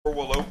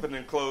We'll open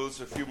and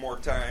close a few more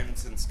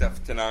times and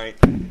stuff tonight.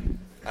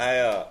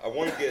 I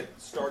want to get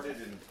started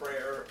in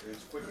prayer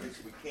as quickly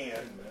as we can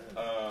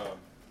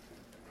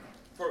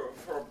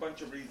for a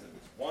bunch of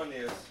reasons. One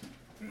is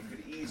you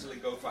could easily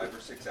go 5 or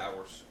 6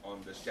 hours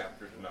on this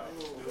chapter tonight.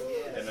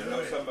 And I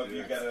know some of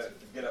you got to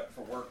get up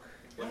for work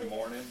in the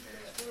morning.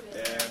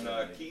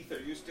 And Keith,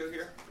 are you still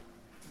here?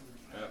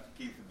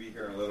 Keith will be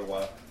here in a little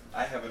while.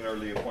 I have an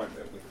early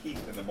appointment with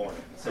Keith in the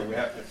morning, so we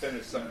have to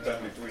finish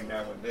sometime between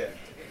now and then.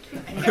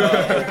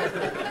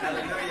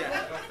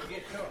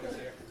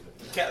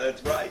 Yeah,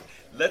 that's right.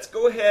 Let's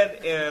go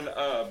ahead and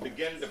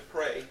begin to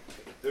pray.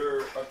 There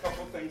are a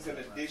couple things in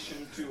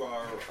addition to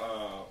our,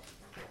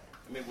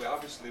 we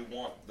obviously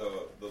want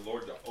the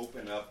Lord to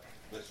open up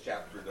this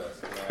chapter to us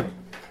tonight.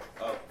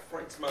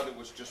 Frank's mother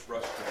was just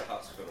rushed to the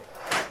hospital,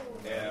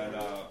 and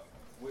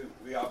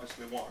we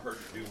obviously want her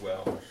to do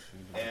well.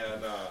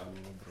 And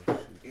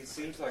it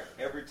seems like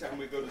every time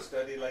we go to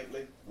study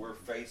lately, we're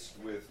faced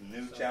with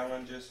new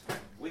challenges.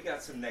 We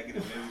got some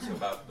negative news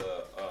about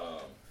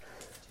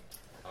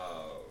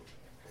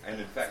an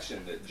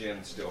infection that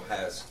Jen still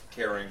has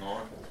carrying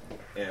on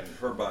in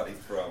her body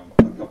from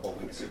a couple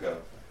of weeks ago.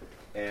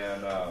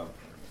 And,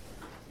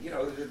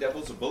 the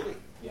devil's a bully.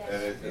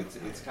 Yes.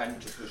 And it's time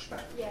to push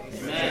back.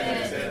 Yes.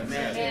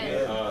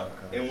 Amen.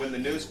 And when the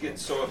news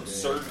gets so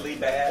absurdly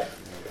bad,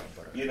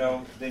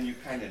 then you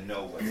kind of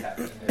know what's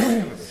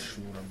happening.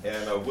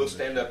 And we'll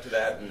stand up to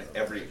that and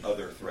every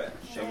other threat.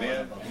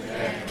 Amen?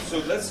 Amen. So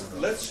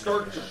let's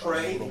start to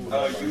pray.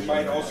 You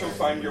might also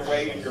find your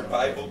way in your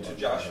Bible to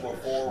Joshua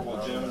 4.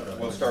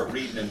 We'll start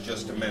reading in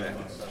just a minute.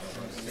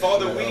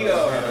 Father, we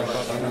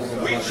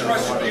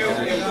trust you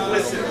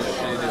implicitly.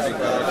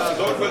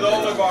 Lord, with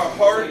all of our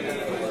heart,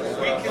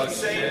 we can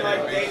say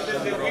like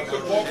David that we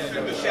could walk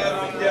through the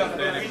shadow of death,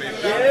 but we do not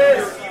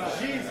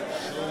fear evil.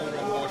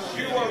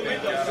 You are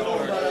with us,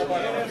 Lord.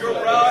 Your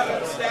rod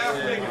and staff,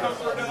 they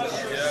comfort us.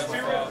 Your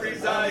spirit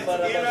resides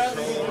in us.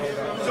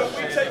 So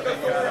we take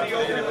authority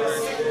over the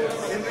sickness.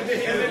 In the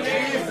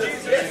name of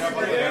Jesus, we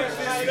rebuke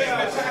this thing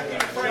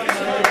attacking Frank's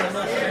life.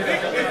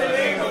 In the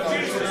name of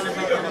Jesus, we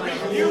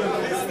rebuke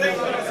this thing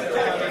that is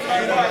attacking my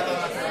life.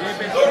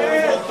 Lord, we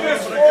will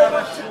push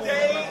forward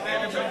today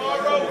and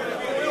tomorrow,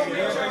 and we will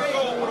reach our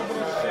goal.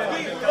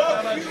 We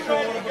love you,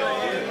 mighty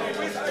God,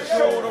 with the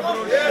shoulder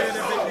of yes,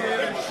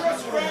 and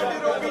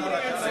trust-grounded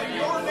obedience in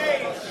your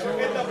name,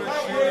 in the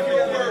power of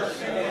your word.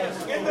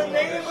 In the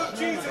name of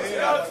Jesus,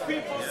 God's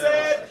people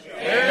said,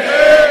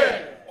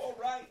 Amen. All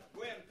right,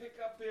 Gwen, pick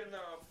up in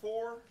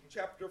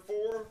chapter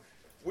 4.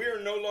 We are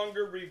no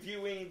longer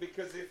reviewing,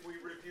 because if we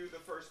review the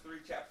first 3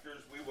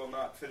 chapters, we will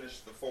not finish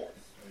the 4th.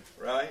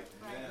 Right?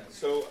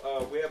 So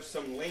we have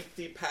some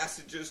lengthy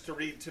passages to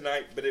read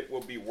tonight, but it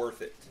will be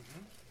worth it.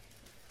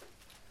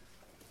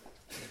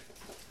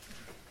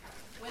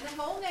 When the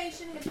whole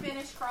nation had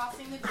finished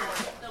crossing the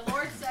Jordan, the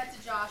Lord said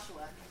to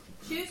Joshua,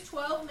 "Choose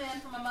 12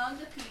 men from among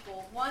the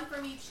people, one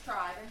from each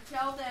tribe, and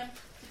tell them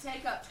to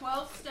take up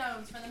 12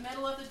 stones from the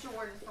middle of the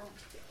Jordan, from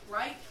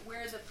right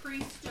where the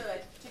priest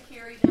stood, to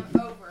carry them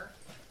over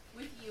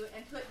with you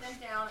and put them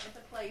down at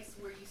the place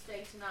where you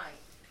stay tonight."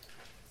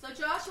 So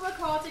Joshua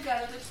called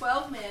together the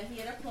 12 men he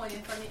had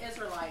appointed from the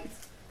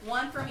Israelites,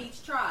 one from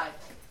each tribe,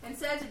 and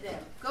said to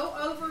them, "Go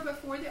over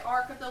before the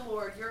ark of the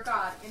Lord your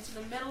God into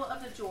the middle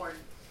of the Jordan.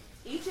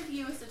 Each of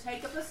you is to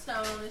take up a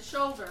stone on his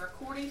shoulder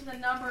according to the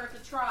number of the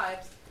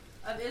tribes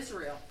of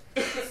Israel,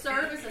 to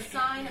serve as a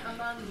sign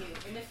among you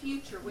in the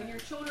future when your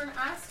children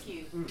ask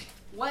you,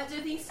 'What do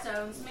these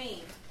stones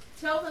mean?'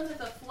 Tell them that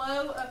the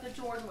flow of the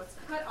Jordan was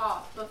cut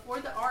off before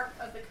the ark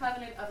of the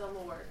covenant of the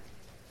Lord.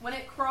 When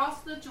it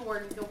crossed the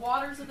Jordan, the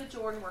waters of the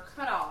Jordan were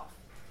cut off.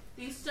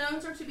 These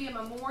stones are to be a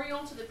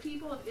memorial to the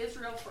people of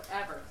Israel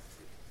forever."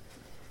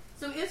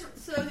 So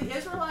the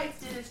Israelites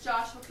did as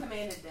Joshua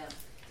commanded them.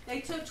 They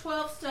took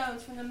 12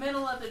 stones from the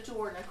middle of the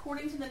Jordan,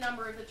 according to the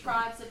number of the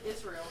tribes of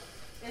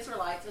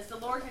Israelites, as the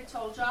Lord had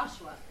told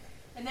Joshua.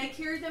 And they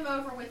carried them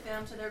over with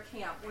them to their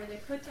camp, where they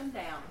put them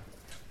down.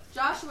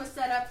 Joshua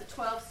set up the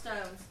 12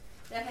 stones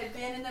that had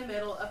been in the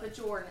middle of the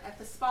Jordan at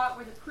the spot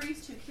where the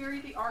priest who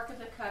carried the Ark of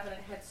the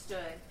Covenant had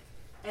stood,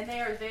 and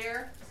they are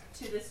there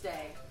to this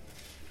day.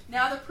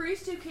 Now the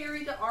priest who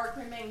carried the Ark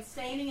remained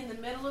standing in the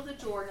middle of the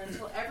Jordan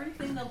until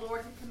everything the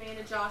Lord had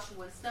commanded Joshua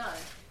was done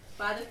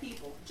by the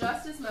people,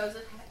 just as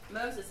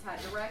Moses had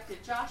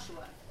directed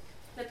Joshua.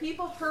 The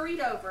people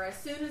hurried over. As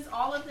soon as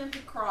all of them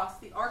had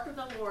crossed, the Ark of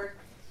the Lord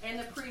and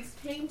the priest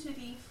came to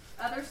the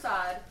other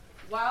side,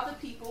 while the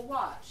people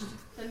watched.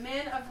 The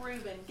men of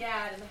Reuben,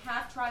 Gad, and the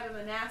half-tribe of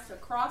Manasseh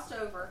crossed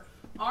over,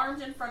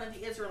 armed in front of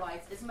the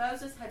Israelites, as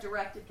Moses had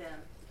directed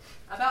them.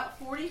 About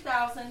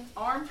 40,000,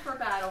 armed for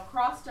battle,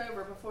 crossed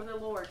over before the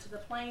Lord to the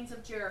plains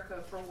of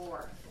Jericho for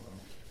war.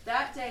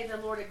 That day the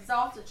Lord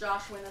exalted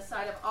Joshua in the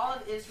sight of all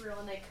of Israel,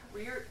 and they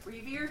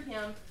revered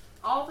him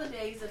all the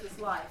days of his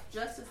life,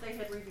 just as they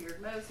had revered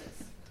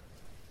Moses.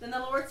 Then the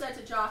Lord said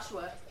to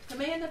Joshua,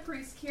 "Command the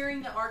priests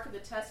carrying the Ark of the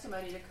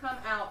Testimony to come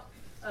out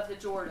of the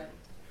Jordan."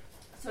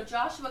 So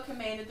Joshua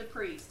commanded the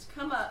priest,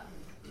 "Come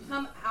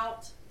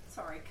out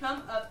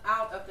come up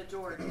out of the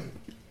Jordan.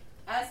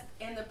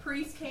 And the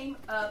priests came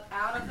up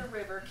out of the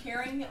river,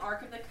 carrying the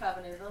Ark of the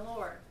Covenant of the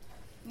Lord.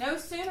 No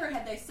sooner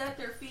had they set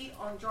their feet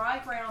on dry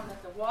ground than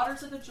the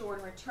waters of the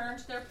Jordan returned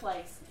to their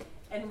place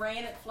and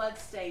ran at flood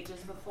stage as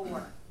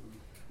before.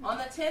 On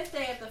the 10th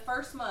day of the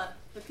first month,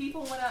 the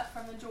people went up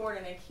from the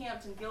Jordan and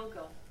camped in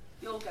Gilgal,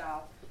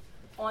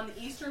 on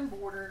the eastern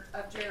border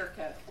of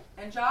Jericho.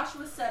 And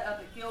Joshua set up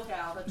at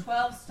Gilgal the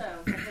 12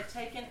 stones that had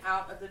taken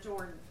out of the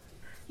Jordan.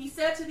 He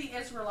said to the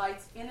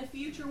Israelites, "In the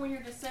future, when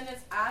your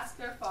descendants ask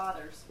their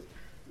fathers,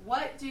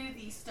 'What do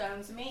these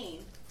stones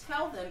mean?'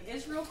 tell them,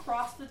 Israel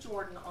crossed the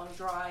Jordan on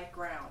dry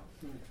ground.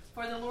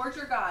 For the Lord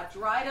your God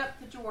dried up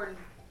the Jordan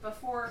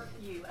before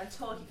you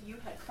until you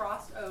had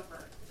crossed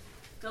over.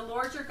 The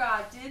Lord your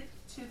God did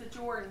to the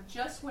Jordan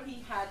just what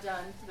he had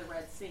done to the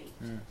Red Sea,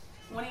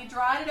 when he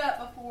dried it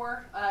up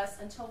before us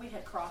until we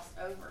had crossed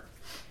over.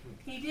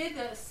 He did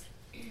this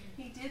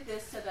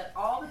so that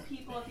all the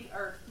people of the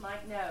earth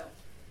might know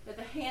that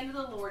the hand of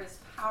the Lord is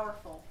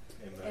powerful,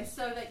 and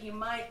so that you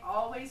might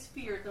always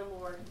fear the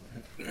Lord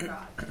your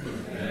God."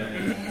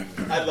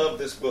 I love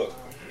this book.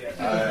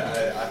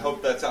 I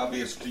hope that's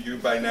obvious to you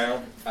by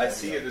now. I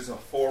see it as a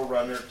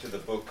forerunner to the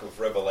book of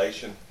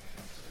Revelation.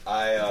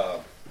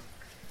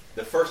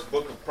 The first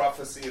book of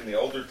prophecy in the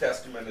Older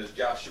Testament is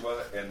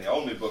Joshua, and the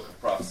only book of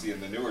prophecy in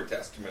the Newer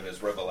Testament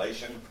is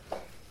Revelation.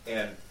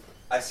 And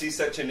I see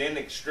such an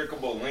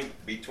inextricable link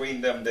between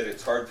them that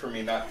it's hard for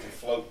me not to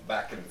float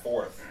back and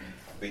forth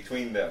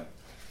between them.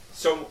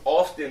 So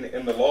often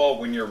in the law,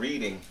 when you're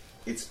reading,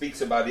 it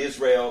speaks about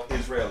Israel,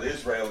 Israel,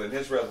 Israel, and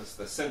Israel is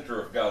the center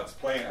of God's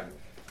plan.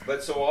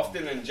 But so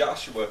often in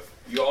Joshua,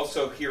 you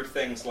also hear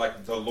things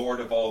like the Lord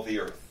of all the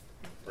earth,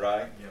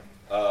 right? Yeah.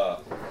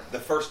 The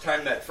first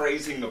time that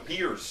phrasing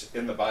appears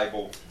in the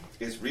Bible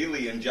is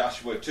really in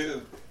Joshua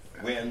 2,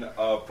 when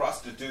a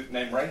prostitute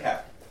named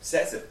Rahab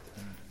says it.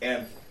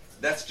 And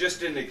that's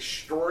just an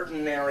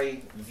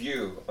extraordinary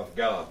view of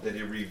God, that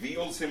he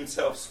reveals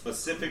himself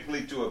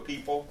specifically to a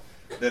people,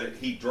 that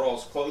he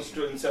draws close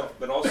to himself,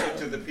 but also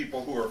to the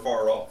people who are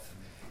far off.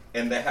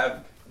 And they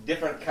have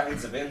different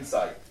kinds of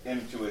insight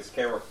into his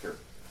character.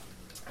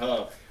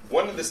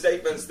 One of the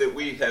statements that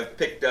we have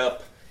picked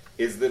up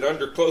is that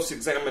under close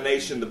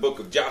examination, the book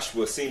of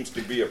Joshua seems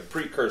to be a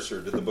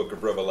precursor to the book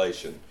of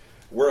Revelation,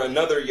 where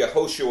another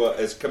Yehoshua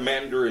as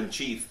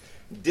commander-in-chief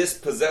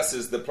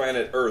dispossesses the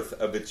planet Earth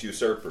of its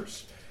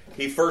usurpers.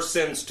 He first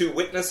sends 2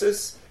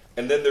 witnesses,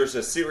 and then there's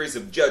a series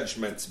of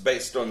judgments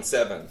based on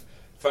 7.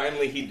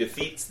 Finally, he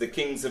defeats the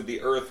kings of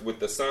the earth with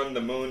the sun,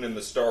 the moon, and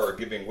the star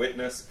giving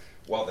witness,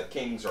 while the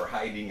kings are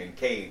hiding in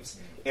caves.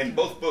 In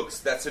both books,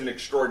 that's an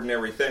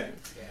extraordinary thing.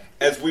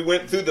 As we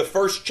went through the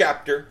first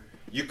chapter,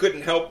 you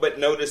couldn't help but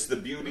notice the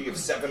beauty of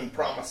 7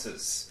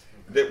 promises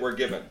that were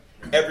given.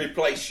 Every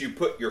place you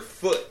put your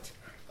foot,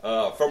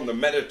 from the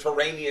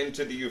Mediterranean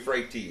to the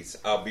Euphrates,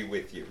 I'll be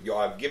with you.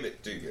 I'll give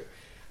it to you.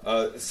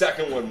 The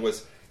second one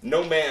was,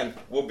 no man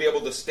will be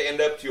able to stand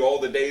up to you all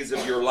the days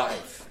of your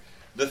life.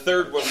 The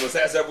third one was,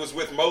 as I was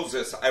with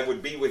Moses, I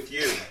would be with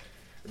you.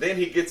 Then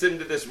he gets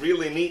into this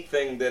really neat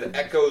thing that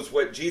echoes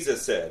what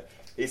Jesus said.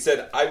 He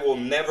said, I will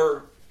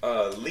never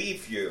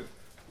leave you,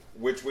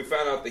 which we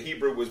found out the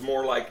Hebrew was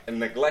more like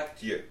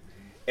neglect you.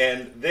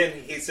 And then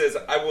he says,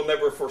 I will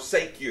never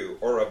forsake you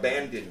or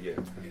abandon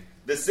you.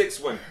 The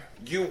 6th one,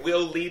 you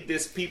will lead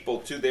this people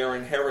to their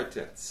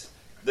inheritance.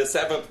 The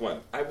 7th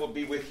one, I will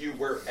be with you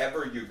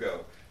wherever you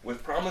go.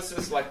 With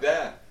promises like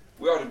that,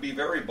 we ought to be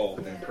very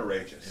bold and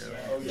courageous.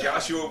 Yeah.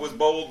 Joshua was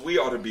bold. We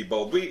ought to be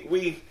bold.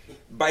 We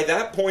by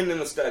that point in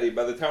the study,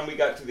 by the time we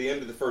got to the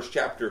end of the first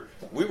chapter,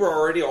 we were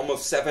already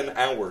almost 7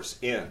 hours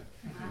in.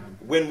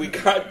 When we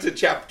got to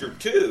chapter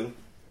 2,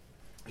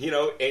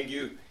 and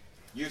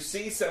you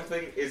see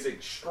something as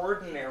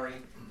extraordinary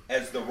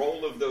as the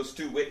role of those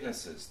 2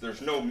 witnesses. There's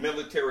no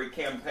military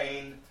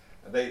campaign.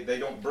 They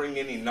don't bring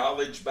any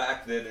knowledge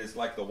back that is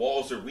like the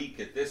walls are weak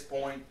at this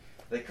point.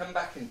 They come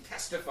back and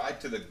testify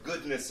to the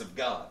goodness of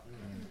God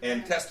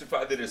and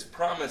testify that his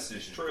promise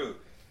is true.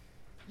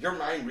 Your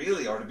mind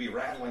really ought to be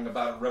rattling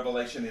about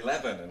Revelation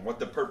 11 and what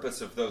the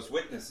purpose of those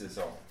witnesses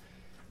are.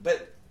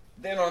 But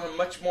then on a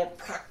much more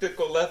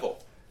practical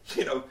level,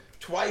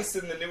 twice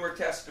in the Newer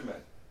Testament,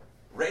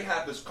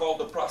 Rahab is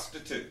called a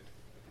prostitute.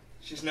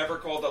 She's never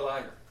called a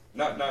liar.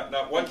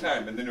 Not one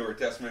time in the Newer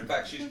Testament. In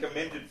fact, she's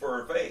commended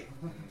for her faith.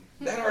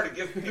 That ought to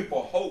give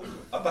people hope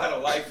about a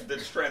life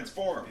that's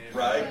transformed,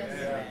 right?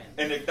 Yeah.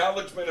 An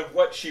acknowledgement of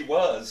what she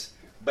was,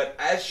 but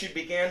as she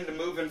began to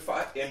move in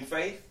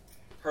faith,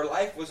 her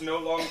life was no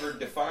longer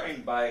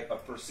defined by a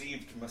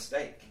perceived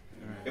mistake.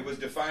 It was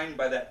defined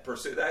by that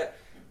pursuit.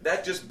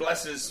 That just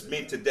blesses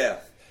me to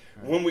death.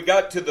 When we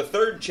got to the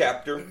 3rd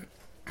chapter,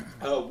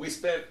 we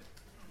spent,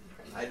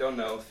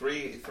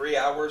 3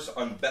 hours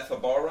on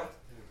Bethabara,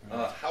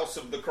 House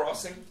of the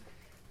Crossing,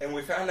 and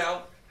we found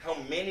out how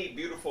many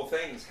beautiful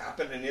things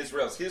happened in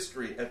Israel's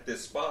history at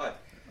this spot.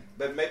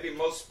 But maybe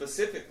most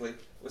specifically,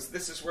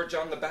 this is where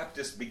John the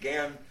Baptist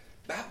began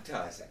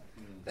baptizing.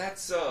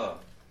 That's,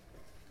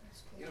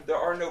 there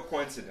are no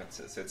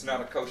coincidences. It's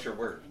not a kosher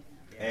word.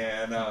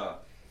 And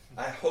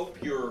I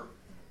hope your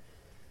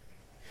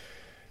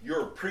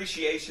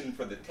appreciation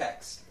for the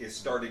text is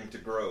starting to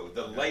grow.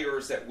 The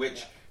layers at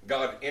which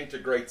God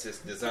integrates His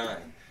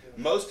design.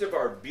 Most of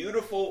our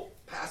beautiful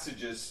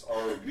passages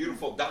are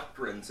beautiful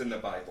doctrines in the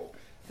Bible.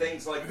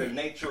 Things like the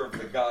nature of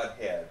the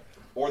Godhead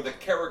or the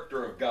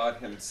character of God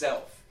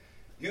Himself.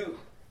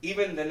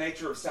 Even the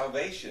nature of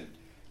salvation.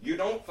 You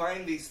don't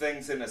find these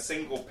things in a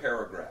single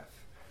paragraph.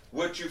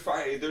 What you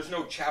find, there's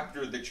no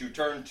chapter that you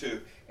turn to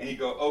and you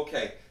go,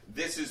 okay,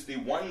 this is the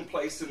one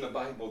place in the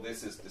Bible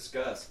this is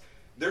discussed.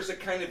 There's a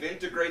kind of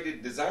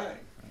integrated design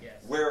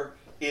where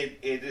it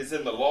is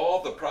in the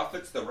law, the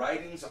prophets, the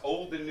writings,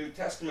 Old and New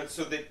Testament,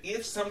 so that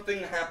if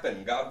something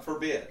happened, God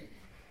forbid,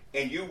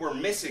 and you were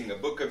missing a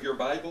book of your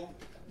Bible,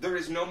 there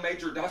is no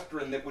major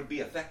doctrine that would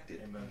be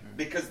affected. Amen.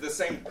 Because the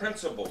same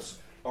principles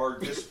are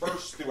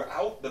dispersed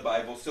throughout the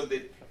Bible so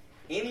that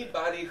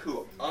anybody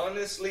who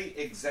honestly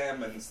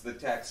examines the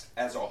text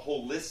as a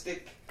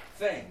holistic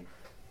thing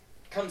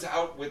comes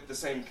out with the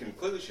same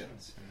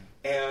conclusions.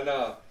 And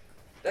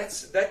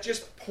that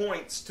just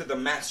points to the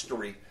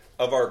mastery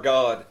of our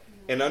God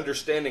in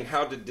understanding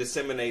how to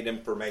disseminate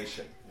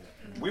information.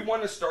 We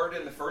want to start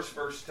in the first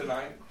verse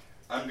tonight.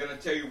 I'm going to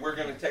tell you we're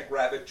going to take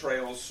rabbit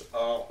trails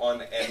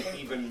on an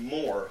even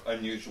more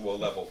unusual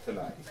level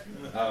tonight.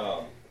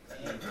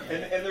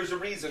 And there's a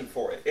reason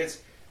for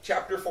it.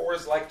 Chapter 4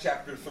 is like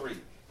chapter 3.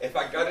 If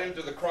I got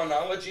into the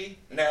chronology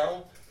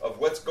now of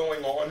what's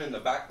going on in the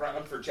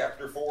background for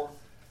chapter 4,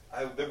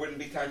 there wouldn't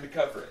be time to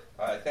cover it.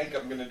 I think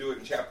I'm going to do it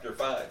in chapter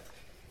 5.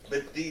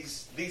 But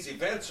these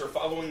events are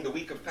following the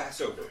week of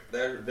Passover.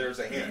 There's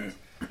a hint.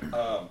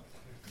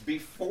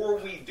 Before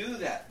we do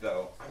that,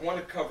 though, I want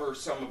to cover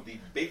some of the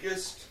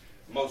biggest,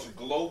 most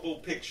global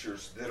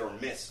pictures that are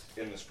missed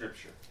in the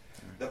Scripture.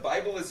 The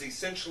Bible is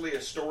essentially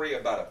a story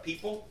about a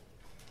people,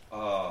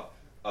 a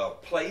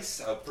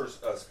place,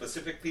 a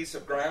specific piece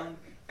of ground,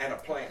 and a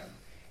plan.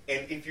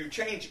 And if you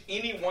change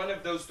any one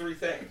of those three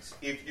things,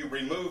 if you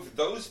remove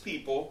those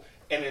people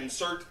and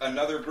insert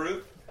another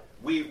group,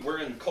 we're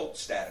in cult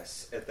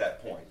status at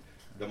that point.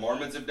 The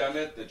Mormons have done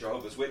it. The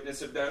Jehovah's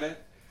Witnesses have done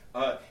it.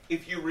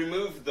 If you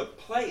remove the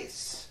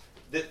place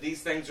that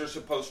these things are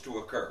supposed to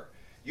occur,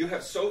 you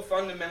have so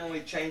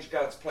fundamentally changed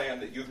God's plan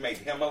that you've made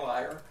Him a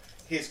liar.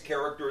 His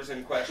character is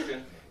in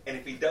question. And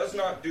if He does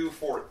not do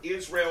for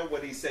Israel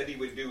what He said He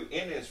would do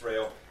in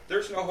Israel,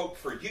 there's no hope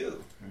for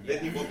you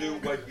that He will do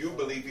what you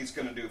believe He's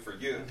going to do for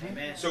you.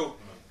 Amen. So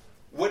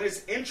what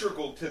is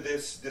integral to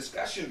this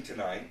discussion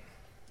tonight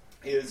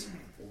is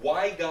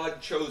why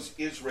God chose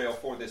Israel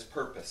for this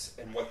purpose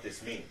and what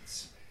this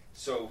means.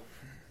 So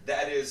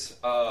that is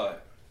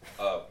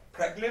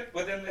pregnant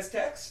within this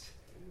text,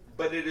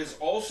 but it is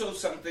also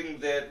something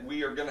that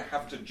we are going to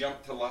have to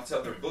jump to lots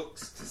of other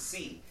books to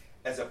see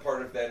as a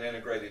part of that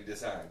integrated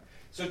design.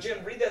 So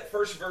Jen, read that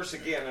first verse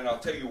again and I'll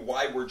tell you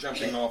why we're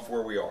jumping off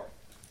where we are.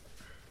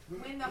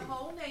 When the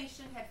whole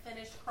nation had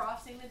finished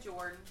crossing the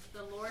Jordan,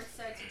 the Lord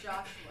said to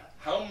Joshua.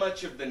 How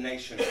much of the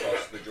nation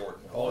crossed the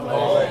Jordan? The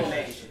whole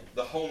nation.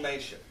 The whole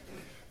nation.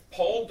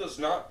 Paul does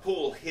not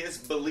pull his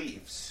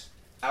beliefs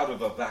out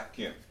of a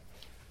vacuum.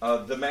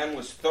 The man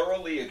was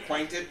thoroughly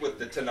acquainted with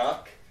the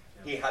Tanakh.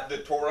 He had the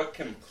Torah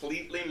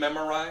completely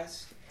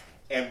memorized.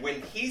 And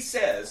when he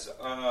says,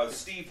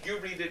 Steve, you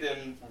read it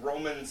in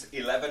Romans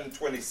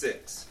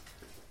 11:26.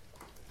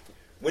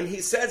 When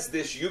he says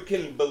this, you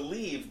can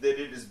believe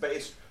that it is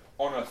based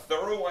on a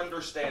thorough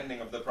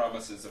understanding of the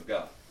promises of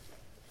God.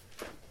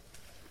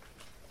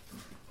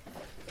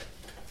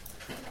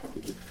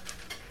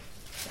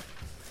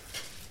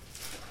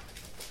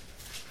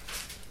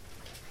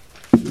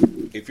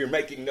 If you're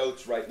making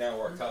notes right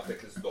now, our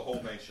topic is the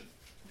whole nation.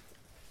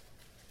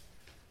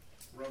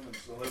 Romans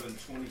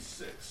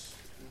 11:26.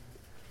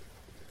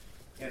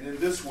 And in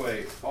this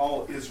way,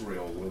 all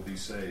Israel will be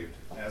saved.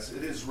 As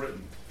it is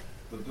written,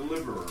 the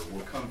deliverer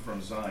will come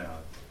from Zion.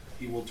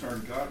 He will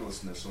turn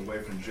godlessness away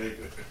from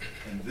Jacob.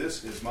 And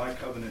this is my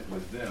covenant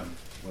with them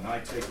when I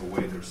take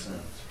away their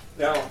sins.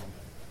 Now,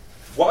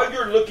 while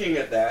you're looking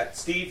at that,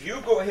 Steve,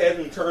 you go ahead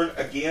and turn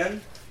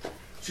again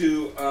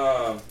to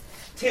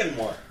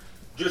 10:1.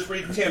 Just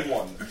read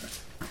 10:1.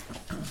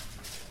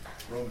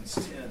 Romans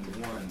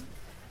 10:1.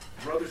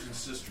 Brothers and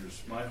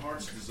sisters, my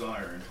heart's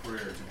desire and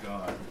prayer to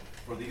God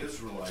for the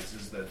Israelites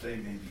is that they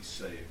may be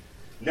saved.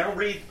 Now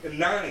read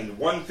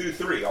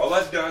 9:1-3. All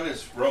I've done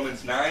is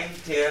Romans 9,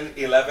 10,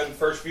 11,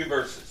 first few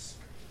verses.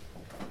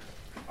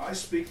 I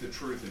speak the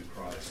truth in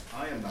Christ.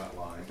 I am not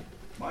lying.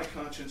 My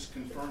conscience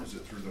confirms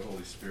it through the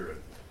Holy Spirit.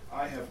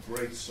 I have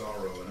great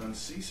sorrow and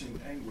unceasing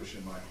anguish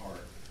in my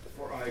heart,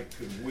 for I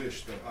could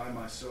wish that I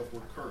myself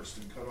were cursed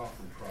and cut off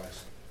from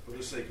Christ, for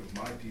the sake of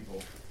my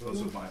people,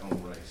 those of my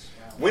own race.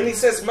 When he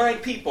says my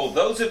people,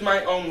 those of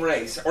my own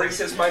race, or he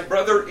says my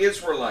brother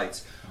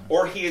Israelites,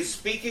 or he is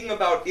speaking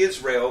about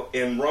Israel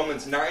in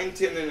Romans 9,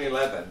 10, and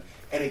 11,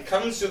 and he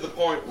comes to the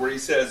point where he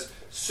says,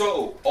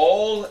 so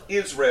all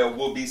Israel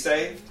will be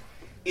saved.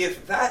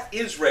 If that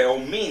Israel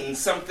means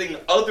something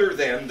other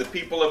than the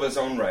people of his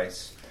own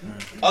race,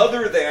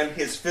 other than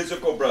his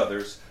physical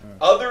brothers,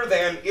 other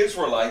than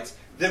Israelites,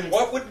 then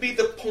what would be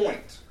the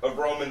point of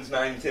Romans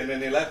 9, 10,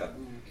 and 11?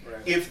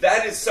 If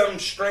that is some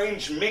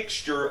strange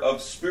mixture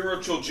of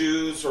spiritual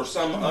Jews or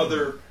some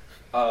other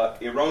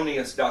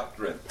erroneous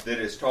doctrine that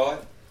is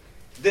taught,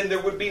 then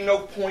there would be no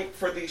point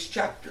for these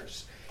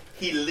chapters.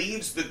 He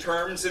leaves the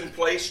terms in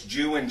place,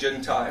 Jew and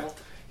Gentile.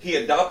 He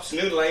adopts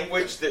new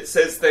language that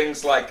says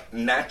things like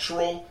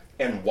natural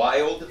and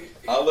wild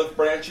olive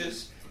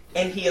branches.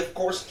 And he, of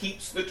course,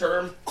 keeps the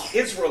term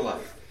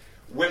Israelite.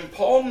 When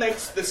Paul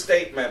makes the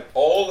statement,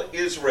 all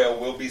Israel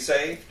will be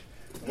saved,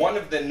 one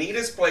of the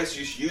neatest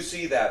places you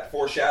see that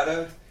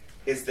foreshadowed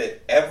is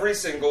that every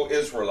single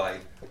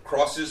Israelite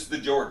crosses the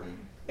Jordan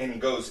and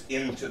goes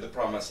into the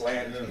promised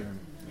land here.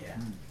 Yeah.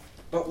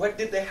 But what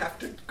did they have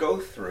to go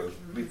through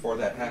before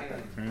that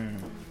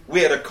happened?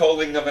 We had a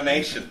culling of a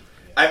nation.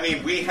 I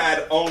mean, we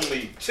had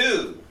only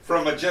 2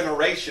 from a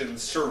generation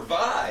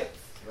survive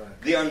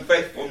the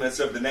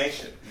unfaithfulness of the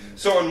nation.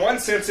 So in one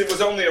sense, it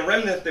was only a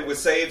remnant that was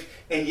saved,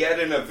 and yet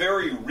in a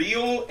very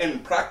real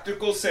and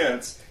practical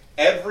sense,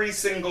 every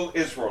single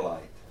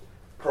Israelite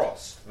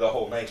crossed the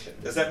whole nation.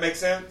 Does that make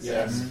sense?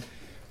 Yes.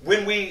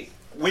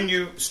 When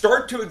you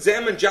start to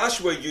examine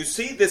Joshua, you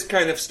see this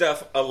kind of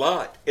stuff a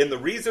lot. And the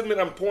reason that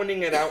I'm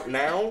pointing it out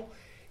now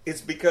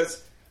is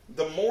because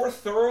the more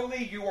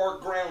thoroughly you are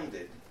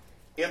grounded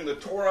in the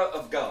Torah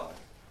of God,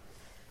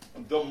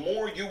 the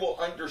more you will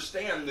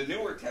understand the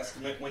Newer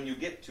Testament when you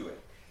get to it.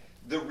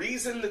 The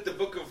reason that the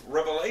book of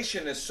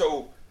Revelation is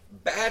so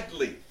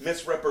badly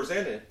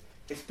misrepresented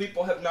is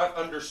people have not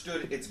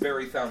understood its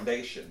very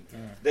foundation.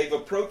 They've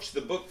approached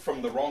the book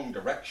from the wrong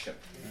direction.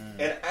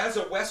 And as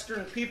a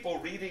Western people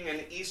reading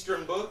an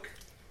Eastern book,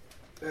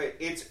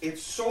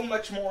 it's so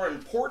much more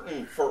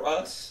important for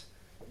us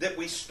that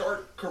we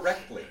start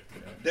correctly,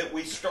 that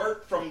we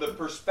start from the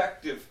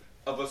perspective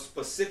of a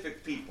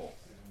specific people,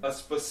 a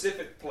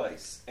specific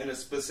place, and a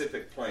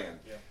specific plan.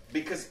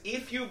 Because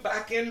if you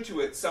back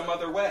into it some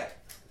other way,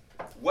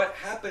 what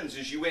happens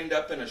is you end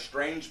up in a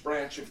strange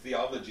branch of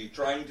theology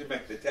trying to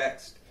make the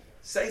text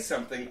say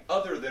something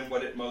other than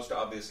what it most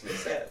obviously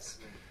says.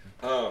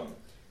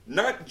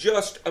 Not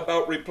just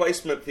about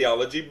replacement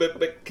theology,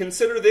 but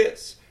consider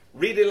this.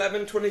 Read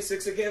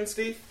 11:26 again,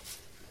 Steve.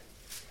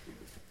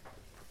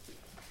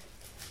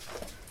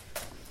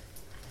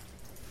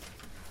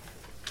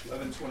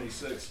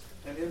 11:26.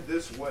 And in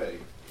this way,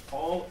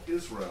 all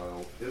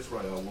Israel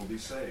will be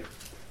saved.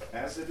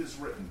 As it is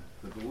written,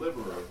 the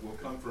deliverer will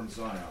come from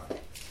Zion.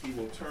 He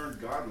will turn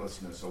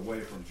godlessness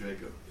away from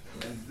Jacob.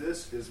 And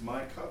this is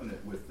my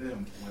covenant with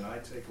them when I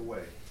take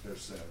away their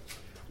sins.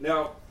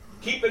 Now,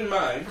 keep in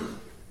mind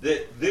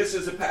that this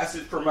is a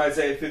passage from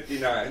Isaiah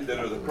 59 that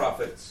are the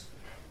prophets.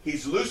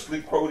 He's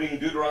loosely quoting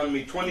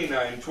Deuteronomy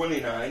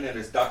 29:29 in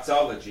his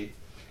doxology.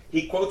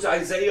 He quotes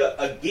Isaiah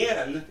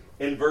again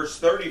in verse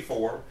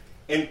 34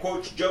 and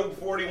quotes Job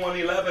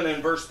 41:11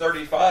 in verse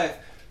 35.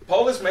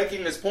 Paul is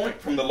making this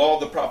point from the law of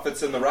the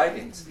prophets and the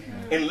writings.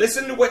 And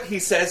listen to what he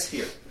says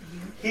here.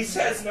 He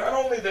says not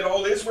only that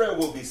all Israel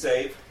will be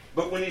saved,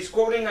 but when he's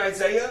quoting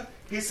Isaiah,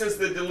 he says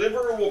the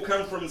deliverer will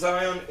come from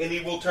Zion and he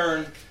will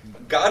turn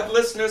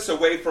godlessness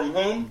away from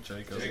whom?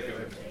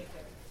 Jacob.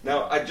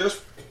 Now, I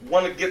just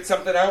want to get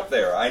something out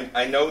there.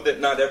 I know that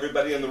not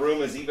everybody in the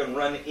room has even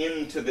run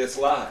into this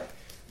lie,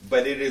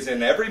 but it is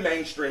in every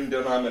mainstream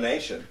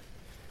denomination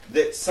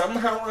that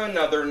somehow or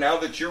another, now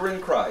that you're in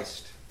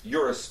Christ,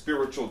 you're a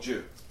spiritual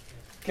Jew.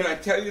 Can I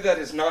tell you that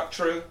is not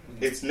true?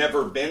 It's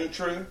never been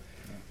true.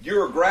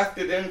 You're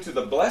grafted into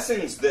the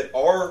blessings that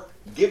are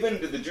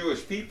given to the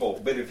Jewish people,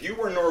 but if you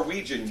were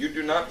Norwegian, you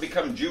do not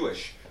become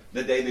Jewish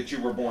the day that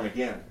you were born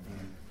again.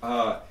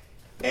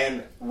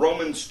 And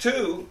Romans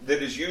 2,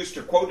 that is used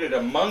to quote it,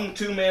 among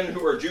 2 men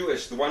who are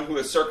Jewish, the one who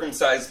is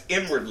circumcised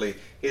inwardly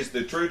is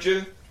the true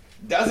Jew,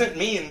 doesn't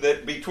mean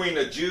that between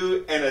a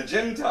Jew and a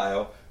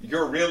Gentile,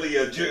 you're really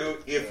a Jew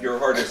if your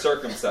heart is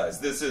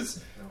circumcised. This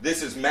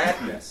is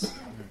madness.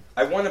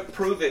 I want to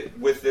prove it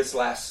with this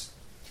last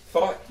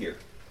thought here.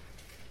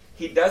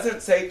 He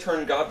doesn't say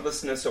turn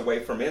godlessness away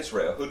from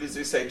Israel. Who does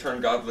he say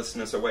turn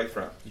godlessness away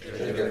from?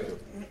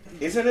 Jacob.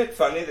 Isn't it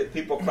funny that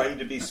people claim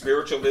to be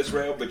spiritual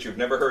Israel, but you've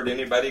never heard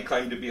anybody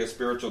claim to be a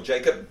spiritual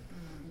Jacob?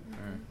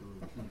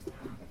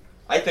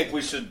 I think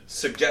we should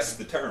suggest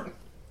the term.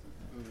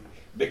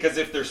 Because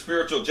if they're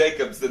spiritual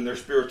Jacobs, then they're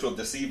spiritual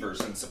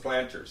deceivers and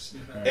supplanters.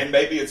 And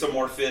maybe it's a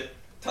more fit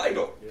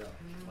title.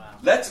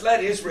 Let's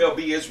let Israel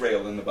be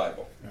Israel in the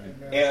Bible.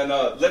 And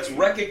let's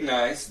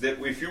recognize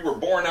that if you were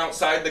born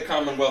outside the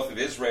Commonwealth of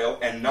Israel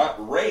and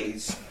not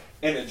raised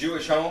in a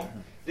Jewish home,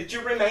 that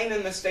you remain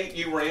in the state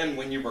you were in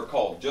when you were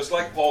called, just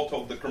like Paul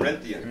told the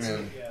Corinthians.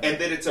 And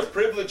that it's a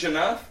privilege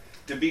enough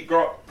to be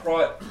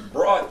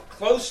brought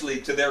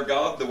closely to their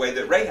God the way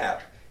that Rahab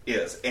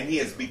is. And he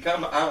has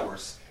become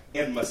ours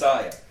in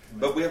Messiah.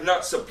 But we have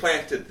not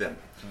supplanted them.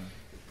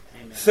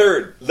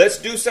 Third, let's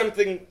do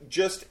something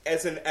just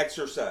as an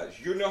exercise.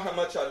 You know how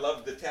much I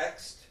love the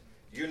text.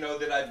 You know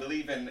that I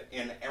believe in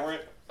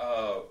inerrant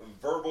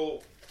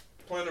verbal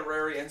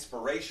plenary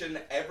inspiration.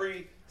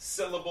 Every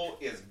syllable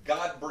is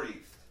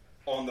God-breathed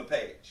on the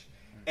page.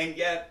 And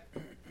yet,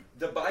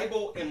 the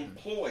Bible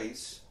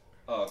employs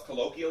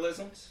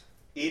colloquialisms,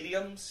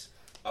 idioms,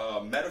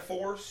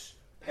 metaphors,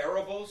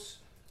 parables,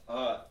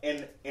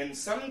 and in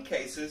some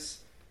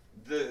cases,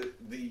 the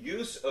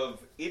use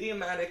of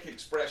idiomatic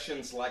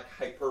expressions like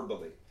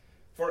hyperbole.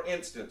 For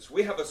instance,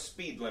 we have a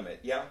speed limit,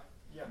 yeah?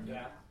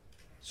 Yeah.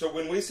 So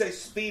when we say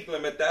speed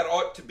limit, that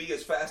ought to be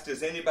as fast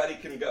as anybody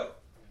can go.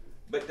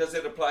 But does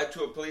it apply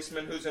to a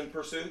policeman who's in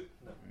pursuit?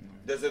 No.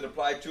 Does it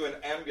apply to an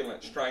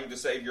ambulance trying to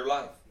save your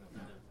life?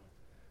 No.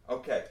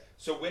 Okay,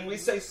 so when we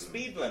say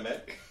speed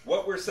limit,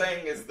 what we're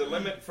saying is the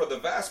limit for the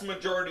vast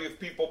majority of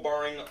people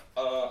barring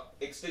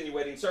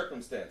extenuating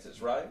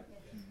circumstances, right?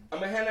 I'm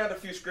going to hand out a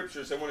few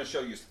scriptures. I want to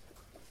show you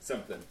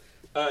something.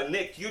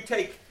 Nick, you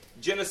take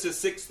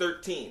Genesis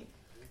 6:13.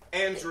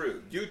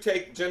 Andrew, you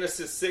take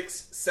Genesis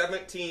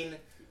 6:17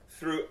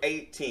 through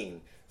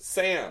 18.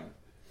 Sam,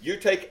 you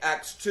take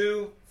Acts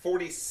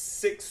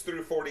 2:46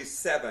 through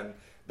 47.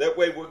 That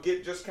way we'll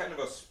get just kind of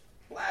a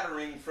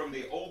splattering from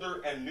the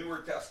Older and Newer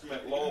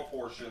Testament law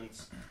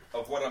portions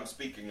of what I'm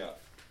speaking of.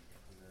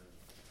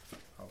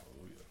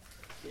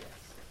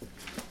 Hallelujah.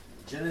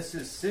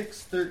 Genesis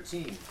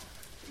 6:13.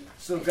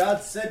 So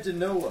God said to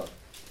Noah,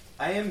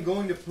 I am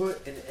going to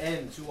put an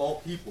end to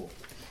all people,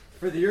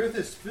 for the earth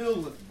is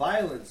filled with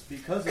violence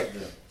because of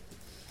them.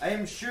 I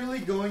am surely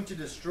going to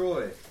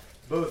destroy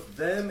both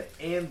them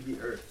and the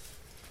earth.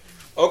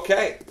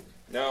 Okay,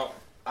 now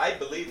I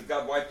believe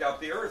God wiped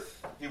out the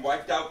earth. He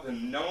wiped out the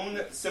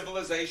known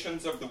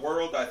civilizations of the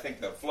world. I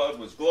think the flood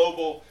was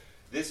global.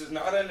 This is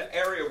not an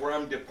area where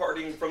I'm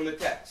departing from the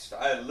text.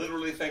 I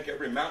literally think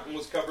every mountain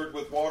was covered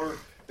with water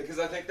because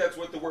I think that's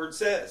what the word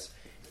says.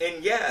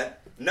 And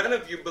yet, none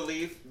of you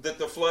believe that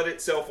the flood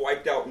itself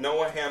wiped out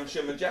Noah, Ham,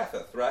 Shem, and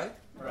Japheth, right?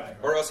 Right.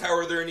 Or else how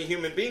are there any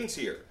human beings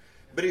here?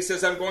 But he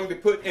says, I'm going to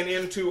put an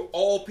end to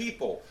all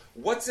people.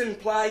 What's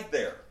implied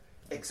there?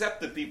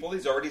 Except the people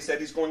he's already said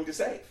he's going to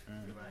save.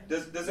 Right.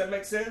 Does that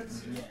make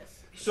sense?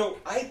 Yes. So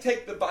I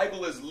take the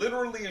Bible as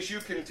literally as you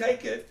can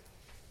take it,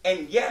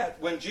 and yet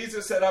when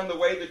Jesus said, I'm the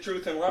way, the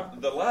truth, and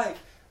the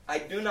life, I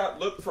do not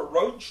look for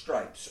road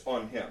stripes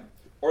on him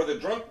or the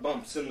drunk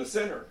bumps in the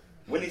center.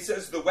 When he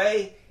says the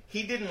way,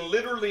 he didn't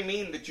literally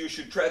mean that you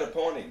should tread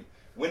upon him.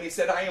 When he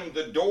said, I am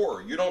the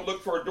door, you don't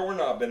look for a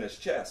doorknob in his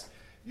chest.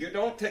 You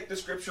don't take the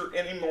scripture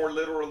any more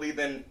literally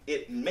than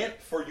it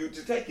meant for you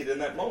to take it in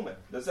that moment.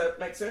 Does that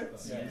make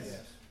sense? Yes.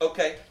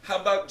 Okay, how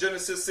about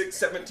Genesis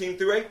 6:17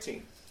 through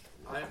 18?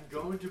 I am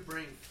going to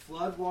bring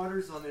flood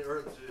waters on the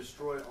earth to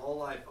destroy all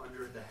life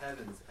under the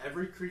heavens,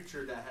 every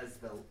creature that has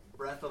the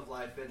breath of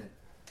life in it.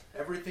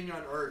 Everything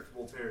on earth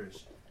will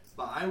perish.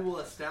 But I will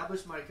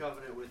establish my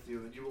covenant with you,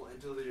 and you will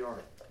enter the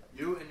ark,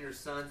 you and your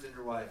sons and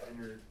your wife, and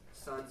your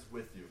sons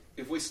with you.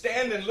 If we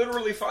stand and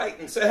literally fight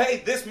and say,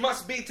 hey, this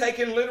must be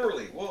taken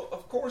literally. Well,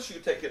 of course you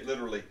take it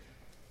literally.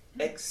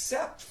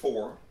 Except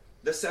for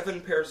the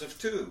 7 pairs of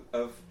two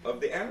of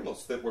the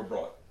animals that were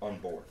brought on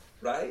board.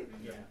 Right?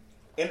 Yeah.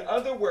 In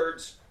other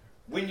words,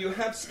 when you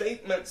have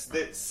statements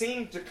that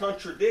seem to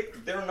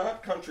contradict, they're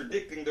not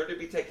contradicting. They're to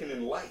be taken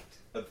in light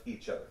of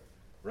each other.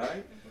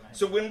 Right?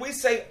 So when we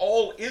say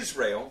all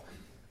Israel,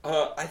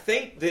 I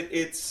think that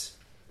it's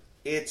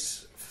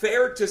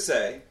fair to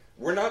say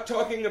we're not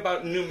talking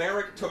about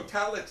numeric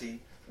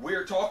totality.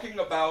 We're talking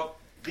about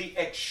the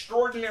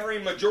extraordinary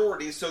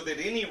majority so that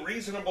any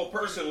reasonable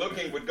person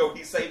looking would go,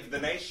 he saved the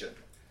nation.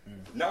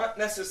 Not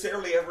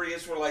necessarily every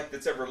Israelite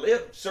that's ever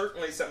lived.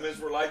 Certainly some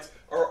Israelites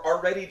are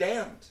already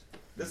damned.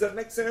 Does that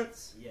make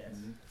sense? Yes.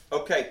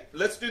 Okay,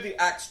 let's do the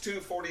Acts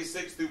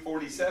 2:46 through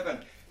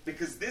 47,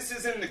 because this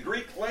is in the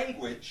Greek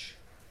language,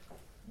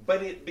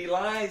 but it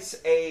belies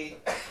a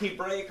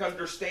Hebraic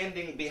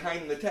understanding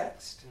behind the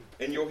text.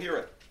 And you'll hear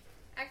it.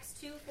 Acts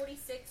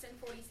 2:46 and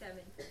 47.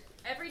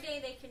 Every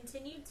day they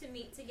continued to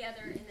meet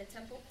together in the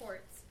temple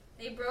courts.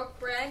 They broke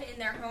bread in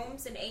their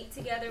homes and ate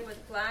together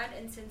with glad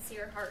and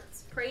sincere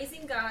hearts,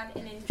 praising God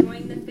and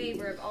enjoying the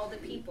favor of all the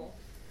people.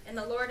 And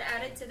the Lord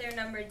added to their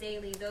number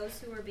daily those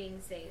who were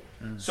being saved.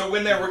 So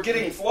when they were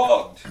getting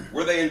flogged,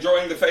 were they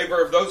enjoying the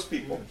favor of those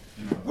people?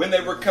 When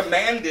they were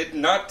commanded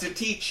not to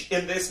teach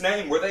in this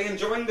name, were they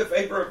enjoying the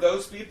favor of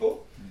those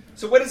people?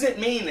 So what does it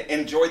mean,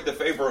 enjoyed the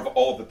favor of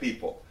all the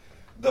people?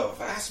 The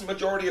vast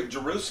majority of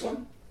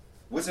Jerusalem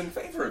was in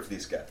favor of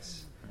these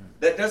guys.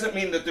 That doesn't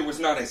mean that there was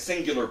not a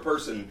singular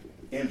person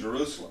in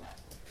Jerusalem.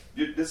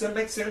 Does that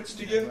make sense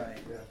to you? Right.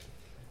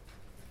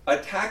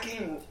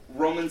 Attacking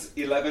Romans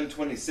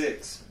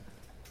 11:26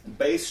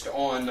 based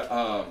on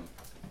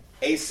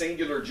a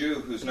singular Jew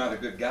who's not a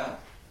good guy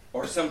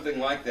or something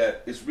like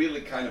that is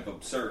really kind of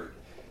absurd.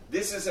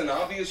 This is an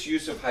obvious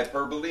use of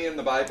hyperbole in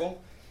the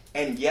Bible,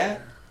 and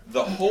yet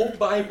the whole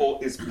Bible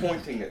is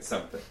pointing at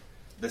something.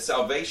 The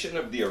salvation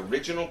of the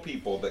original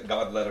people that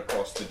God led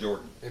across the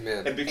Jordan.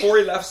 Amen. And before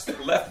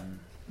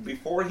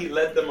he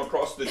led them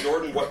across the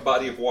Jordan, what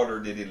body of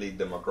water did he lead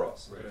them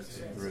across?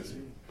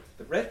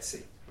 The Red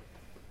Sea.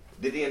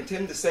 Did he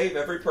intend to save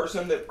every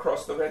person that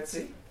crossed the Red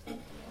Sea?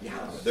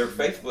 Yeah, their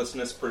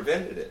faithlessness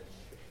prevented it.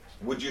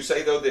 Would you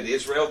say, though, that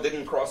Israel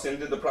didn't cross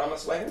into the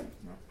promised land?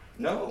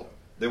 No.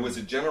 There was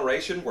a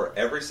generation where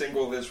every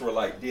single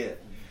Israelite did.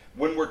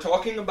 When we're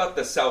talking about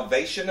the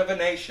salvation of a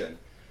nation,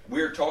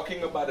 we're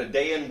talking about a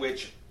day in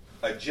which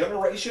a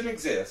generation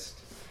exists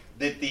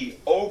that the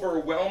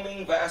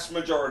overwhelming vast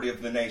majority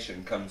of the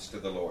nation comes to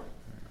the Lord.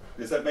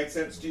 Does that make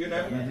sense to you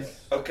now?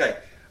 Yes. Okay.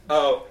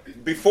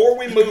 Before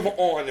we move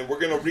on, and we're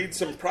going to read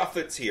some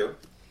prophets here,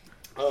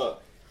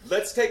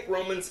 let's take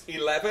Romans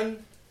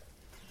 11,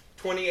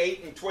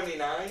 28 and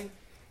 29,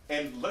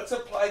 and let's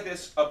apply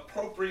this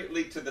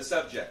appropriately to the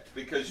subject,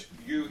 because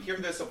you hear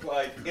this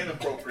applied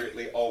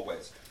inappropriately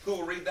always. Who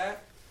will read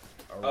that?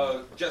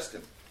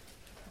 Justin.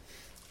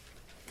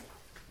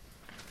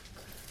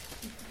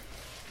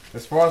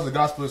 As far as the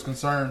gospel is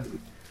concerned,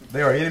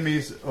 they are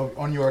enemies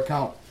on your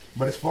account.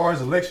 But as far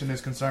as election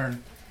is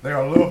concerned, they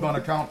are loved on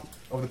account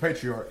of the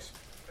patriarchs.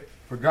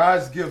 For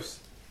God's gifts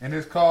and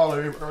his call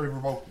are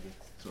irrevocable.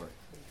 Sorry.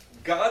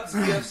 God's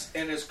gifts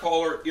and his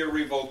call are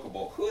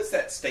irrevocable. Who is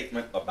that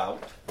statement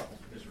about?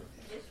 Israel.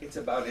 It's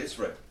about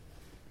Israel.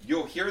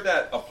 You'll hear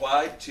that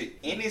applied to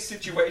any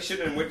situation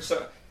in which,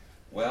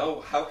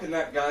 well, how can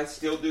that guy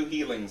still do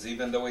healings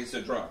even though he's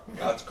a drunk?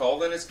 God's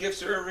call and his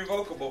gifts are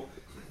irrevocable.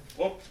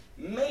 Well,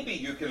 maybe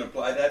you can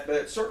apply that, but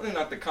it's certainly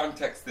not the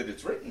context that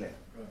it's written in.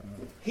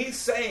 He's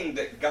saying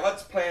that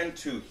God's plan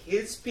to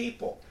his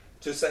people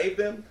to save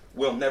them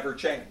will never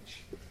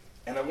change.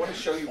 And I want to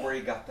show you where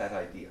he got that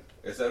idea.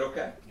 Is that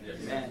okay? Yes.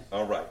 Amen.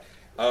 All right.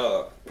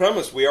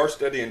 Promise we are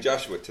studying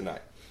Joshua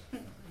tonight.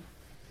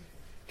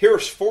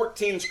 Here's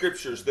 14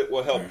 scriptures that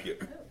will help you.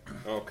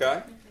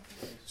 Okay?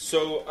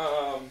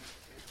 So,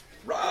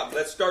 Rob,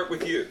 let's start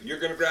with you. You're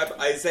going to grab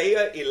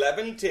Isaiah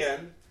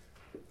 11:10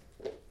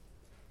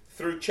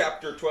 through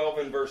chapter 12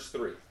 and verse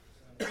 3.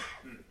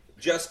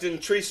 Justin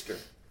Treaster,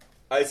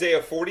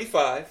 Isaiah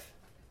 45,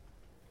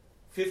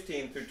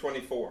 15 through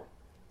 24.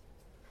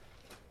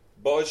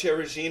 Boja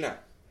Regina,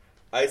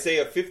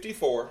 Isaiah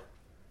 54,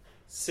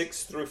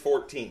 6 through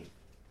 14.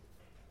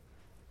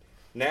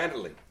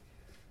 Natalie,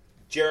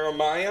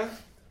 Jeremiah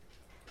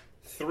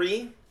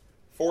 3,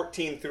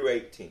 14 through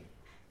 18.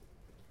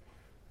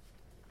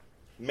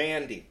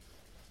 Mandy,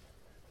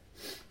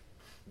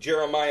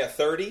 Jeremiah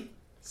 30,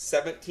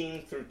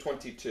 17 through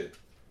 22.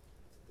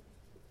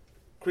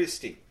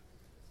 Christy,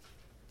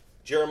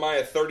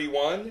 Jeremiah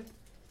 31,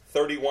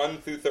 31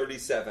 through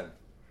 37.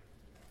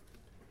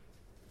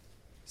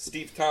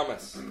 Steve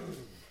Thomas,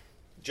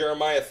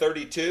 Jeremiah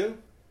 32,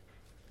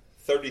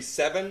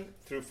 37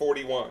 through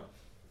 41.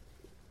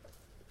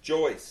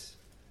 Joyce,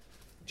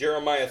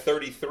 Jeremiah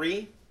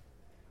 33,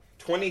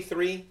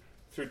 23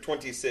 through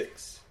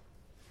 26.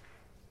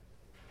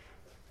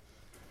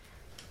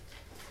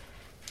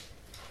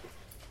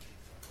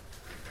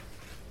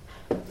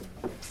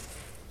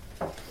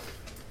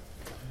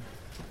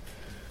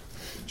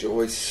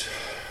 Joyce.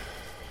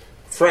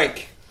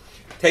 Frank,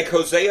 take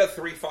Hosea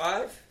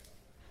 3:5.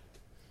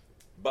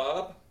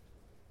 Bob,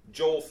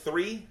 Joel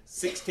 3,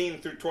 16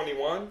 through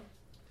 21.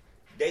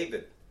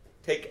 David,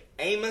 take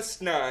Amos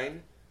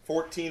 9,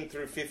 14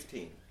 through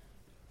 15.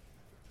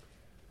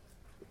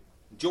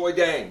 Joy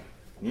Dang,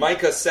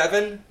 Micah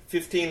 7,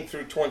 15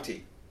 through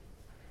 20.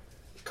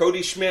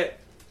 Cody Schmidt,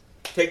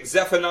 take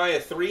Zephaniah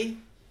 3,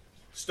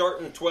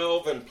 start in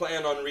 12 and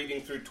plan on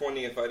reading through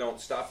 20 if I don't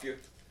stop you.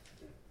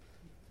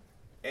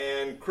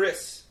 And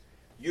Chris,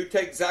 you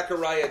take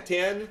Zechariah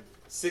 10,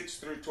 6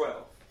 through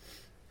 12.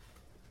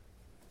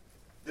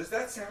 Does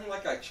that sound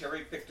like I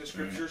cherry-picked a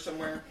scripture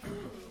somewhere?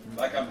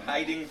 Like I'm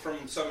hiding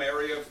from some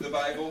area of the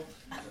Bible?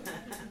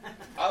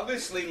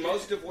 Obviously,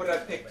 most of what I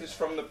picked is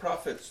from the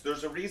prophets.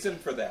 There's a reason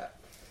for that.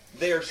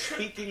 They are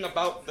speaking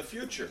about the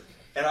future.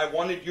 And I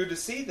wanted you to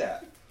see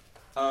that.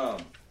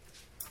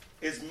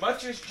 As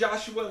much as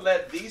Joshua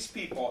led these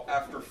people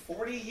after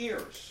 40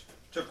 years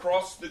to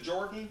cross the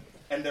Jordan,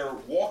 and they're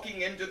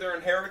walking into their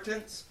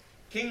inheritance,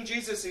 King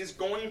Jesus is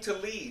going to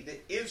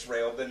lead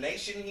Israel, the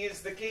nation he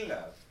is the king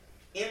of,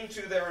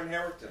 into their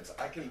inheritance.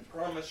 I can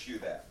promise you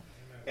that.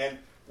 And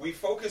we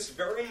focus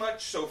very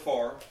much so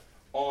far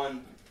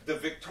on the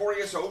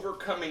victorious,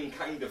 overcoming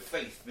kind of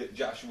faith that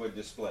Joshua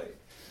displayed.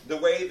 The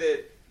way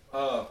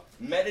that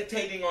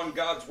meditating on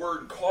God's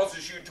word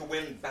causes you to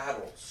win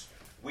battles.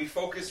 We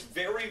focus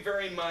very,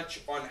 very much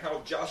on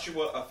how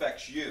Joshua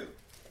affects you.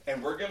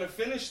 And we're going to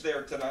finish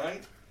there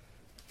tonight.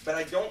 But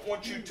I don't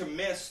want you to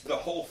miss the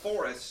whole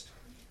forest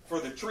for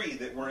the tree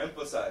that we're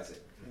emphasizing.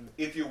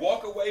 If you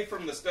walk away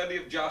from the study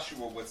of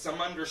Joshua with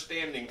some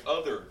understanding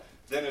other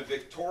than a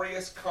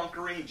victorious,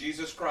 conquering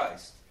Jesus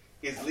Christ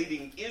is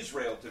leading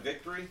Israel to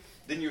victory,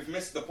 then you've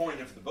missed the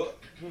point of the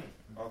book.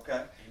 Okay?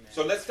 Amen.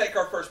 So let's take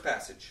our first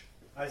passage.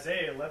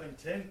 Isaiah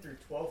 11:10 through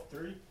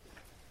 12:3.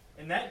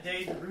 In that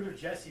day the root of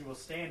Jesse will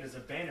stand as a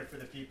banner for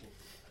the people.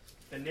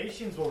 The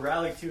nations will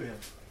rally to him,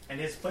 and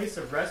his place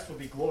of rest will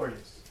be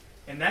glorious.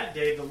 In that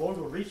day, the Lord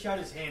will reach out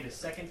his hand a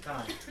second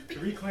time to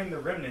reclaim the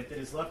remnant that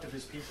is left of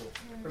his people,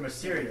 from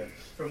Assyria,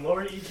 from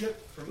Lower Egypt,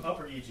 from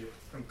Upper Egypt,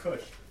 from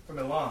Cush, from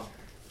Elam,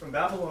 from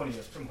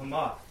Babylonia, from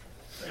Hamath,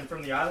 and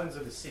from the islands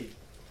of the sea.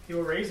 He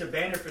will raise a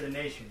banner for the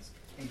nations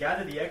and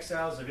gather the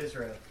exiles of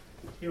Israel.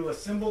 He will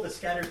assemble the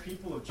scattered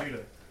people of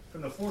Judah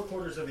from the four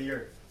quarters of the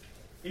earth.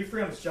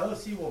 Ephraim's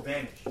jealousy will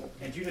vanish,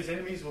 and Judah's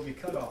enemies will be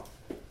cut off.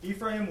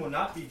 Ephraim will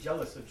not be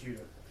jealous of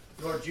Judah,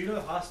 nor Judah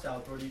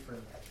hostile toward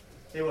Ephraim.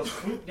 They will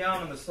swoop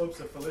down on the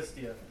slopes of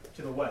Philistia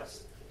to the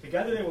west.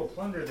 Together they will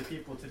plunder the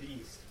people to the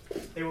east.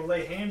 They will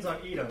lay hands on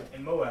Edom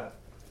and Moab,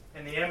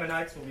 and the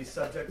Ammonites will be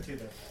subject to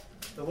them.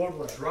 The Lord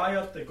will dry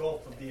up the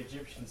gulf of the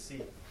Egyptian sea.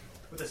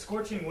 With a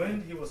scorching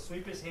wind, he will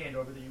sweep his hand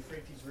over the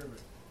Euphrates River.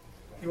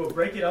 He will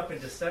break it up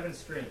into 7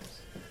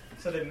 streams,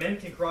 so that men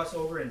can cross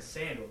over in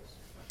sandals.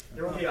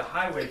 There will be a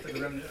highway for the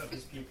remnant of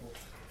his people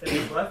that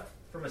is left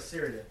from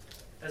Assyria,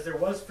 as there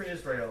was for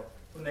Israel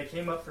when they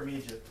came up from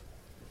Egypt.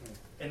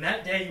 In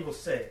that day you will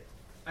say,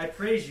 I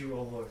praise you,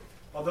 O Lord.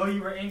 Although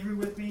you were angry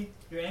with me,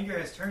 your anger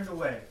has turned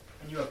away,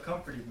 and you have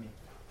comforted me.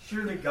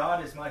 Surely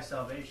God is my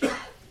salvation.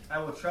 I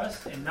will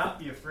trust and not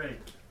be afraid.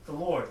 The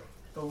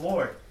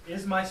Lord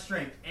is my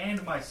strength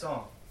and my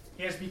song.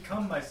 He has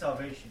become my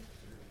salvation.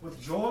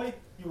 With joy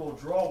you will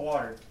draw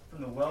water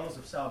from the wells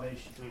of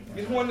salvation.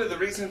 You know, one of the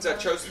reasons I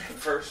chose that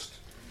first,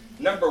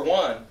 number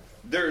one,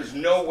 there's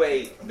no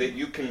way that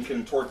you can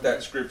contort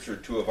that scripture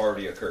to have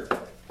already occurred.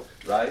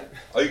 Right?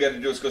 All you got to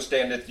do is go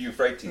stand at the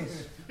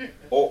Euphrates.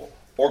 or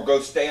go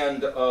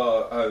stand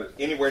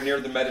anywhere near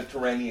the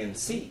Mediterranean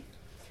Sea.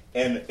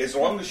 And as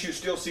long as you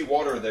still see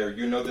water there,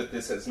 you know that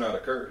this has not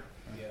occurred.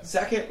 Yeah.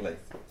 Secondly,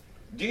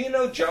 do you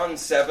know John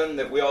 7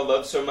 that we all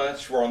love so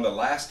much, where on the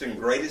last and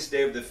greatest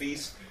day of the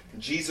feast,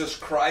 Jesus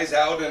cries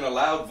out in a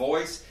loud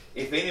voice,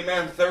 if any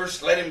man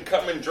thirst, let him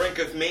come and drink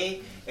of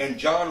me. And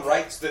John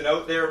writes the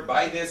note there,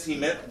 by this he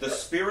meant the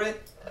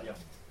Spirit. Yeah.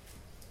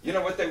 You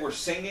know what they were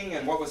singing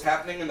and what was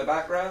happening in the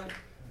background?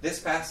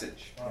 This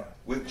passage.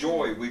 With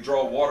joy we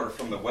draw water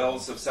from the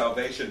wells of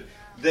salvation.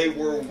 They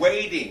were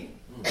waiting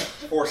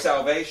for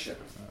salvation.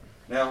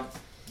 Now,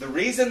 the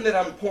reason that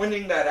I'm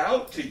pointing that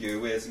out to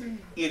you is,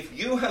 if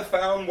you have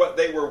found what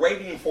they were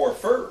waiting for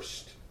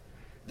first,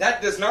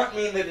 that does not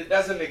mean that it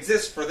doesn't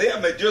exist for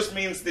them. It just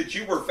means that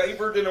you were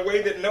favored in a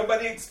way that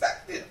nobody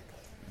expected.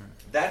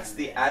 That's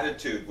the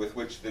attitude with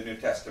which the New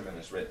Testament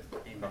is written.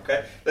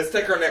 Okay? Let's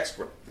take our next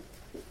one.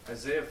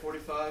 Isaiah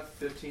 45,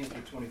 15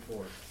 through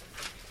 24.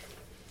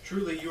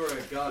 Truly you are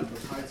a God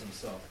who hides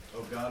himself,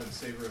 O God and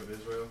Savior of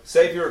Israel.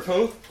 Savior of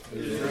who?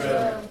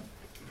 Israel.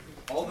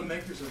 All the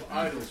makers of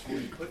idols will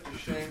be put to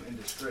shame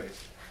and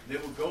disgrace. They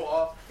will go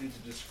off into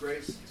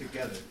disgrace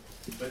together.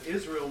 But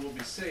Israel will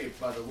be saved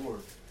by the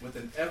Lord with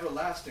an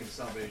everlasting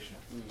salvation.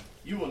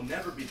 You will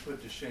never be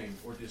put to shame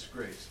or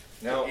disgraced.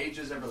 Now, the age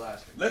is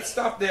everlasting. Let's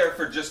stop there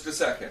for just a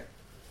second.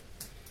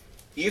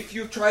 If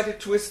you try to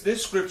twist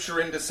this scripture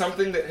into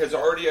something that has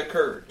already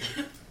occurred,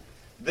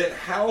 then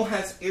how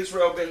has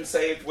Israel been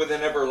saved with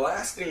an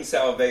everlasting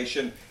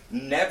salvation,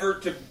 never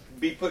to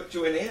be put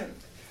to an end?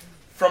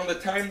 From the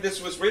time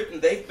this was written,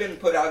 they've been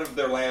put out of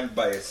their land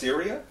by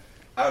Assyria,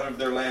 out of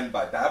their land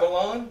by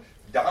Babylon,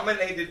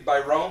 dominated by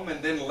Rome,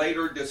 and then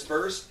later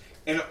dispersed.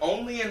 And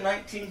only in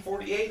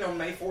 1948, on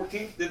May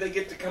 14th, did they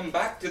get to come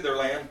back to their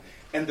land,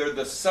 and they're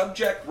the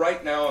subject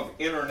right now of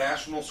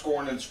international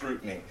scorn and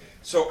scrutiny.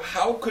 So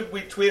how could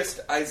we twist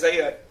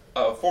Isaiah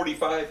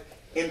 45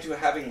 into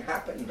having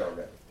happened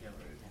already?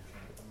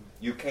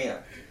 You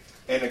can't.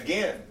 And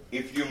again,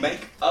 if you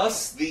make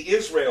us the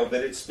Israel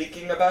that it's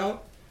speaking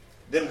about,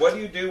 then what do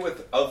you do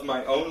with of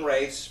my own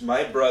race,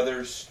 my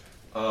brothers,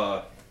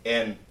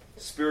 and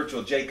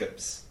spiritual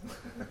Jacobs?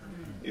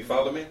 You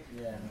follow me?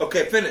 Yeah.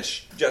 Okay,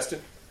 finish,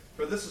 Justin.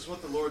 For this is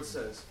what the Lord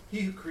says.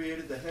 He who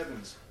created the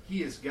heavens,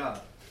 he is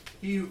God.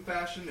 He who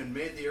fashioned and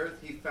made the earth,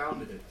 he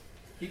founded it.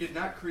 He did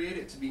not create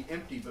it to be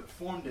empty, but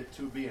formed it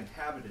to be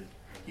inhabited.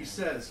 He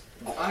says,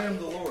 I am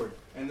the Lord,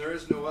 and there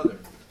is no other.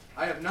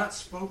 I have not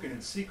spoken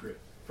in secret,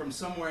 from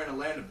somewhere in a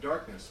land of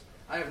darkness.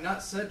 I have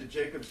not said to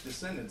Jacob's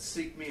descendants,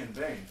 seek me in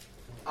vain.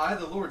 I,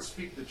 the Lord,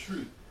 speak the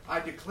truth. I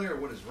declare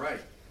what is right.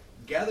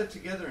 Gather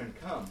together and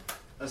come.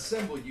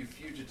 Assemble, you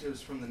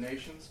fugitives from the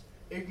nations.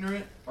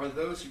 Ignorant are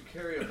those who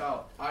carry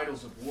about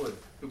idols of wood,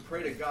 who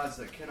pray to gods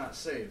that cannot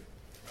save.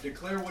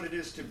 Declare what it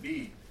is to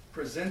be.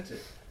 Present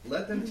it.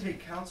 Let them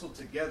take counsel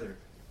together.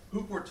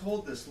 Who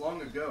foretold this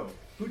long ago?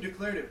 Who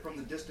declared it from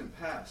the distant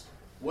past?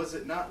 Was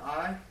it not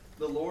I,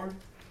 the Lord?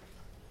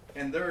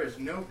 And there is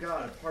no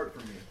God apart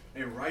from me,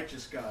 a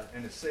righteous God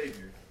and a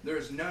Savior. There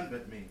is none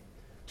but me.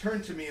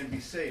 Turn to me and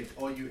be saved,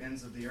 all you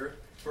ends of the earth,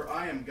 for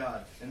I am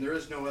God, and there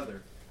is no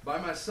other. By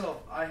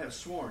myself I have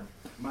sworn,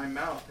 my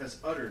mouth has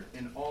uttered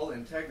in all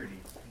integrity,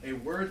 a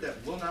word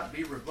that will not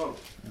be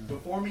revoked.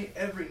 Before me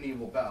every knee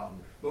will bow,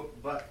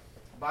 but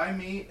by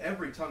me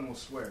every tongue will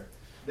swear.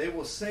 They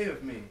will say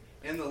of me,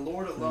 in the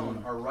Lord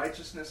alone are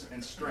righteousness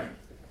and strength.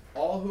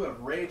 All who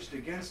have raged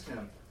against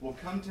him will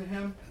come to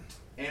him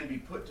and be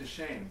put to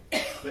shame.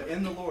 But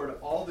in the Lord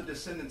all the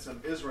descendants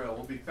of Israel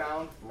will be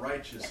found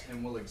righteous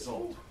and will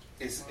exult.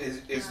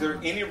 Is there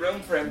any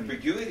room for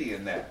ambiguity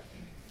in that?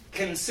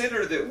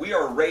 Consider that we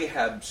are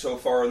Rahab so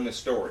far in the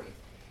story.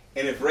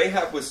 And if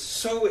Rahab was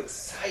so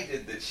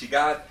excited that she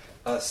got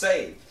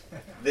saved,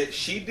 that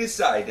she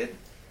decided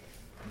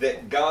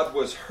that God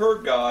was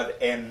her God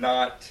and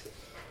not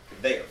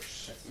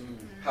theirs.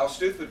 How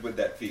stupid would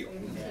that feel?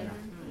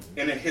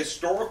 In a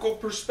historical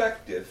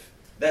perspective,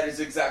 that is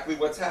exactly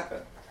what's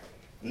happened.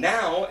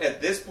 Now,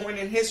 at this point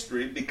in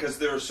history, because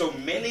there are so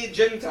many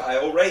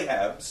Gentile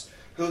Rahabs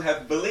who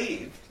have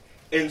believed,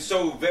 and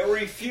so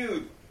very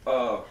few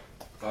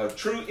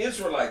true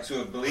Israelites who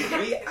have believed,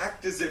 we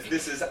act as if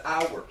this is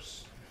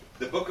ours.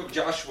 The book of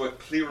Joshua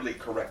clearly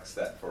corrects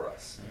that for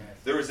us.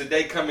 There is a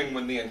day coming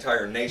when the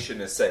entire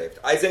nation is saved.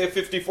 Isaiah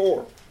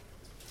 54.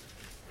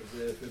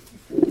 Isaiah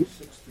 54,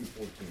 6 through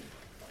 14.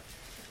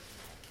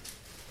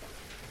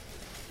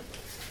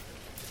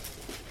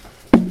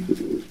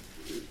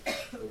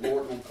 The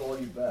Lord will call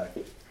you back,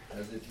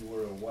 as if you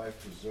were a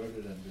wife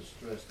deserted and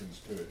distressed in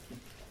spirit.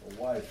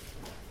 A wife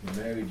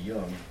who married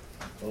young,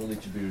 only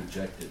to be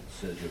rejected,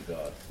 says your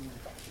God.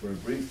 For a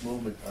brief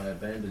moment I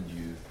abandoned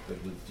you,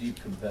 but with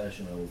deep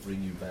compassion I will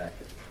bring you back.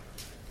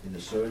 In a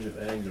surge of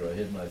anger I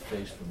hid my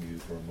face from you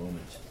for a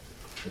moment,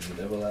 but with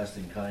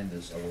everlasting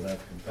kindness I will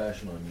have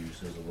compassion on you,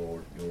 says the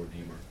Lord, your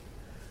Redeemer.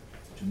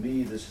 To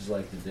me this is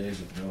like the days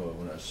of Noah,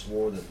 when I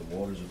swore that the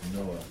waters of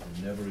Noah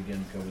would never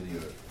again cover the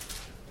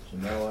earth. So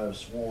now I have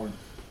sworn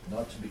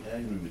not to be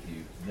angry with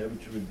you, never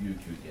to rebuke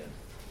you again.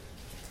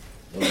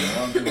 Though the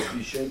mountains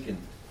be shaken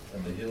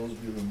and the hills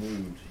be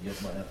removed, yet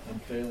my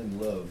unfailing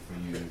love for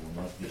you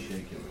will not be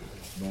shaken,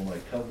 nor my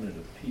covenant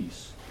of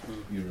peace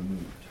be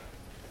removed,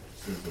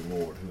 says the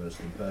Lord, who has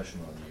compassion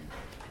on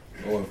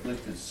you. O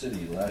afflicted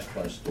city, lashed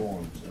by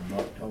storms and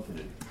not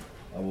comforted,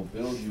 I will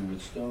build you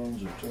with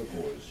stones of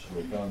turquoise,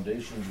 your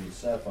foundations with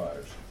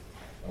sapphires.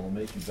 I will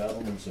make you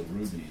battlements of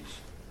rubies,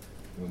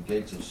 your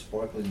gates of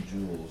sparkling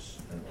jewels,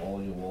 and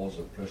all your walls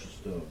of precious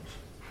stones.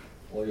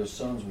 All your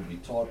sons will be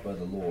taught by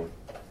the Lord,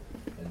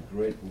 and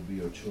great will be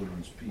your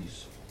children's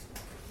peace.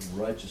 In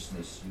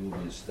righteousness you will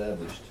be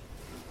established.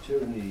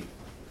 Tyranny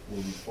will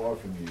be far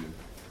from you.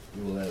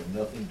 You will have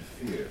nothing to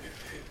fear.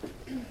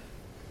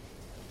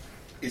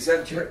 Is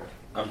that true?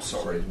 I'm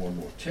sorry. One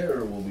more.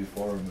 Terror will be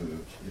far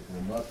removed. It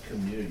will not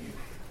come near you.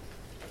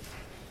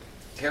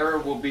 Terror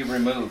will be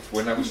removed.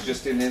 When I was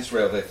just in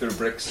Israel, they threw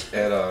bricks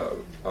at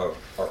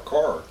our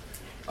car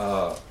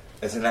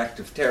as an act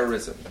of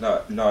terrorism.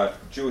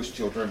 Not Jewish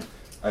children,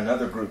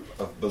 another group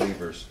of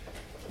believers.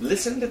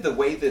 Listen to the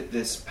way that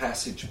this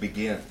passage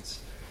begins.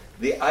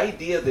 The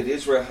idea that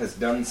Israel has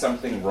done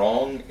something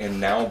wrong and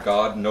now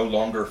God no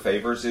longer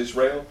favors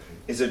Israel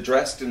is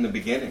addressed in the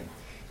beginning.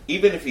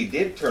 Even if he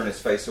did turn his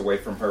face away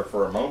from her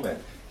for a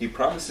moment, he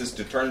promises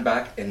to turn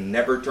back and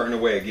never turn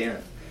away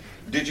again.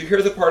 Did you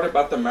hear the part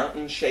about the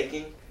mountain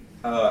shaking?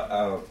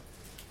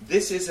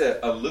 This is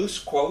a loose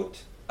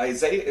quote.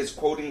 Isaiah is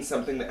quoting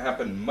something that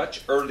happened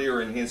much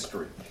earlier in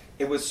history.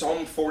 It was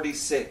Psalm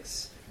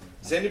 46.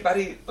 Does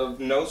anybody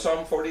know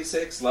Psalm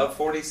 46? Love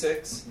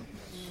 46?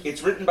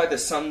 It's written by the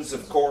sons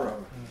of Korah.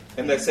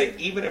 And they say,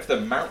 even if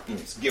the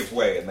mountains give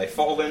way and they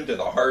fall into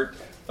the heart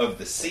of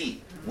the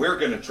sea, we're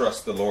going to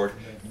trust the Lord,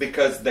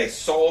 because they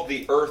saw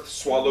the earth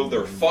swallow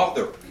their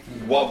father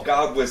while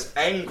God was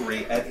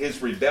angry at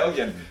his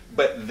rebellion,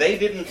 but they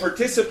didn't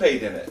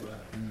participate in it.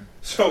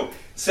 So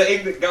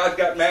saying that God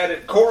got mad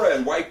at Korah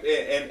and wiped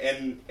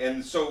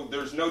and so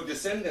there's no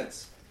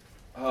descendants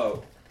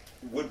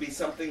would be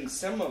something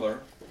similar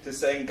to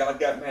saying God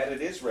got mad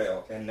at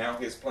Israel and now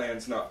his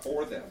plan's not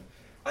for them.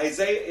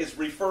 Isaiah is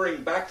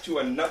referring back to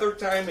another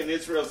time in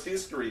Israel's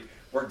history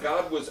where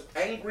God was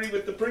angry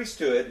with the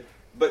priesthood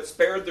but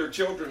spared their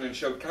children and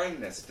showed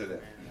kindness to them.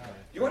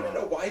 You want to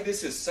know why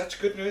this is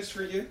such good news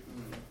for you?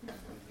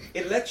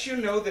 It lets you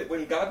know that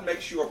when God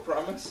makes you a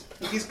promise,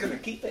 he's going to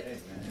keep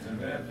it.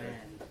 Amen.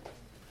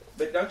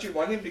 But don't you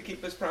want him to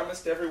keep his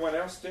promise to everyone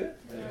else too?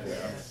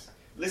 Yes.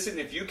 Listen,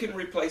 if you can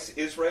replace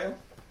Israel,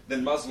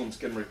 then Muslims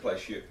can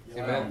replace you.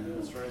 Amen.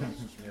 That's right.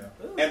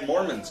 And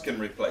Mormons can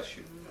replace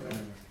you.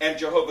 And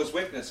Jehovah's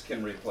Witnesses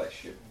can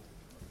replace you.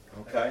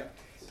 Okay?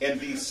 And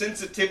the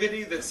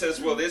sensitivity that says,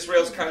 well,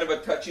 Israel's kind of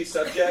a touchy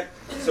subject,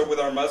 so with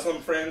our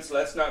Muslim friends,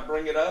 let's not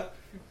bring it up.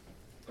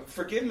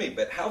 Forgive me,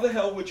 but how the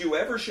hell would you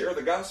ever share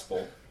the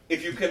gospel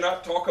if you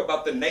cannot talk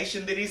about the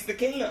nation that he's the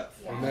king of?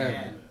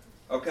 Amen.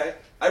 Okay?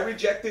 I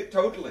reject it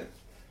totally.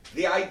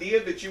 The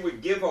idea that you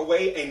would give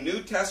away a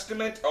New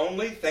Testament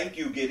only, thank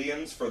you,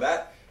 Gideons, for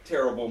that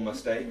terrible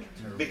mistake,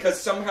 because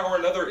somehow or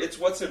another it's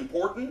what's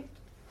important.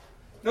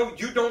 No,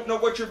 you don't know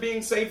what you're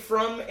being saved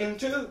from and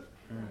to.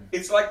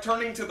 It's like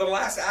turning to the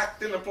last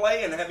act in a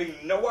play and having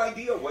no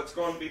idea what's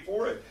gone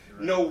before it.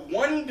 No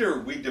wonder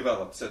we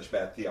develop such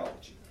bad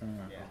theology.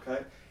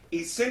 Okay?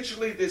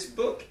 Essentially, this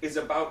book is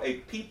about a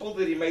people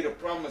that he made a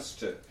promise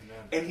to.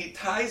 And he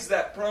ties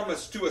that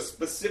promise to a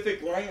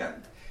specific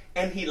land.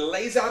 And he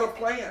lays out a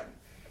plan.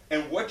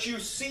 And what you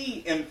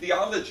see in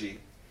theology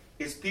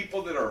is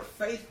people that are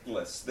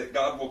faithless that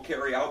God will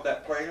carry out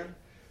that plan,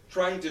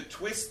 trying to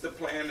twist the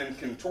plan and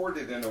contort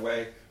it in a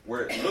way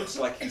where it looks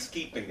like he's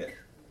keeping it.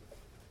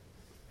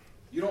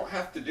 You don't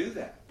have to do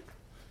that.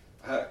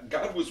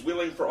 God was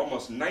willing for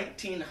almost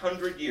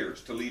 1,900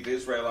 years to leave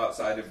Israel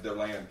outside of their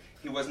land.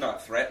 He was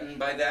not threatened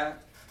by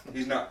that.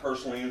 He's not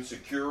personally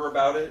insecure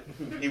about it.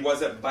 He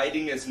wasn't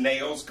biting his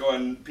nails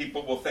going,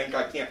 people will think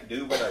I can't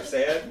do what I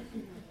said.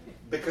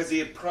 Because he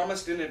had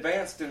promised in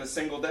advance, in a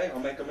single day, I'll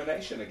make them a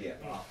nation again.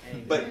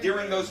 But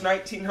during those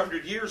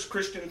 1900 years,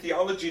 Christian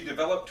theology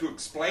developed to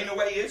explain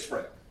away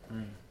Israel.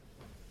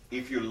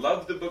 If you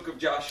love the book of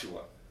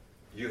Joshua,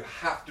 you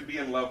have to be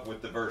in love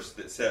with the verse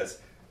that says,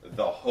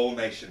 the whole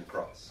nation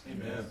crossed.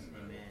 Amen.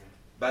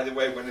 By the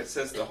way, when it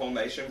says the whole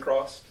nation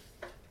crossed,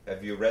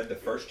 have you read the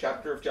first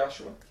chapter of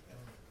Joshua?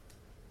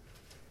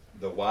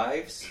 The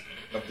wives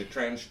of the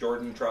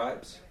Transjordan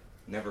tribes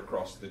never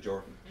crossed the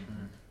Jordan.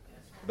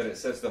 But it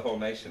says the whole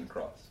nation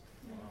crossed.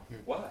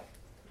 Why?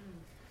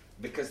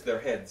 Because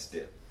their heads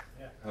did.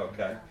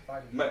 Okay?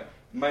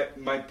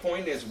 My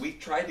point is we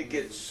try to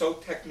get so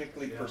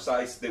technically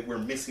precise that we're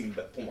missing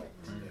the point.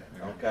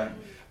 Okay?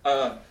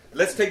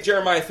 Let's take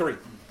Jeremiah 3.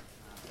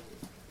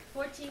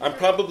 I'm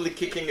probably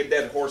kicking a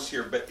dead horse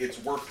here, but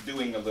it's worth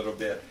doing a little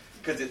bit.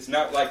 Because it's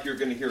not like you're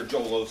going to hear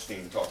Joel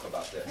Osteen talk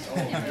about this.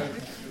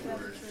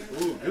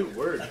 Ooh, good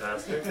word,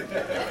 Pastor.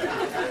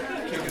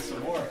 Kick it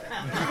some more.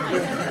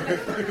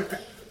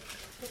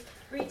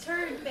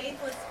 Return,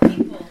 faithless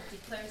people,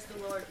 declares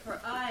the Lord,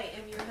 for I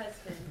am your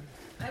husband.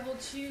 I will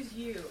choose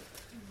you,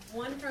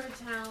 one from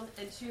a town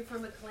and two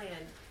from a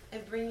clan,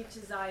 and bring you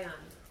to Zion.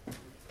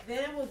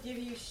 Then I will give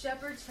you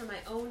shepherds from my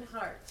own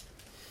heart,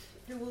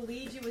 who will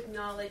lead you with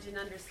knowledge and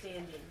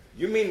understanding.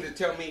 You mean to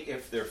tell me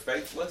if they're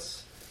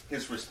faithless,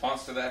 his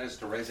response to that is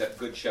to raise up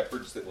good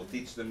shepherds that will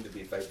teach them to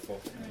be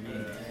faithful?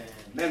 Amen.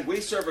 Man,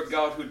 we serve a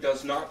God who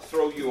does not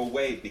throw you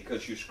away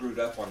because you screwed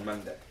up on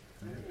Monday.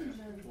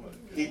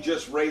 He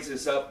just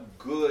raises up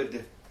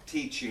good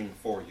teaching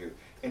for you,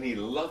 and he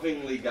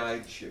lovingly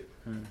guides you.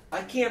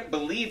 I can't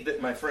believe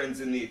that my friends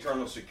in the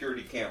eternal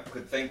security camp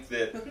could think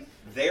that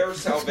their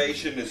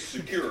salvation is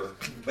secure,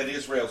 but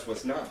Israel's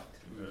was not.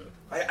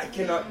 I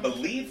cannot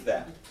believe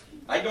that.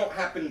 I don't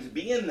happen to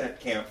be in that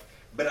camp,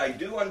 but I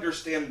do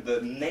understand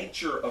the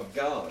nature of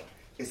God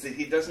is that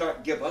he does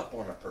not give up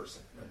on a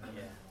person.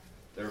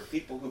 There are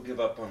people who give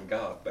up on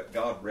God, but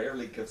God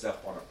rarely gives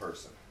up on a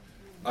person.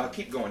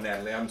 Keep going,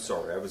 Natalie. I'm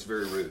sorry. I was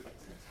very rude.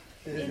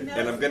 And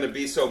I'm going to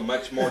be so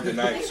much more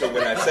tonight, so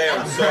when I say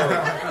I'm sorry,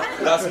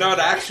 that's not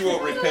actual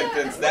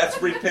repentance.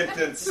 That's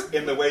repentance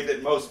in the way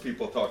that most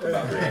people talk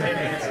about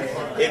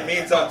repentance. It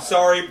means I'm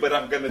sorry, but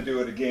I'm going to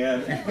do it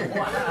again.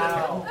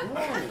 Wow.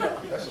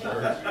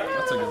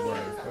 That's a good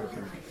word.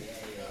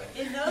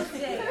 In those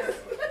days,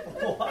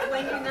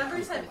 when your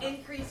numbers have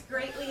increased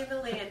greatly in the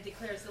land,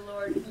 declares the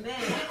Lord,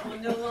 men will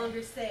no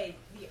longer say,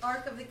 the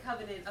ark of the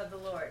covenant of the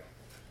Lord.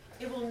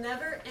 It will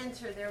never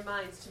enter their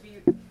minds to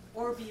be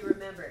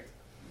remembered.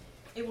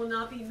 It will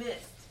not be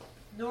missed,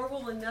 nor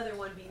will another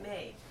one be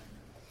made.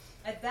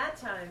 At that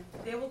time,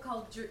 they will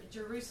call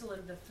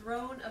Jerusalem the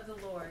throne of the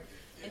Lord,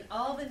 and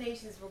all the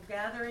nations will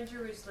gather in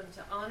Jerusalem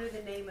to honor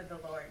the name of the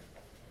Lord.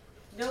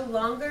 No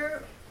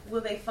longer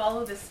will they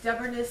follow the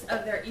stubbornness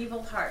of their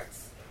evil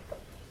hearts.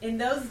 In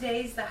those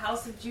days, the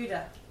house of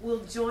Judah will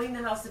join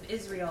the house of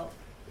Israel,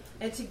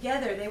 and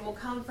together they will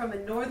come from a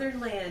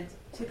northern land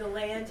to the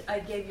land I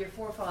gave your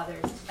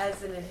forefathers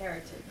as an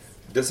inheritance.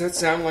 Does that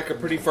sound like a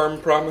pretty firm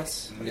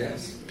promise?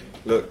 Yes.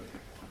 Look,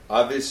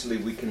 obviously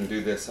we can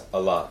do this a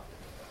lot.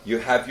 You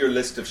have your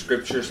list of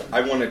scriptures.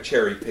 I want to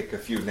cherry pick a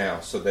few now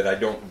so that I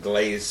don't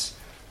glaze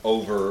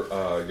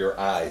over your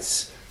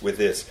eyes with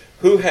this.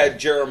 Who had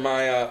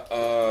Jeremiah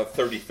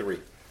 33?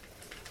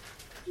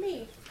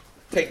 Me.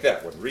 Take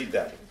that one. Read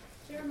that one.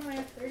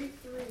 Jeremiah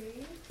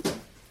 33.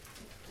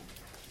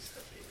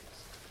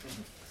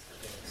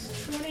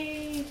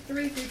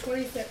 23 through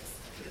 26.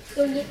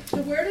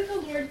 The word of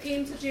the Lord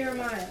came to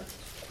Jeremiah.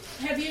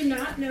 Have you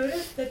not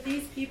noticed that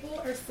these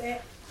people are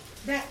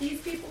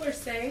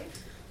saying,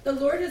 the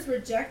Lord has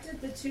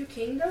rejected the two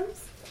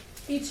kingdoms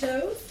he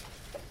chose?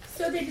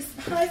 So they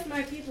despise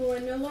my people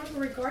and no longer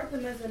regard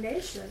them as a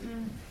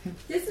nation.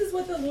 This is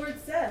what the Lord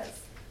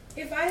says.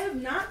 If I have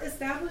not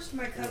established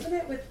my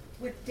covenant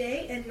with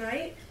day and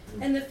night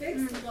and the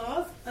fixed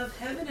laws of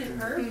heaven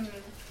and earth,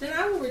 then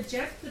I will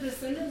reject the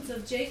descendants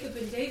of Jacob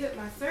and David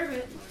my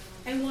servant,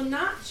 and will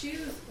not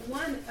choose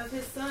one of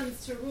his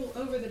sons to rule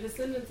over the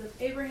descendants of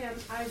Abraham,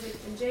 Isaac,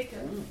 and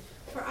Jacob.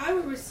 For I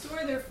will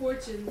restore their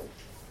fortunes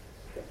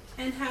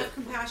and have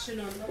compassion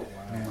on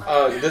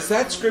them. Does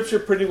that scripture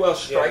pretty well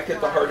strike at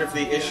the heart of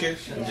the issue?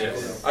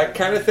 Yes. I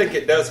kind of think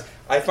it does.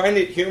 I find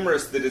it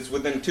humorous that it's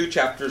within 2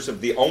 chapters of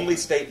the only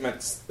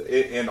statements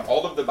in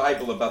all of the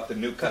Bible about the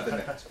new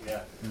covenant.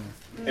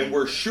 And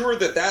we're sure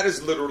that that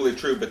is literally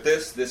true, but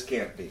this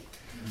can't be.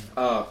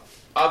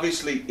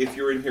 Obviously, if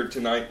you're in here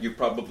tonight, you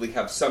probably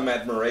have some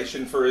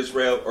admiration for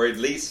Israel, or at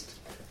least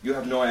you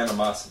have no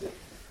animosity,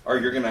 or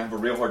you're going to have a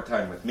real hard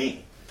time with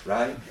me,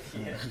 right?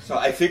 Yeah. So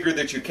I figure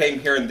that you came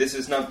here and this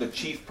is not the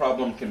chief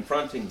problem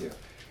confronting you.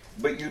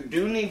 But you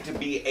do need to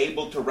be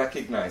able to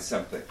recognize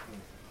something.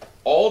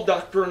 All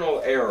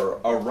doctrinal error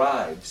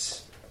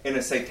arrives in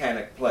a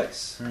satanic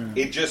place.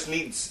 It just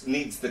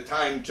needs the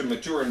time to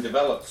mature and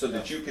develop so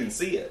that you can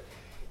see it.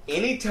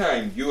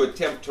 Anytime you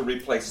attempt to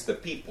replace the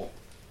people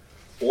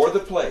or the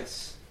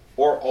place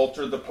or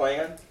alter the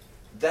plan.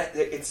 That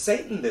it's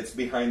Satan that's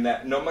behind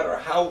that, no matter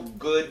how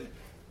good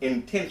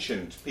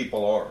intentioned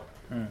people are.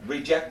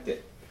 Reject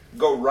it.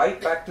 Go right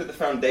back to the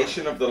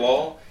foundation of the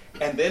law,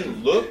 and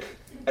then look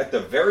at the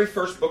very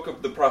first book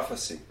of the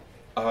prophecy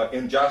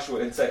in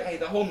Joshua and say, hey,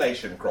 the whole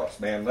nation crossed,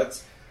 man.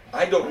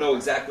 I don't know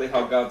exactly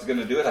how God's going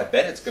to do it. I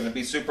bet it's going to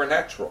be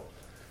supernatural.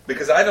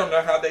 Because I don't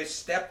know how they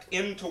stepped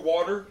into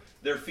water.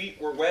 Their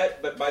feet were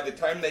wet, but by the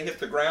time they hit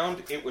the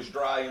ground, it was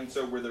dry, and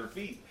so were their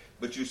feet.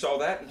 But you saw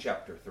that in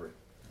chapter 3.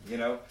 You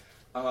know,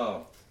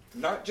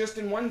 not just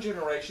in one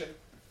generation,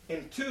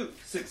 in 2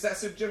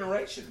 successive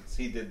generations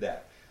he did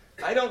that.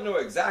 I don't know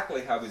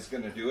exactly how he's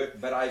going to do it,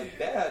 but I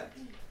bet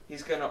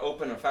he's going to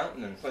open a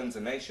fountain and cleanse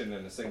a nation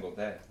in a single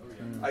day.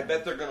 I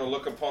bet they're going to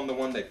look upon the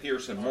one they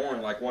pierce and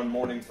mourn like one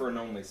mourning for an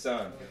only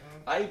son.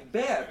 I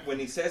bet when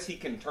he says he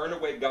can turn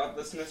away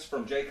godlessness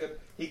from Jacob,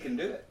 he can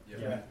do it.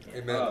 Yeah.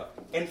 Amen.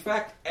 In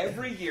fact,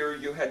 every year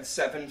you had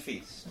 7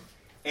 feasts.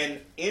 And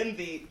in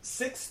the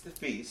 6th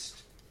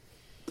feast,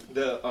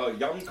 the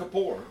Yom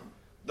Kippur,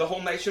 the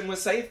whole nation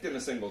was saved in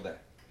a single day.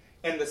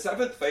 And the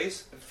 7th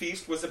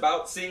feast was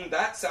about seeing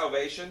that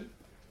salvation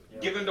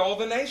given to all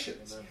the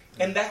nations.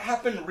 And that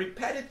happened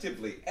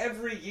repetitively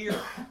every year,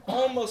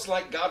 almost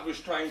like God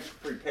was trying to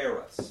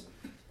prepare us.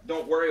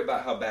 Don't worry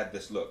about how bad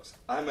this looks.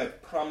 I'm a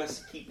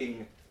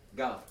promise-keeping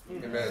God.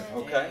 Amen.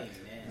 Okay?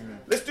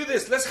 Let's do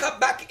this. Let's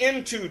hop back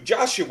into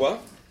Joshua,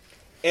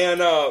 and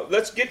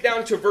let's get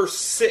down to verse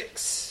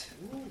 6.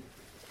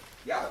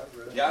 Yeah,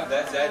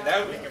 that's that.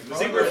 Now,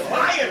 see, we're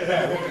flying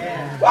now.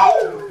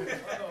 Whoa!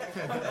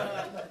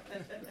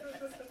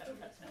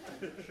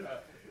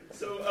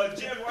 So,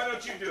 Jen, why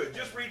don't you do it?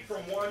 Just read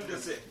from 1 to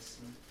 6.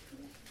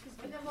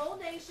 When the whole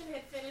nation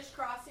had finished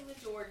crossing the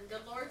Jordan, the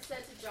Lord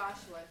said to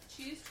Joshua,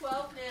 choose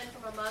 12 men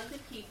from among the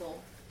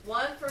people,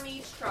 1 from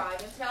each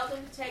tribe, and tell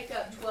them to take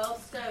up 12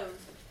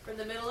 stones from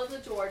the middle of the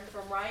Jordan,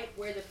 from right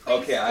where the priest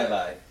Okay, I stood.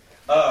 lied.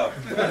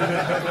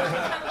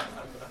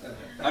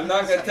 I'm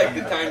not going to take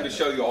the time to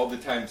show you all the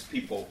times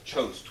people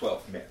chose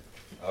 12 men.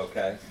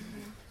 Okay?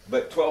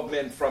 But 12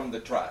 men from the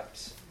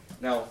tribes.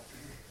 Now,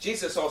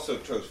 Jesus also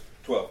chose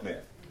 12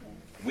 men.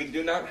 We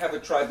do not have a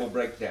tribal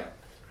breakdown.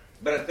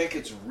 But I think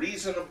it's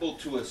reasonable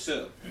to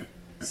assume,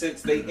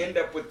 since they end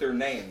up with their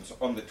names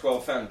on the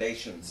 12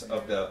 foundations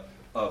of the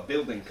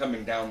building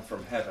coming down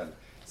from heaven,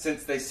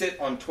 since they sit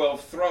on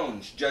 12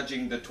 thrones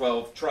judging the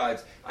 12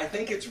 tribes, I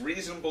think it's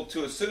reasonable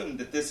to assume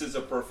that this is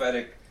a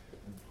prophetic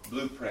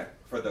blueprint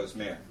for those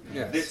men.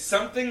 Yes. That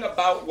something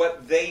about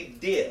what they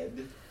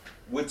did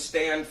would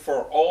stand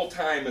for all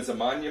time as a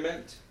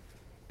monument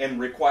and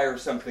require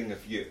something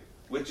of you,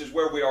 which is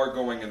where we are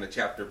going in the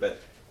chapter.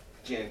 But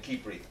Jen,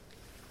 keep reading.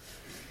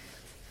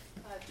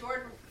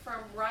 Jordan,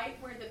 from right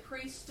where the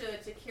priest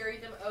stood, to carry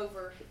them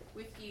over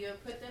with you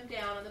and put them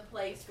down in the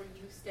place where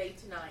you stay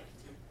tonight.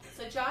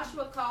 So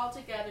Joshua called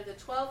together the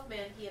 12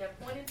 men he had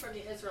appointed from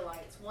the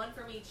Israelites, 1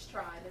 from each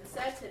tribe, and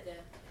said to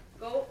them,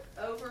 go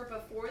over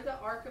before the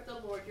ark of the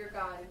Lord your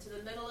God into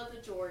the middle of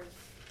the Jordan.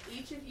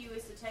 Each of you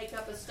is to take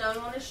up a stone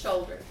on his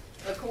shoulder,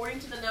 according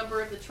to the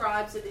number of the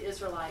tribes of the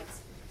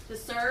Israelites, to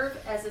serve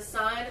as a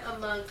sign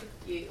among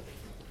you.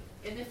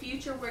 In the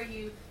future,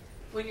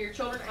 when your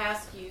children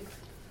ask you,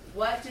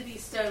 what do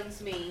these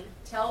stones mean?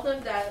 Tell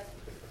them that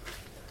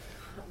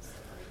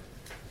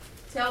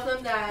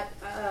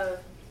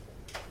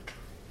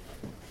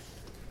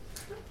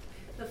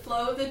the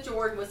flow of the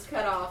Jordan was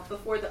cut off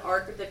before the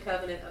Ark of the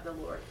Covenant of the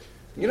Lord.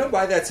 You know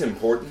why that's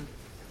important?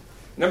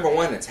 Number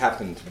 1, it's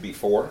happened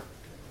before.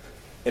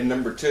 And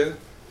number 2,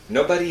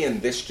 nobody in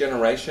this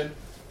generation,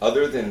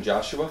 other than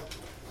Joshua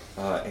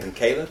and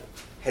Caleb,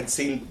 had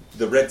seen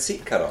the Red Sea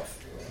cut off.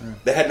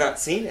 They had not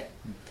seen it.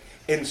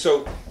 And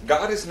so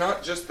God is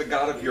not just the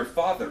God of your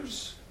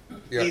fathers.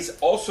 Yeah. He's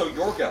also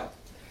your God.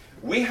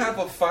 We have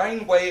a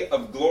fine way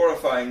of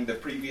glorifying the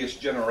previous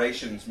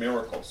generation's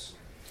miracles.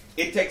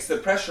 It takes the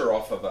pressure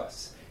off of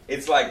us.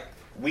 It's like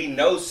we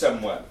know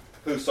someone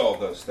who saw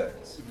those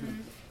things.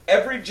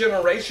 Every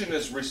generation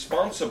is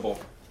responsible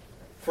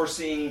for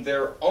seeing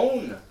their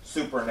own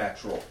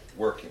supernatural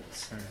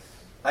workings.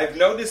 I've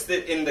noticed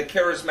that in the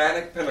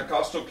charismatic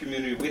Pentecostal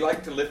community, we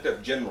like to lift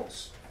up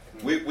generals.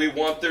 We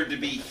want there to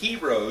be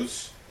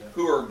heroes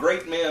who are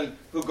great men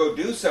who go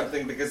do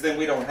something because then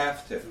we don't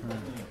have to.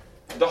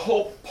 The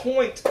whole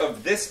point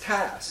of this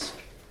task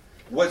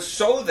was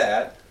so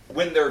that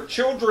when their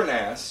children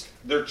asked,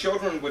 their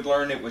children would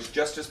learn it was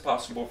just as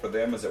possible for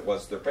them as it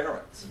was their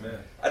parents. Amen.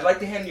 I'd like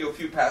to hand you a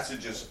few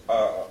passages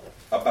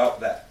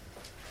about that.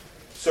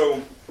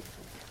 So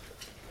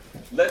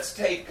let's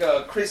take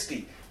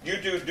Christy. You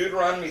do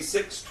Deuteronomy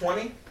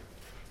 6:20.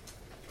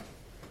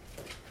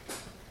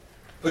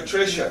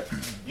 Patricia,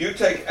 you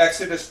take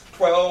Exodus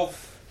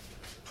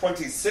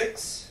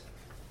 12:26.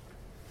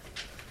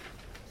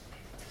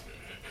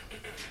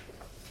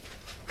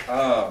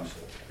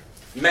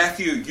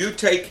 Matthew, you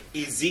take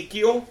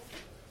Ezekiel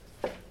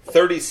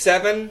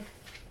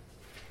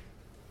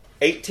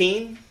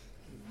 37:18.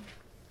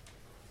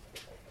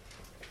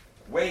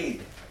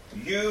 Wade,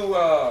 you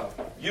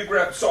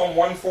grab Psalm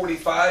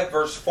 145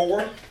 verse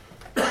 4.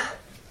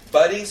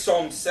 Buddy,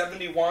 Psalm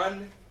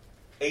 71,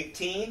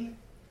 18.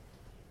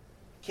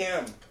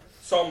 Kim,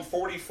 Psalm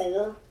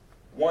 44,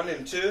 1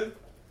 and 2.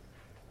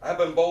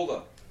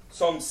 Abimbola,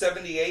 Psalm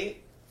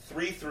 78,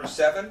 3 through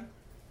 7.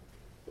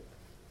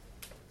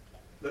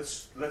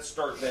 Let's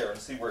start there and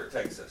see where it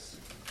takes us.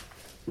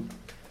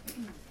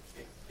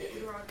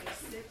 Deuteronomy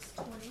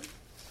 6:20.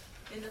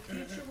 In the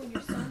future, when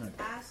your sons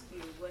ask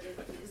you what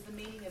is the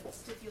meaning of the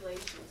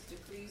stipulations,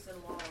 decrees,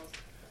 and laws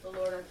the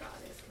Lord our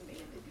God has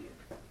commanded you,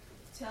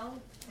 tell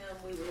him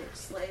we were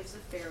slaves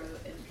of Pharaoh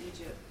in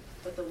Egypt,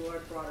 but the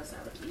Lord brought us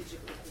out of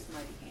Egypt with his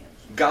mighty hand.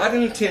 God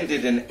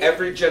intended in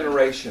every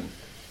generation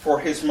for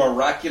his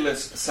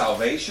miraculous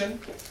salvation,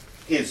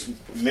 his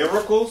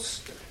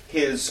miracles,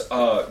 his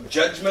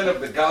judgment of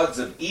the gods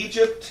of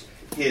Egypt,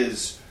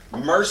 his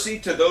mercy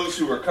to those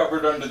who are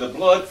covered under the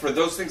blood, for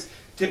those things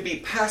to be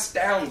passed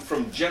down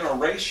from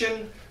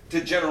generation to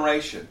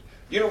generation.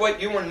 You know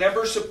what? You were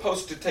never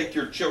supposed to take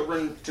your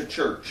children to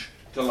church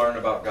to learn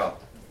about God.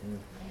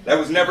 That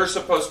was never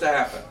supposed to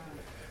happen.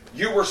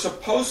 You were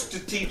supposed to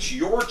teach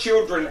your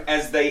children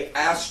as they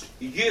asked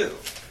you.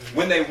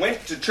 When they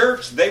went to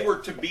church, they were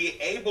to be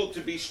able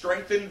to be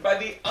strengthened by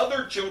the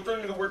other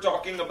children who were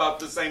talking about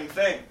the same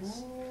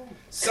things.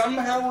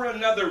 Somehow or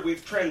another,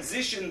 we've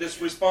transitioned this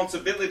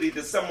responsibility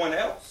to someone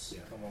else.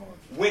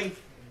 When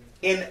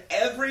in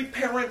every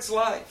parent's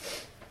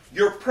life,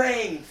 you're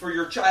praying for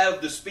your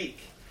child to speak.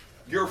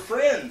 Your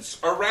friends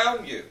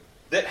around you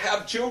that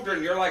have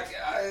children, you're like,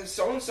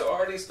 so-and-so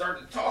already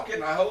started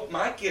talking. I hope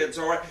my kids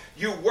are. Right.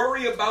 You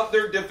worry about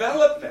their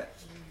development.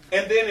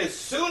 And then as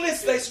soon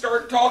as they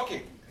start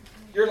talking,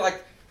 you're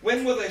like,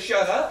 when will they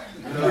shut up?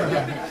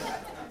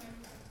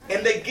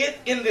 And they get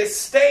in this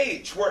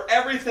stage where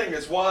everything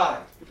is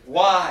why.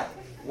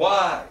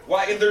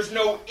 And there's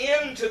no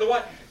end to the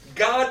why.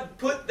 God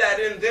put that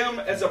in them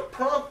as a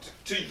prompt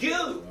to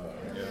you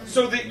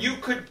so that you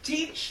could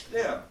teach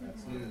them.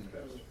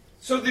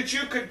 So that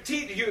you could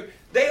teach you.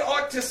 They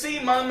ought to see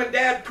mom and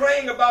dad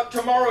praying about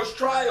tomorrow's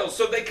trials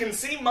so they can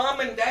see mom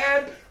and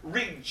dad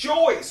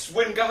rejoice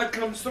when God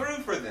comes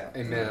through for them.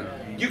 Amen.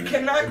 You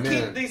cannot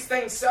keep these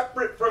things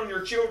separate from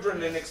your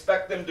children and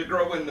expect them to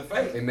grow in the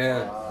faith.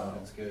 Amen.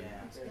 That's good.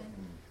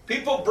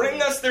 People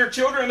bring us their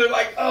children, they're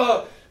like,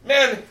 oh,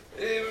 man,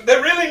 they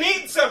really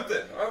need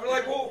something. I'm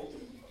like, well,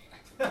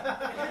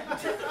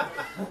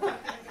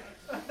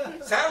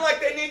 sound like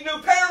they need new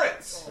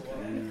parents.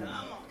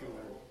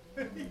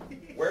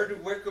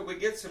 Where could we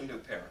get some new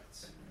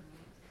parents?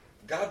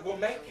 God will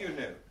make you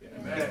new.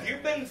 If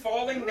you've been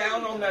falling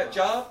down on that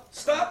job,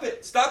 stop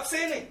it. Stop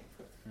sinning.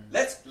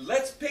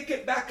 Let's pick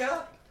it back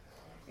up.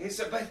 He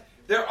said, but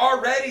they're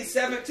already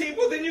 17.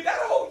 Well, then you got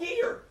a whole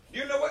year.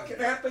 You know what can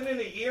happen in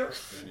a year?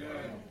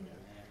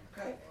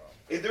 Okay.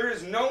 There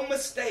is no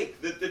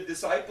mistake that the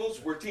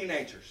disciples were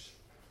teenagers.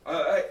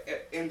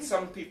 In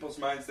some people's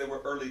minds, they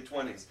were early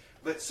 20s.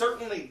 But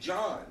certainly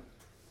John,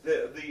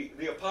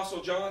 the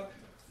Apostle John,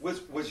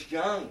 was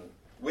young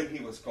when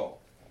he was called.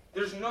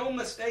 There's no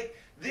mistake.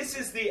 This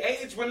is the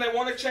age when they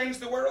want to change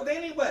the world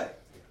anyway.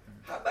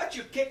 How about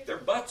you kick their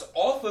butts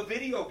off of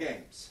video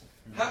games?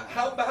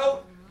 How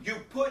about you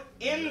put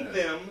in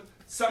them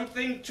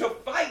something to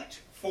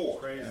fight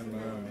for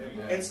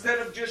instead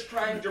of just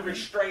trying to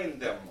restrain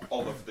them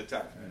all of the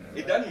time?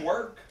 It doesn't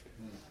work.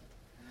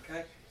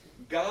 Okay?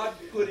 God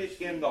put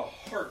it in the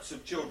hearts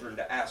of children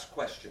to ask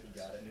questions.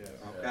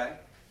 Okay?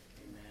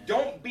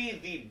 Don't be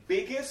the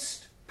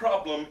biggest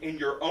problem in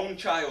your own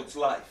child's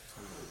life,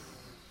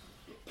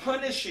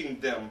 punishing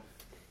them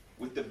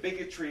with the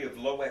bigotry of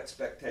low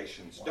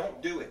expectations.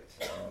 Don't do it.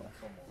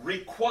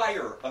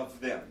 Require of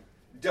them.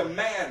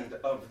 Demand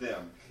of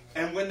them.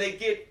 And when they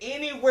get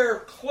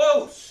anywhere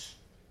close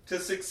to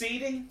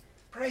succeeding,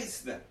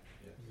 praise them.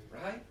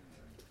 Right?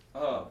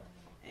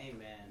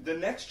 Amen. The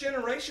next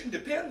generation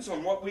depends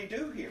on what we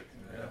do here.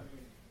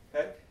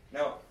 Okay?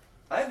 Now,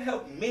 I've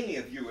helped many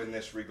of you in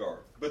this regard,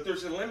 but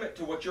there's a limit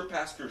to what your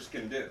pastors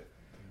can do.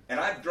 And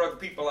I've drugged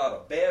people out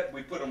of bed.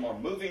 We put them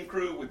on moving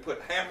crew. We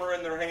put hammer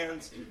in their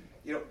hands.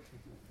 You know,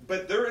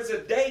 but there is a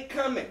day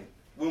coming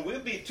when we'll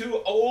be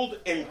too old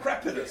and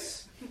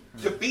crepitous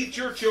to beat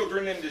your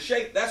children into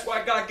shape. That's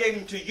why God gave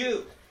them to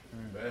you.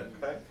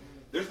 Okay?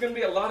 There's going to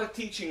be a lot of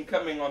teaching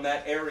coming on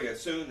that area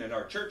soon in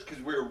our church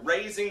because we're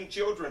raising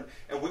children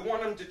and we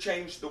want them to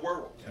change the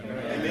world.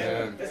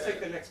 Amen. Let's take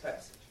the next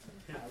passage.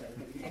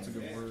 That's a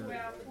good word.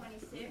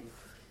 12:26.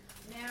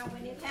 Now,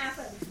 when it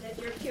happens that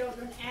your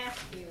children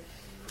ask you,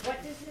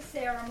 what does this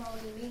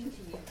ceremony mean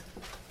to you?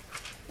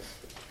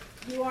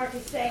 You are to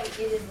say it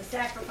is the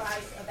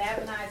sacrifice of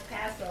Adonai's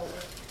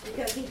Passover,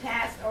 because he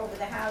passed over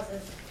the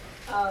houses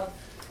of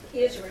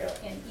Israel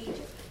in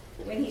Egypt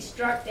when he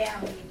struck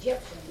down the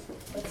Egyptians,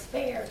 but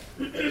spared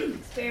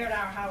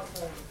our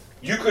household.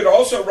 You could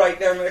also write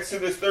down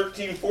Exodus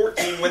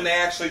 13:14 when they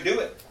actually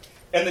do it.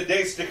 And the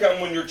days to come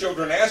when your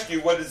children ask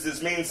you, what does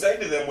this mean? Say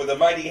to them, with a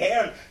mighty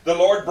hand, the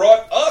Lord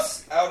brought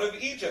us out of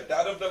Egypt,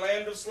 out of the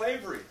land of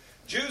slavery.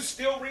 Jews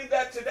still read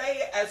that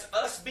today as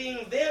us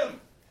being them.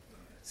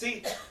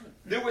 See,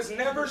 there was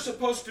never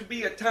supposed to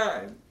be a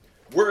time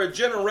where a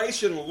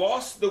generation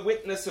lost the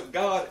witness of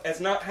God as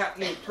not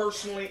happening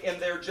personally in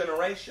their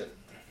generation.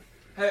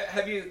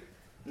 Have you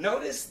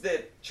noticed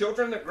that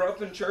children that grow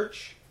up in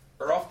church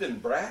are often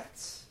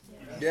brats?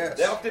 Yes.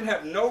 They often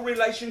have no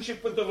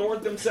relationship with the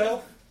Lord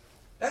themselves.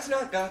 That's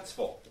not God's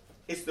fault.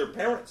 It's their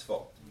parents'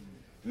 fault.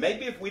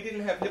 Maybe if we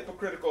didn't have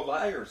hypocritical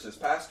liars as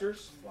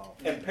pastors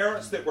and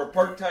parents that were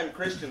part-time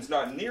Christians,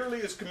 not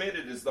nearly as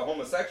committed as the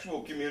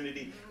homosexual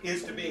community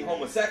is to being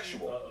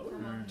homosexual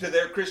to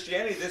their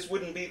Christianity, this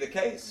wouldn't be the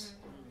case.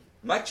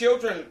 My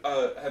children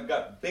have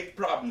got big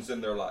problems in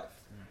their life.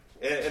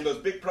 And those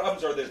big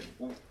problems are that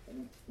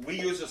we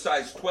use a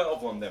size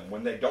 12 on them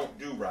when they don't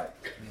do right.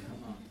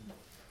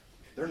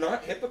 They're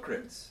not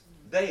hypocrites.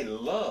 They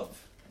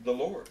love the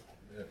Lord.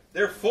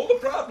 They're full of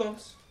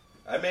problems.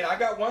 I mean, I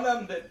got one of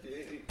them that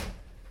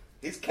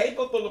he's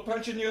capable of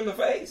punching you in the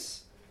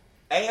face.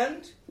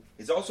 And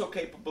he's also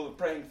capable of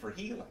praying for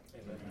healing.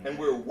 Amen. And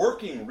we're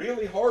working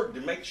really hard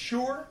to make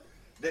sure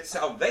that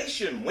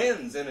salvation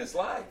wins in his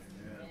life.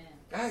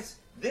 Yeah. Guys,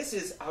 this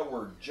is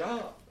our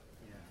job.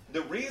 Yeah.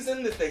 The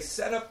reason that they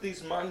set up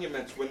these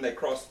monuments when they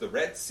crossed the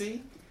Red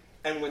Sea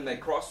and when they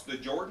crossed the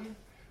Jordan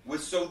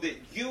was so that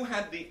you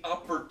had the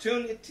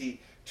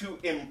opportunity to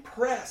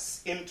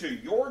impress into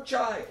your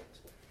child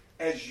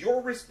as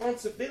your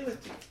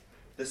responsibility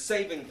the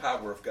saving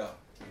power of God.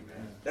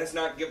 Amen. That's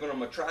not giving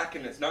them a tract,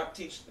 and it's not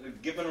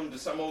giving them to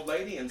some old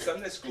lady in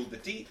Sunday school to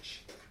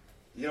teach.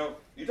 You know,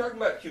 you're talking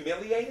about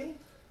humiliating?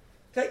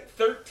 Take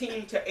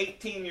 13 to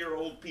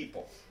 18-year-old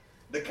people,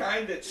 the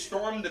kind that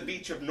stormed the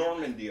beach of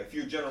Normandy a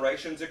few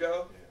generations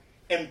ago,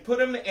 and put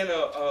them in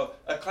a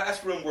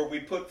classroom where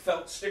we put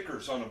felt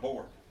stickers on a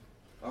board.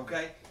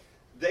 Okay?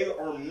 They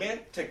are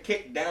meant to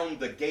kick down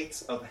the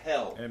gates of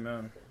hell.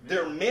 Amen.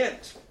 They're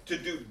meant to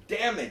do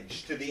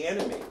damage to the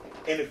enemy.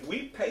 And if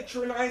we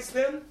patronize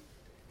them,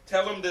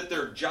 tell them that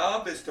their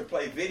job is to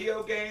play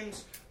video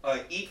games,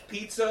 eat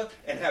pizza,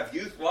 and have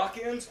youth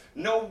lock-ins,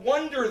 no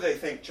wonder they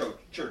think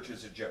church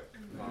is a joke.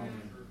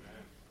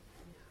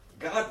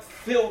 God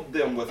filled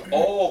them with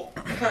all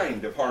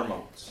kind of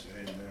hormones.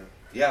 Amen.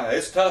 Yeah,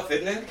 it's tough,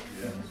 isn't it?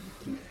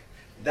 Yeah.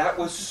 That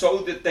was so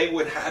that they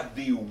would have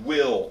the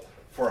will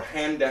for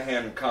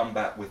hand-to-hand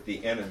combat with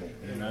the enemy.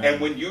 Amen. And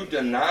when you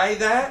deny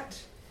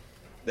that,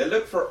 they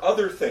look for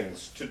other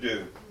things to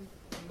do.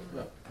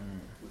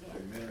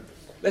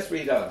 Let's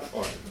read on.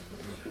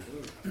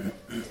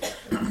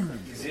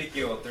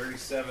 Ezekiel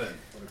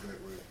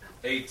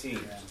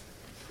 37:18.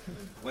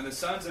 When the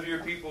sons of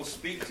your people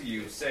speak to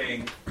you,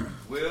 saying,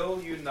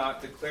 will you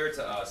not declare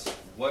to us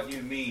what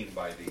you mean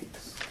by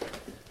these?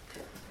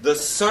 The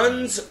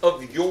sons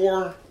of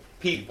your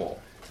people.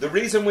 The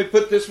reason we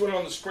put this one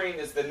on the screen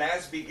is the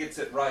NASB gets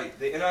it right.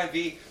 The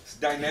NIV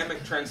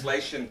dynamic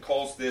translation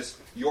calls this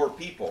your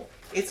people.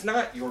 It's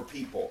not your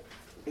people.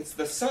 It's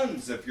the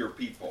sons of your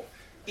people.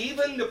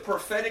 Even the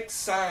prophetic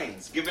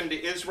signs given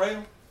to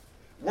Israel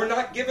were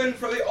not given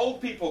for the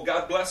old people.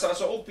 God bless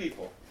us old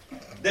people.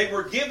 They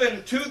were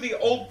given to the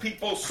old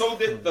people so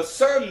that the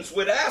sons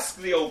would ask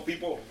the old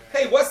people,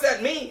 hey, what's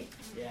that mean?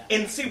 Yeah.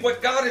 And see,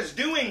 what God is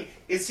doing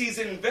is he's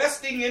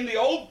investing in the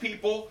old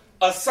people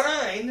a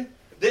sign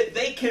that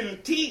they can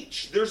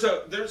teach. There's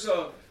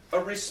a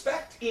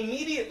respect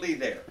immediately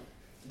there.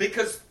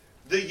 Because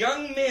the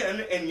young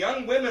men and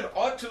young women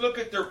ought to look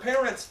at their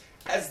parents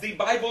as the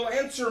Bible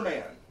answer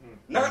man,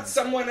 not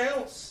someone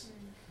else.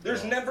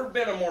 There's never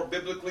been a more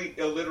biblically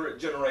illiterate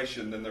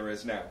generation than there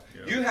is now.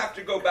 Yeah. You have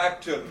to go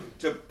back to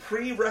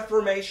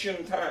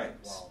pre-Reformation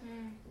times. Wow.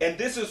 And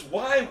this is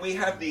why we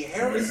have the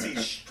heresy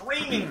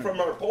streaming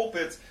from our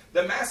pulpits.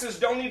 The masses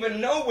don't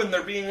even know when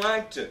they're being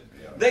lied to.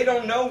 Yeah. They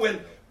don't know when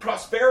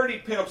prosperity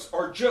pimps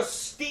are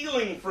just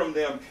stealing from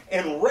them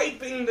and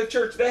raping the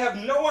church. They have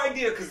no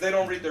idea because they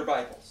don't read their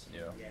Bibles.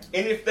 Yeah.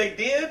 And if they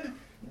did,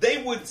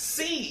 they would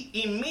see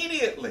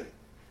immediately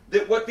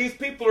that what these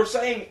people are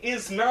saying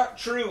is not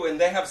true, and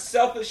they have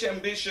selfish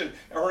ambition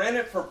or are in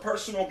it for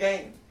personal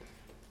gain.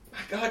 My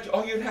God,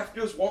 all you'd have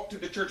to do is walk to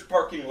the church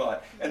parking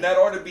lot, and that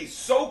ought to be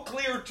so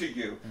clear to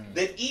you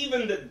that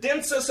even the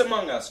densest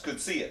among us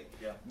could see it.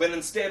 Yeah. But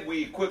instead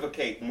we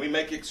equivocate and we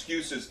make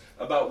excuses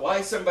about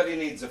why somebody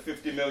needs a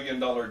 $50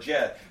 million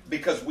jet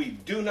because we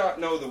do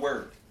not know the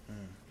Word.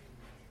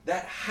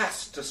 That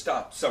has to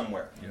stop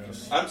somewhere.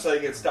 Yes. I'm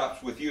saying it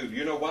stops with you. Do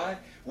you know why?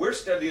 We're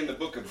studying the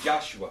book of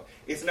Joshua.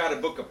 It's not a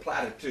book of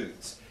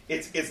platitudes.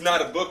 It's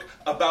not a book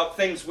about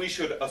things we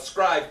should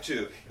ascribe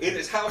to. It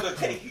is how to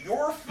take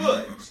your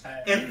foot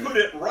and put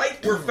it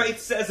right where faith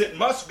says it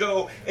must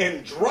go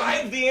and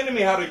drive the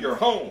enemy out of your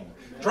home.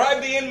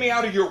 Drive the enemy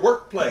out of your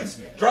workplace.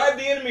 Drive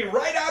the enemy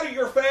right out of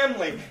your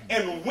family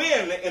and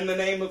win in the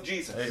name of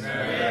Jesus.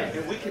 Amen.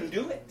 And we can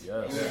do it.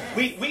 Yes.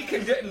 We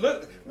can do it.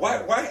 Look,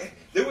 why?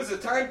 There was a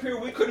time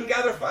period we couldn't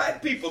gather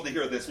 5 people to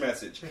hear this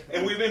message.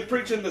 And we've been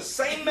preaching the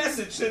same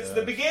message since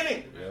the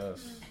beginning. Yes.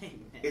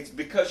 It's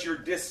because you're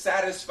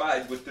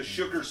dissatisfied with the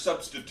sugar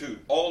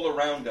substitute all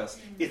around us.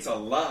 It's a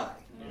lie.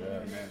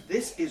 Yes.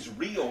 This is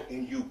real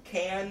and you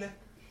can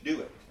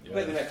do it. Yes.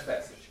 Play the next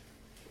passage.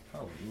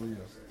 Hallelujah.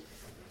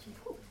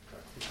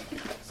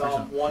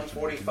 Psalm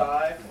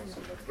 145,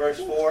 verse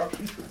 4.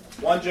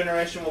 One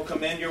generation will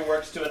commend your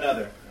works to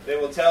another. They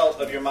will tell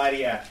of your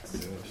mighty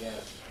acts.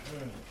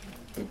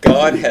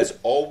 God has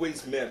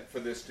always meant for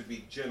this to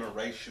be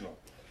generational.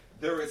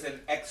 There is an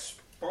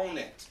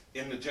exponent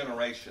in the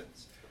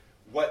generations.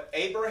 What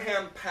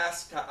Abraham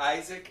passed to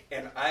Isaac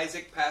and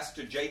Isaac passed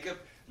to Jacob,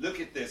 look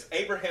at this.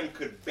 Abraham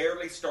could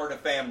barely start a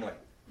family,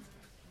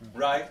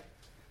 right?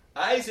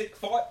 Isaac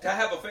fought to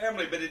have a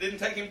family, but it didn't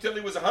take him till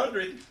he was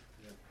 100.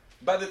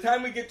 By the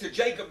time we get to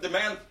Jacob, the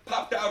man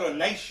popped out a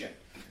nation.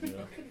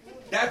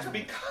 That's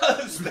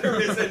because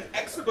there is an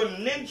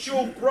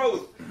exponential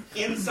growth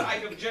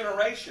inside of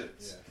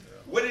generations.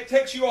 When it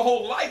takes you a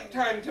whole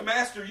lifetime to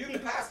master, you can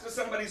pass to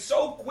somebody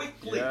so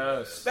quickly,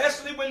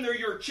 especially when they're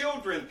your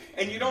children,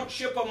 and you don't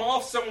ship them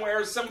off somewhere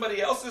as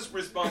somebody else's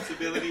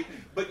responsibility,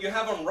 but you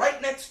have them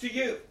right next to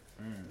you.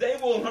 They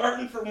will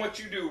learn from what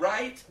you do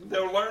right.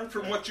 They'll learn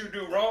from what you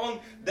do wrong.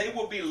 They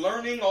will be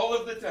learning all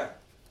of the time.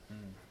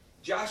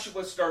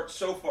 Joshua starts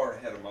so far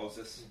ahead of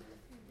Moses.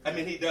 I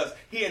mean, he does.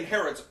 He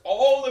inherits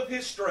all of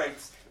his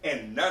strengths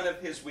and none of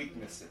his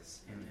weaknesses.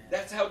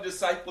 That's how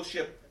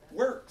discipleship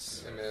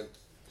works. Amen.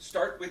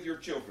 Start with your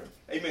children.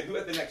 Amen. Who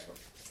had the next one?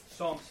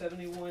 Psalm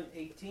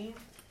 71:18.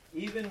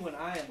 Even when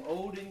I am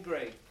old and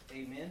gray.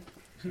 Amen.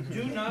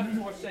 Do not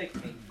forsake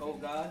me, O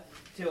God,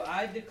 till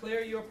I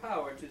declare your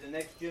power to the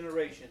next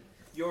generation,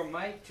 your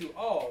might to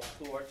all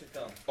who are to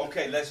come.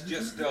 Okay, let's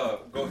just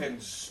go ahead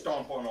and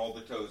stomp on all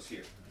the toes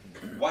here.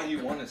 Why do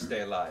you want to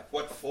stay alive?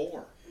 What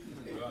for?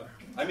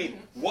 I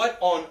mean, what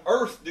on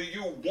earth do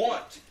you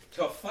want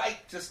to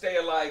fight to stay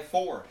alive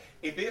for?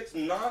 If it's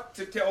not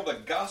to tell the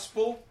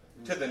gospel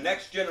to the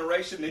next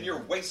generation, then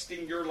you're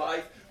wasting your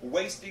life,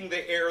 wasting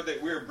the air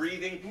that we're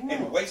breathing,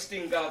 and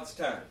wasting God's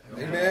time.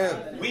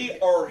 Amen. We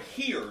are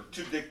here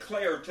to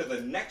declare to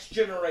the next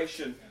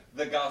generation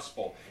the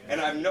gospel. And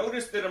I've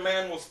noticed that a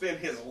man will spend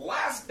his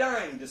last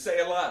dime to stay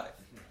alive.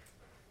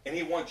 And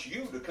he wants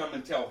you to come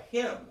and tell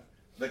him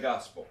the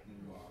gospel.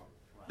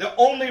 The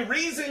only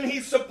reason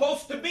he's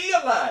supposed to be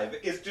alive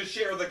is to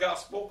share the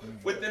gospel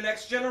with the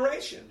next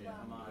generation.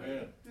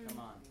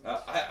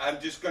 I'm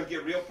just going to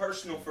get real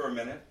personal for a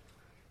minute.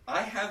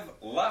 I have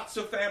lots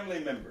of family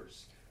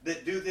members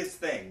that do this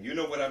thing. You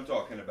know what I'm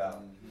talking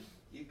about.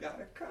 You got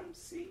to come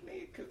see me.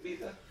 It could be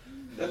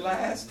the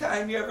last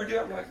time you ever do.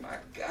 I'm like, my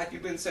God,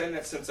 you've been saying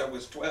that since I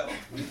was 12.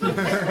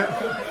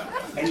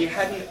 And you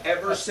hadn't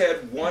ever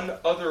said one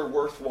other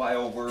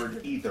worthwhile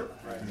word either.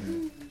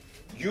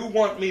 You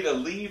want me to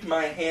leave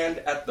my hand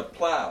at the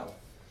plow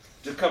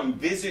to come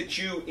visit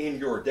you in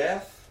your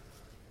death?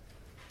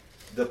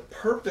 The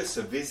purpose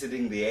of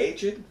visiting the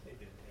aged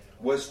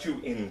was to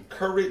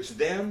encourage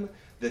them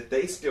that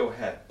they still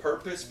had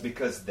purpose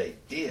because they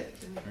did,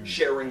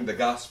 sharing the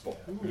gospel.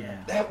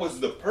 That was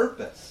the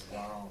purpose.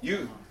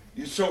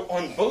 So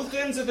on both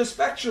ends of the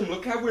spectrum,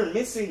 look how we're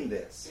missing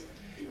this.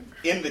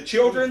 In the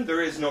children,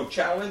 there is no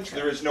challenge.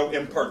 There is no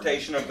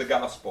impartation of the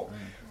gospel.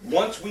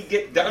 Once we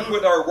get done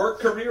with our work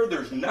career,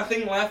 there's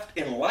nothing left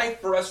in life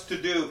for us to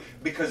do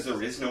because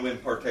there is no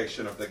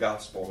impartation of the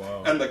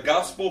gospel. And the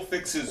gospel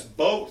fixes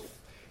both.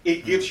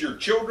 It gives your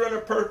children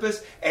a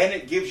purpose, and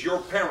it gives your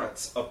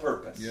parents a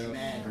purpose.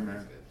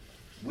 Amen.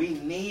 We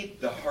need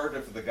the heart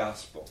of the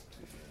gospel.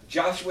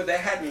 Joshua, they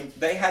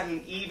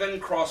hadn't even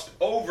crossed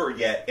over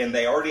yet, and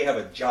they already have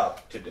a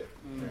job to do.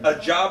 A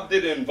job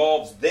that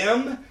involves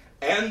them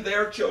and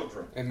their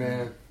children.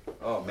 Amen.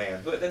 Oh,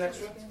 man. The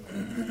next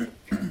one?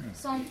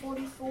 Psalm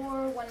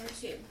 44, 1 and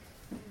 2.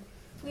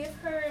 We have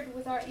heard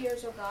with our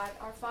ears, O God,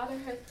 our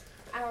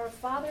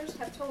fathers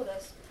have told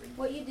us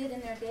what you did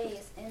in their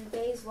days, in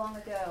days long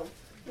ago.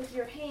 With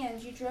your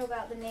hands you drove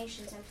out the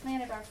nations and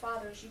planted our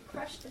fathers. You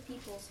crushed the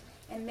peoples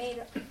and made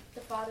our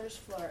fathers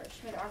flourish.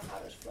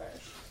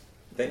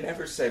 They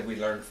never say we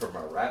learned from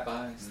our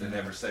rabbis. They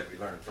never say we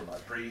learned from our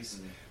priests.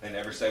 They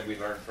never say we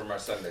learned from our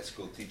Sunday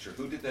school teacher.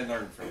 Who did they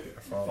learn from?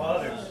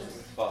 Fathers.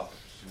 Fathers.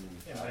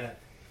 Amen.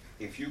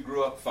 If you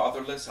grew up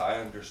fatherless,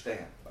 I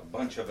understand. A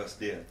bunch of us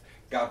did.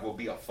 God will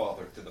be a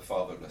father to the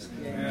fatherless.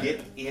 Yeah.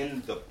 Get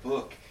in the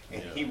book,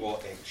 and He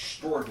will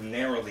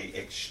extraordinarily,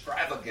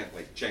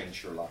 extravagantly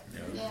change your life.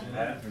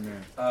 Yeah.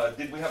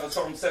 Did we have a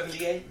Psalm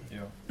 78?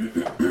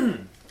 Yeah.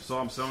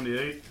 Psalm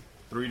 78,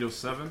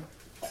 3-7.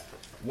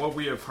 What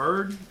we have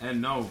heard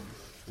and known,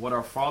 what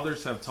our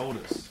fathers have told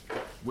us,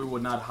 we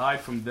will not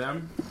hide from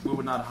them. We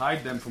will not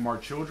hide them from our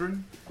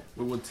children.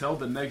 We will tell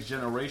the next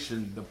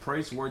generation the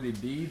praiseworthy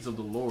deeds of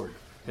the Lord,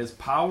 His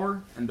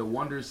power and the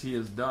wonders He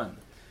has done.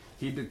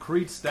 He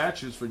decreed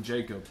statutes for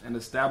Jacob and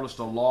established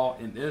a law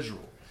in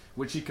Israel,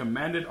 which He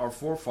commanded our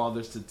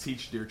forefathers to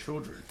teach their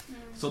children,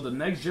 so the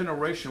next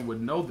generation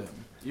would know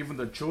them, even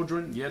the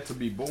children yet to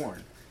be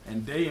born,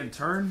 and they in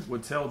turn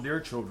would tell their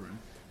children.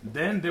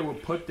 Then they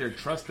would put their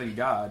trust in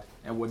God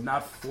and would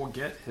not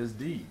forget His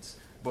deeds,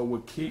 but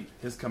would keep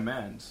His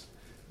commands.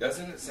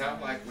 Doesn't it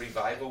sound like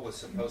revival was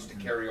supposed to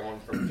carry on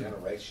from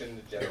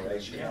generation to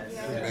generation to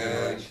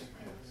generation?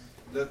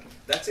 Look,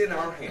 that's in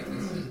our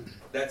hands.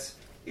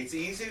 It's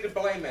easy to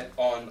blame it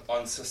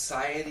on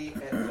society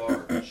at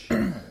large.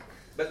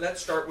 But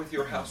let's start with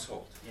your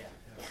household.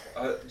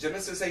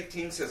 Genesis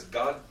 18 says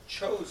God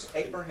chose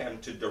Abraham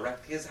to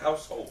direct his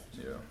household.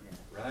 Yeah.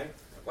 Right?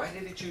 Why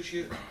did he choose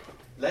you?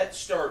 Let's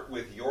start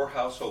with your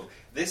household.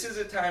 This is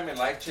a time in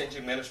Life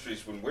Changing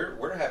Ministries when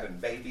we're having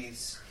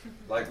babies.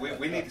 Like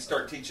we need to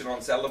start teaching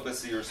on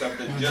celibacy or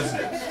something just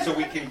so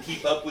we can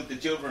keep up with the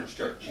children's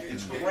church.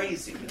 It's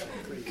crazy.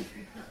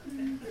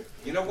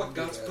 You know what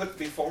God's put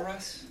before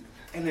us?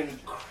 An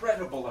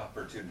incredible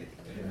opportunity.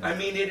 I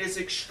mean, it is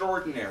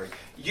extraordinary.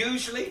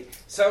 Usually,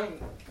 some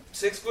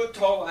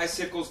 6-foot-tall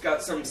icicle's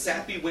got some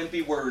sappy,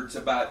 wimpy words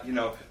about,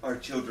 our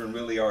children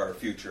really are our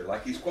future.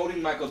 Like he's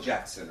quoting Michael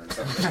Jackson or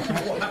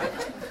something.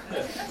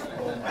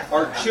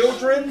 Our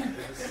children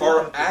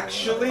are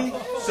actually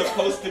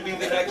supposed to be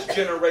the next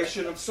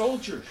generation of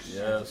soldiers.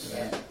 Yes.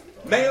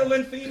 Male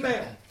and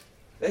female.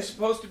 They're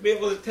supposed to be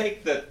able to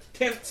take the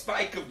 10th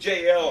spike of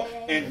JL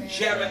and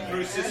jam it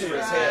through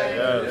Sisera's head.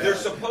 Yes. They're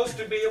supposed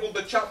to be able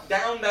to chop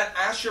down that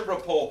Asherah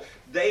pole.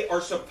 They are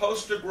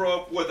supposed to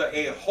grow up with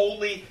a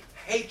holy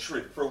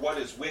hatred for what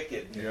is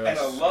wicked and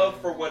a love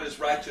for what is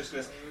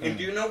righteousness. And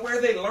do you know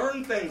where they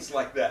learn things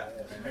like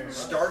that?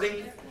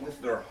 Starting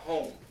with their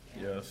home.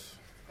 Yes.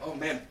 Oh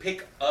man,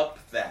 pick up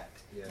that.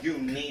 You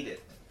need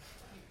it.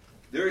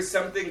 There is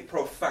something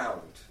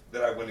profound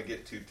that I want to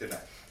get to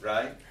tonight,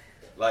 right?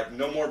 Like,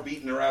 no more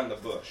beating around the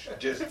bush.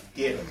 Just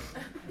get it.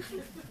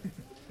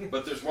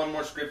 But there's one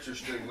more scripture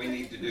string we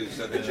need to do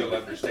so that you'll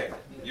understand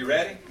it. You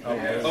ready?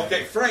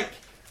 Okay, Frank.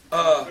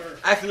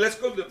 Actually, let's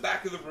go to the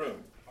back of the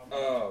room.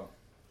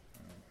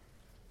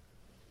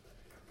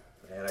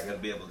 Man, I got to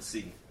be able to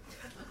see.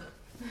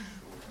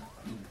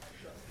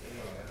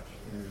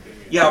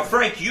 Yeah,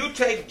 Frank, you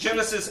take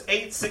Genesis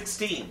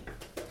 8:16.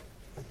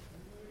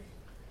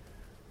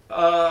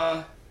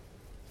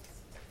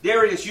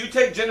 Darius, you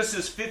take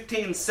Genesis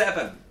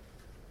 15:7.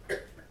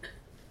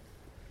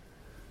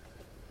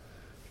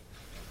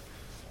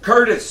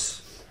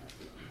 Curtis,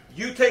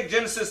 you take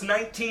Genesis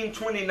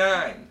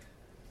 19:29.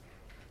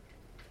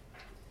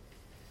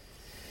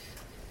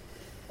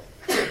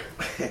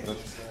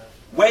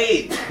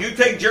 Wade, you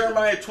take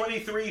Jeremiah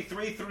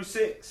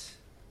 23:3-6.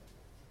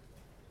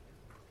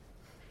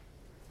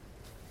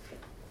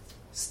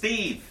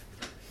 Steve,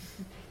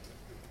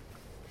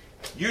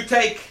 you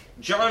take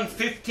John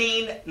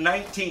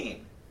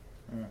 15:19.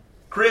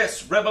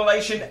 Chris,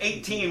 Revelation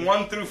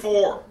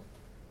 18:1-4.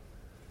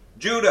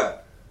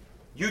 Judah,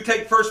 you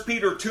take 1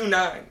 Peter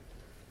 2:9.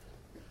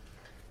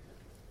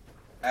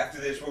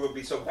 After this, we'll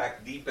be so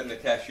back deep in the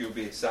text, you'll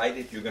be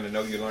excited. You're going to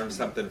know you learned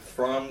something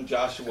from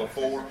Joshua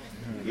 4.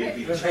 It'll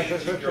be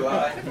changing your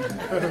life.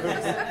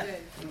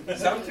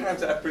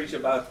 Sometimes I preach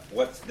about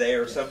what's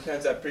there.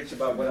 Sometimes I preach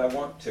about what I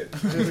want to.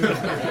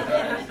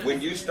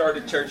 When you start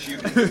a church, you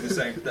can do the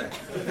same thing.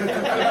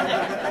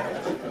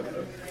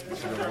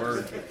 That's a good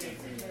word.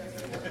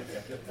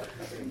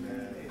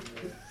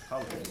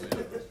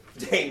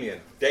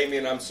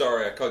 Damien, I'm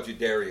sorry. I called you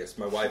Darius.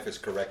 My wife has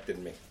corrected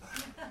me.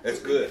 That's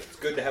good. It's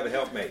good to have a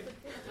helpmate.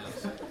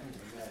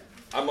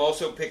 I'm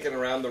also picking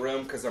around the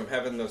room because I'm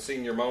having those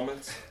senior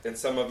moments. And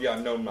some of you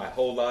I've known my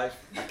whole life.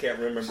 I can't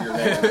remember your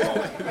name at the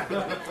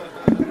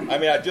moment. I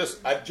mean, I've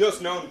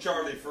just known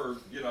Charlie for,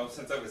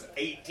 since I was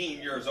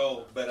 18 years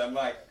old. But I'm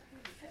like,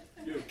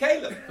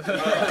 Caleb.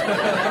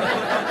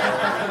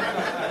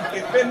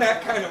 It's been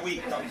that kind of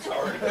week. I'm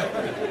sorry.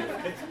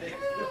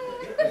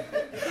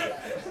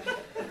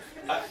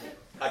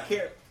 I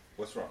can't.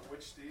 What's wrong?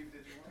 Which Steve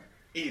did you want?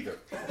 Either.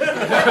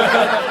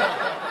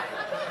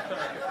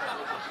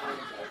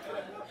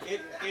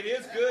 It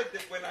is good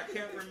that when I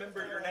can't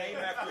remember your name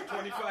after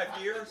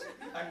 25 years,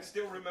 I can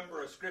still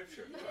remember a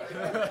scripture.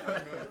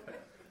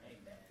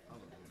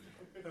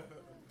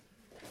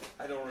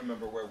 I don't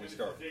remember where we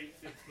started.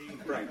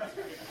 Right.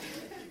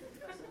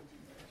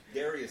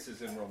 Darius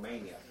is in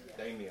Romania.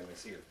 Damien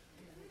is here.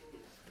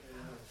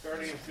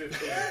 Starting in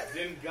 15.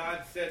 Then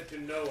God said to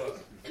Noah,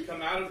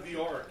 "Come out of the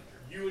ark,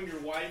 you and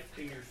your wife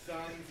and your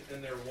sons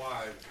and their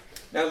wives."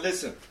 Now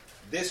listen,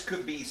 this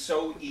could be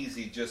so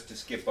easy just to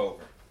skip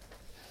over.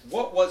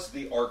 What was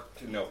the ark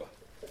to Noah?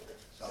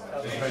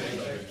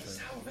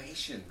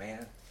 Salvation,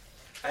 man.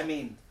 I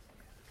mean,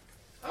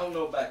 I don't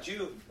know about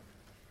you.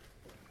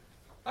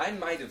 I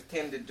might have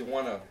tended to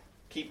want to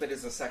keep it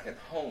as a second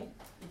home.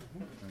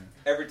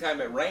 Every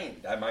time it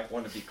rained, I might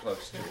want to be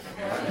close to it.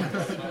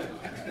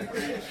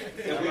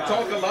 And we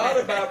talk a lot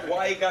about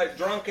why he got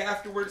drunk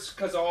afterwards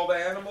because of all the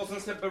animals and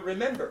stuff. But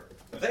remember,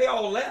 they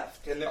all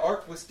left and the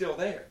ark was still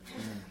there.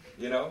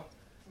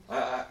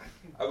 I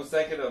was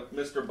thinking of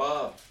Mr.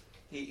 Bob.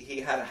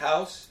 He had a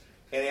house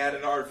and he had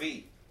an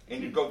RV.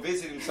 And you go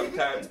visit him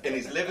sometimes, and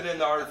he's living in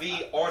the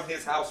RV on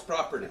his house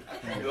property.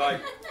 You're like,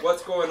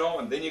 what's going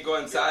on? Then you go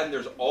inside, and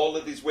there's all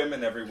of these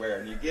women everywhere,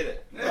 and you get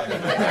it.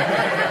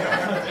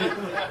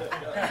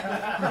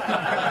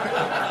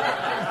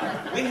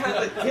 We have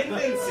the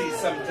tendency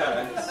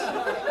sometimes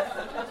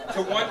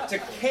to want to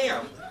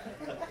camp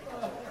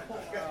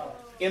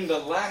in the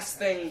last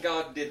thing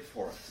God did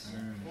for us.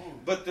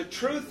 But the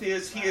truth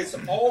is, he is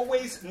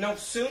always, no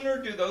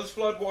sooner do those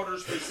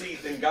floodwaters recede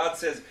than God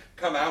says,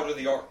 come out of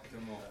the ark.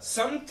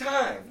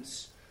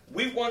 Sometimes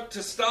we want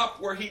to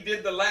stop where he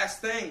did the last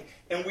thing,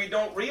 and we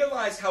don't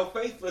realize how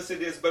faithless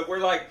it is, but we're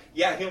like,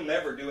 yeah, he'll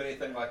never do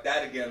anything like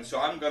that again, so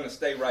I'm going to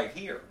stay right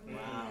here.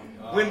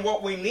 Wow. When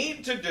what we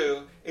need to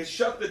do is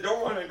shut the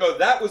door on and go,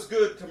 that was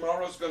good,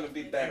 tomorrow's going to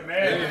be better.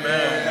 Amen.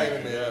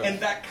 Amen. Okay? And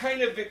that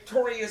kind of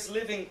victorious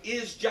living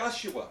is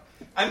Joshua.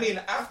 I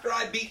mean, after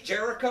I beat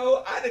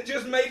Jericho, I'd have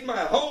just made my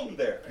home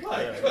there.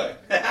 Like, look,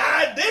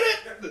 I did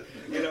it!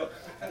 You know,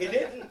 he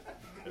didn't.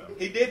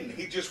 He didn't.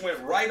 He just went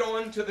right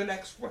on to the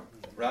next one.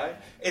 Right?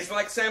 It's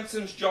like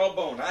Samson's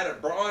jawbone. I'd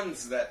have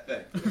bronzed that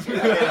thing. I mean,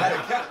 I'd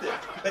have kept it.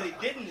 But he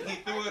didn't. He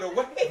threw it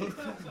away.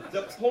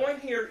 The point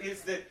here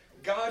is that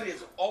God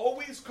is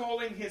always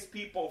calling his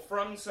people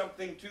from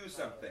something to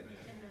something.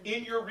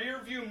 In your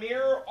rearview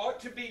mirror ought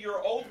to be your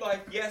old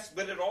life, yes,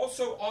 but it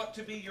also ought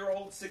to be your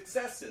old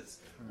successes.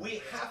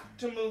 We have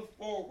to move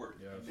forward.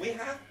 We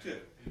have to.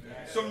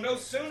 So no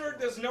sooner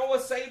does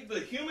Noah save the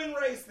human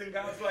race than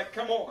God's like,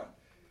 come on.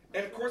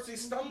 And of course he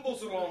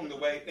stumbles along the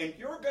way, and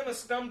you're going to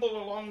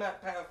stumble along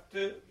that path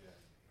too.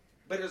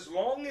 But as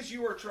long as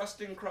you are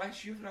trusting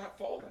Christ, you've not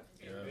fallen.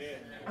 Yeah.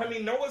 I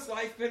mean, Noah's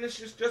life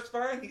finishes just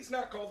fine. He's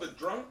not called a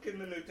drunk in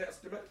the New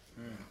Testament.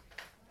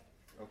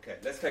 Okay,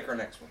 let's take our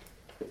next one.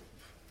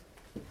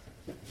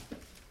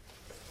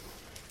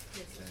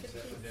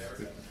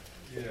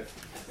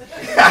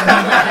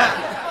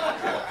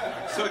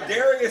 So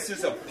Darius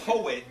is a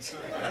poet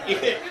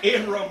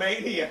in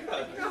Romania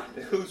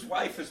whose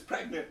wife is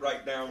pregnant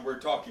right now and we're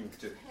talking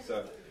to.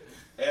 So,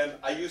 and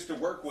I used to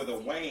work with a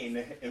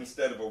Wayne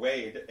instead of a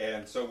Wade,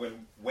 and so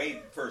when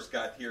Wade first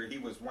got here, he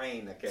was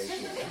Wayne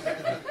occasionally.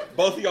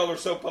 Both of y'all are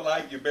so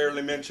polite you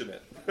barely mention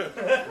it.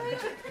 Genesis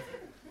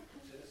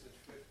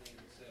 15:7.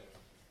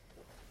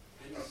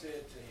 Then he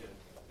said to him,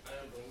 I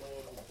am the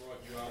Lord who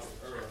brought you out of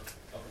Ur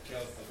of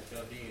the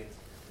Chaldeans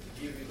to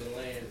give you the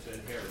land to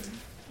inherit.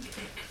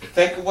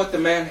 Think of what the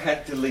man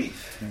had to leave,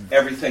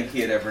 everything he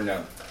had ever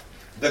known.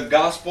 The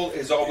gospel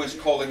is always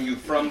calling you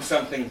from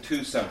something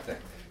to something.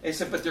 He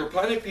said, but there are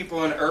plenty of people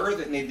on earth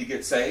that need to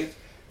get saved.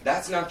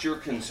 That's not your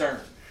concern.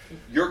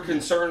 Your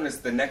concern is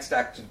the next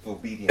act of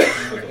obedience.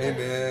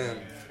 Amen.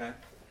 Okay?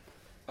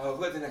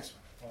 Who had the next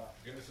one?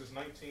 Genesis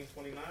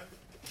 19:29.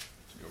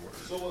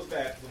 So was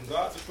that when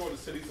God destroyed the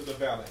cities of the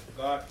valley,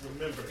 God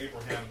remembered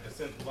Abraham and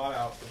sent Lot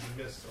out in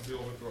the midst of the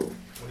overthrow,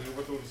 when he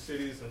overthrew the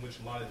cities in which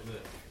Lot had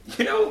lived.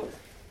 You know,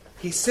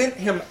 he sent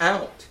him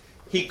out.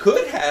 He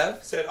could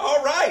have said,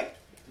 all right,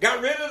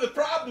 got rid of the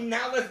problem,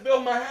 now let's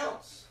build my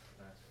house.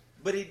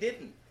 But he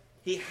didn't.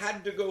 He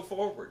had to go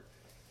forward.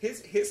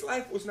 His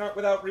life was not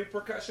without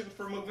repercussions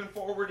for moving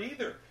forward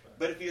either.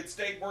 But if he had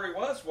stayed where he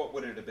was, what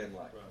would it have been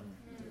like?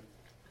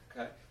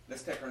 Okay,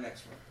 let's take our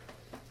next one.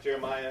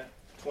 Jeremiah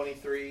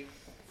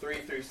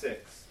 23:3-6.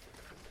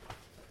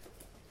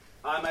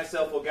 I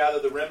myself will gather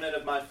the remnant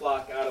of my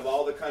flock out of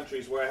all the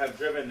countries where I have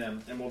driven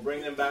them, and will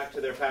bring them back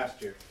to their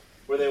pasture,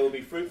 where they will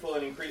be fruitful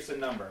and increase in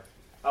number.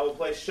 I will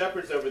place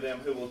shepherds over them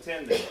who will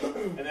tend them,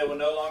 and they will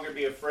no longer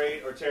be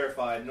afraid or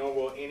terrified, nor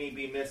will any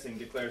be missing,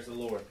 declares the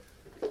Lord.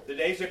 The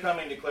days are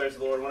coming, declares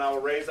the Lord, when I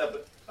will raise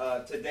up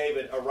to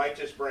David a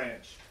righteous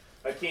branch,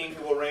 a king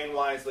who will reign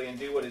wisely and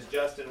do what is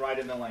just and right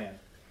in the land.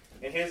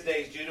 In his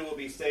days Judah will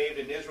be saved,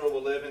 and Israel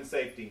will live in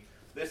safety.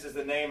 This is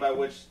the name by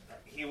which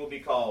he will be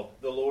called,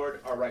 the Lord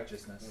our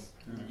righteousness.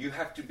 You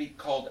have to be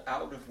called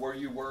out of where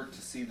you were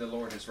to see the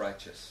Lord as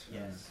righteous.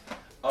 Yes.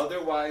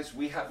 Otherwise,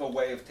 we have a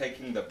way of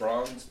taking the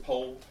bronze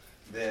pole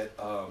that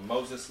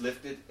Moses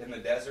lifted in the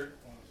desert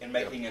and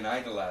making an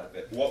idol out of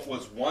it. What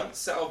was once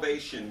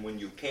salvation when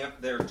you camp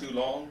there too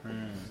long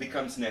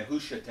becomes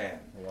Nehushtan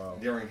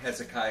during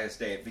Hezekiah's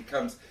day. It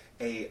becomes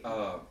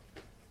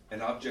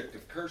an object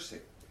of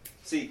cursing.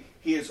 See,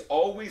 he is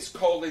always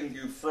calling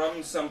you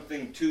from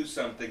something to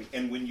something,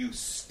 and when you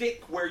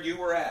stick where you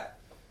were at,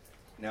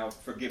 now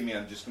forgive me,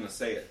 I'm just going to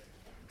say it,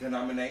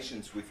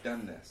 denominations, we've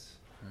done this.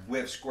 We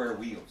have square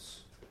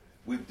wheels.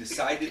 We've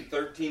decided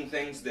 13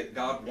 things that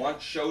God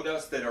once showed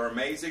us that are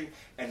amazing,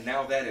 and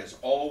now that is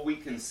all we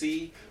can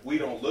see. We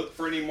don't look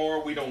for any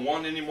more. We don't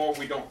want any more.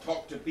 We don't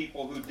talk to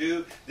people who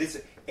do.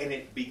 And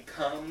it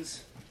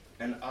becomes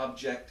an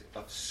object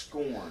of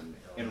scorn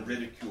and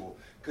ridicule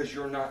because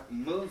you're not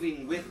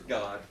moving with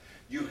God.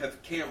 You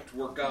have camped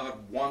where God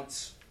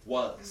once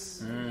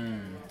was.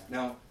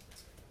 Now,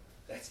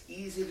 that's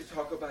easy to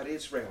talk about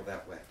Israel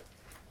that way.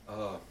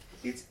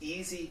 It's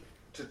easy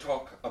to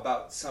talk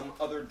about some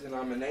other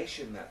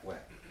denomination that way.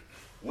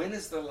 When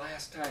is the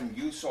last time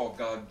you saw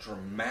God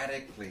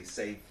dramatically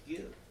save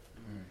you?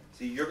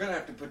 See, you're going to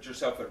have to put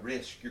yourself at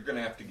risk. You're going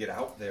to have to get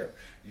out there.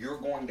 You're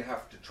going to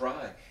have to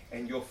try.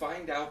 And you'll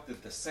find out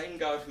that the same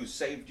God who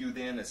saved you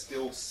then is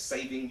still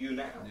saving you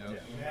now.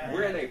 Yeah.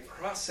 We're in a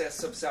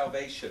process of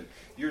salvation.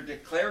 You're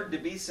declared to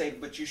be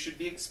saved, but you should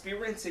be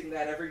experiencing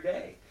that every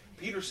day.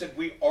 Peter said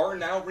we are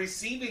now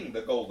receiving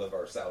the gold of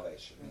our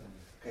salvation.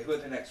 Okay, who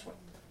is the next one?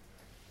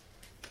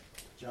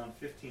 John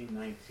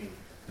 15:19.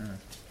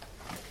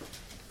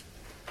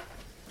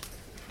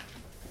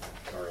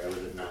 Sorry, I was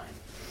at 9.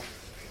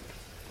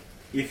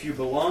 If you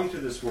belong to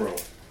this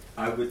world,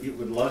 it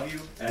would love you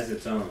as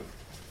its own.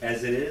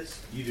 As it is,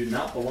 you do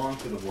not belong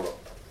to the world,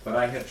 but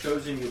I have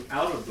chosen you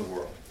out of the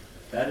world.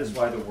 That is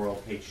why the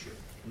world hates you.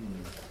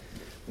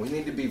 We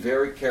need to be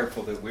very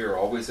careful that we are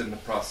always in the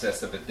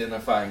process of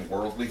identifying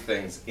worldly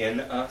things in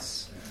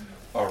us,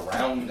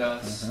 around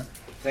us,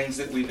 things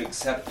that we've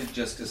accepted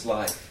just as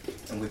life,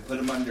 and we put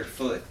them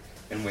underfoot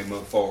and we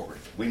move forward.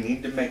 We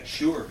need to make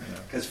sure,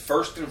 because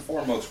first and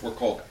foremost, we're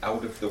called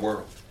out of the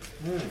world.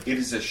 It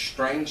is a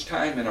strange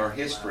time in our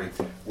history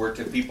where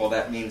to people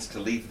that means to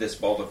leave this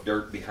ball of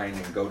dirt behind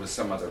and go to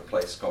some other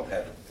place called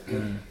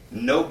heaven.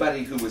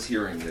 Nobody who was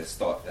hearing this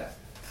thought that.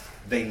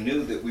 They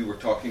knew that we were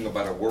talking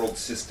about a world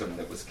system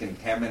that was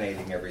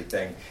contaminating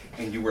everything,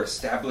 and you were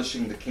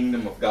establishing the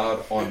kingdom of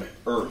God on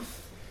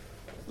earth,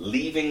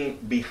 leaving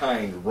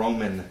behind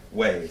Roman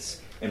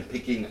ways and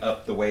picking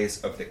up the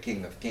ways of the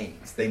King of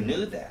Kings. They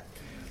knew that.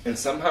 And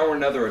somehow or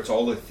another, it's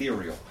all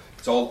ethereal.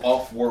 It's all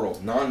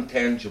off-world,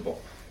 non-tangible.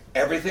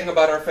 Everything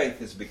about our faith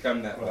has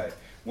become that way,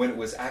 when it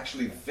was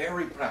actually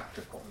very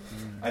practical.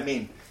 I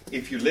mean,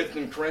 if you lived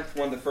in Corinth,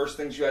 one of the first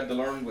things you had to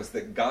learn was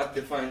that God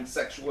defined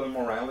sexual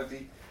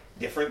immorality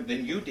different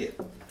than you did.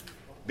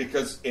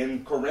 Because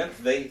in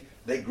Corinth, they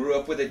grew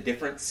up with a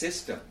different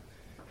system.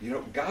 You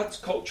know, God's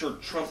culture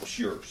trumps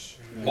yours.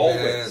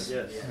 Always.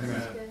 Yes.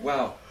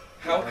 Wow.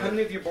 How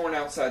many of you are born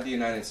outside the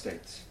United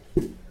States?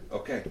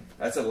 Okay,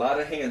 that's a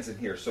lot of hands in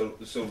here. So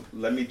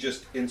let me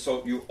just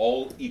insult you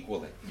all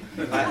equally.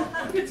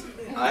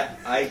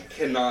 I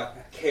cannot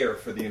care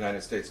for the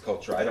United States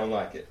culture. I don't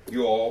like it.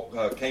 You all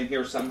came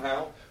here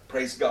somehow.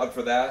 Praise God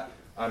for that.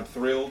 I'm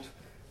thrilled.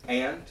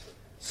 And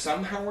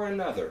somehow or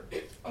another,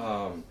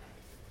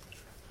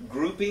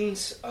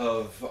 groupings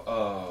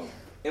of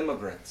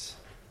immigrants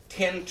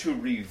tend to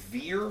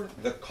revere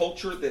the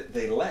culture that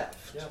they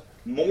left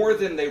more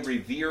than they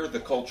revere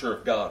the culture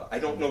of God. I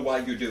don't know why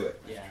you do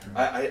it.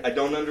 I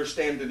don't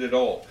understand it at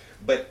all.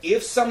 But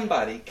if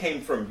somebody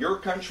came from your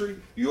country,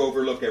 you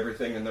overlook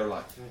everything in their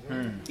life.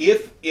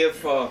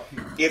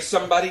 If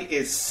somebody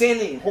is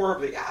sinning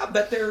horribly,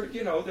 but they're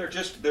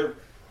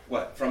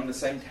what, from the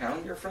same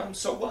town you're from?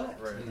 So what?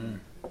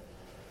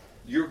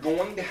 You're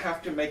going to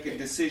have to make a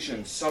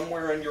decision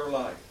somewhere in your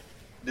life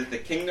that the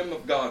kingdom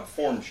of God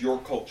forms your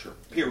culture,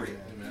 period.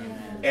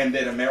 And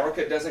that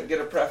America doesn't get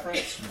a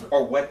preference,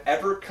 or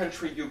whatever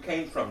country you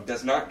came from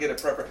does not get a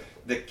preference.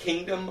 The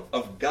kingdom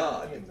of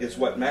God is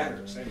what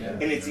matters.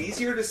 And it's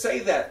easier to say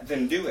that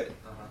than do it.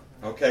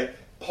 Okay?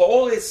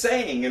 Paul is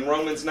saying in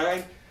Romans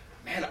 9,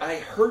 man, I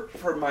hurt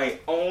for my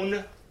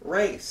own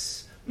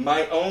race,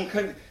 my own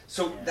country.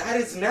 So that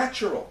is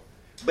natural.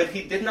 But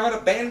he did not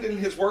abandon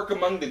his work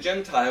among the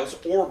Gentiles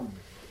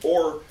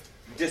or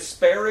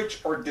disparage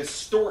or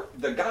distort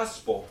the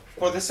gospel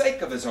for the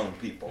sake of his own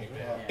people.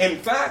 In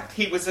fact,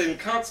 he was in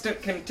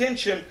constant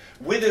contention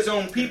with his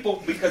own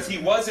people because he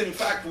was in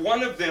fact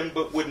one of them,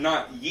 but would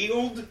not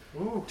yield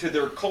to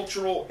their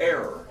cultural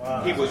error.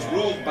 He was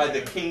ruled by the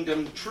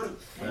kingdom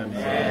truth.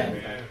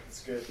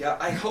 That's good. Yeah,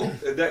 I hope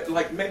that,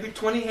 like, maybe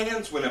 20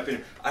 hands went up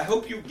in. I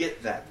hope you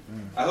get that.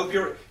 I hope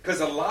you're, because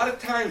a lot of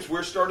times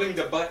we're starting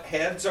to butt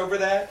heads over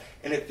that,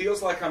 and it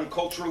feels like I'm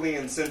culturally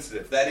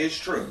insensitive. That is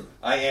true.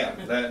 I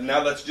am.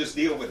 Now let's just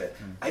deal with it.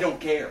 I don't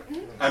care.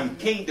 I'm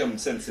kingdom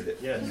sensitive.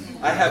 Yes.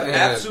 I have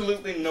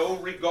absolutely no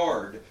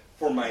regard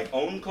for my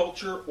own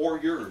culture or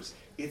yours.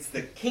 It's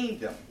the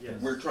kingdom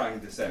we're trying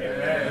to set.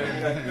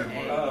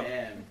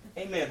 Amen.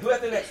 Amen. Who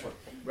had the next one?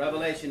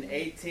 Revelation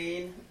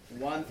 18,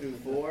 1 through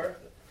 4.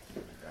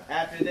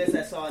 After this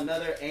I saw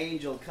another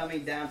angel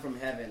coming down from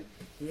heaven.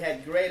 He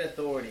had great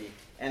authority,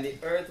 and the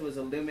earth was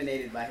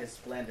illuminated by his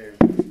splendor.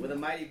 With a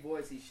mighty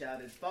voice he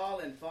shouted,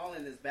 Fallen,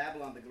 fallen is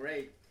Babylon the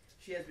Great.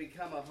 She has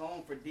become a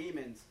home for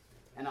demons,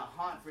 and a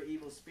haunt for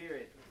evil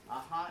spirit, a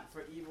haunt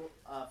for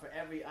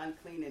every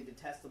unclean and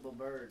detestable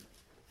bird.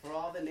 For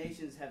all the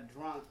nations have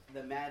drunk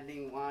the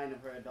maddening wine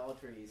of her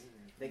adulteries.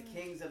 The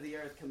kings of the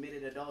earth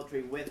committed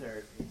adultery with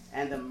her,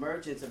 and the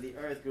merchants of the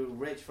earth grew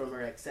rich from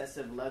her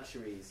excessive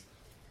luxuries.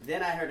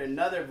 Then I heard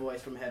another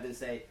voice from heaven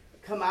say,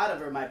 Come out of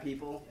her, my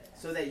people,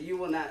 so that you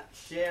will not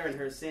share in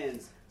her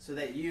sins, so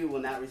that you will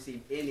not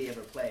receive any of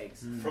her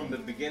plagues. From the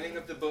beginning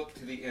of the book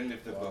to the end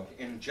of the book.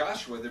 In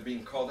Joshua, they're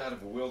being called out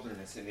of a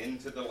wilderness and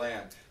into the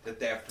land that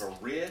they have to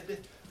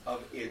rid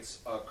of its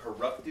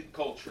corrupted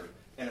culture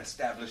and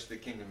establish the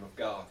kingdom of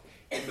God.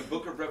 In the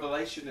book of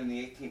Revelation, in the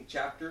 18th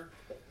chapter,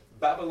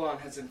 Babylon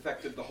has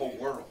infected the whole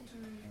world.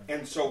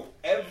 And so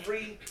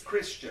every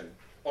Christian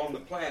on the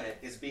planet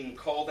is being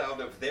called out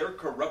of their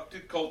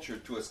corrupted culture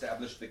to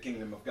establish the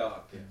kingdom of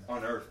God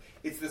on earth.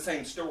 It's the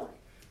same story.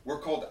 We're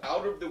called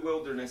out of the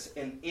wilderness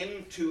and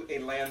into a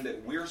land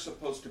that we're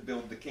supposed to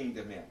build the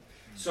kingdom in.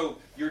 So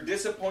you're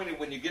disappointed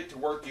when you get to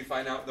work, you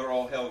find out they're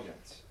all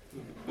hellions.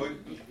 Well,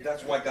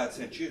 that's why God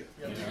sent you.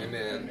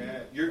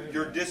 Amen.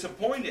 You're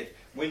disappointed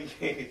when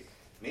you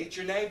meet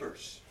your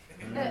neighbors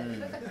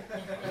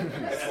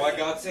That's why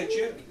God sent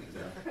you.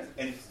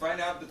 And if you find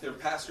out that they're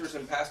pastors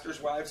and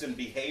pastors' wives and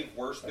behave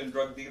worse than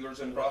drug dealers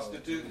and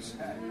prostitutes,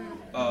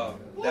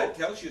 that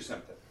tells you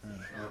something.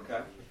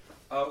 Okay?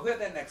 Who had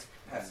that next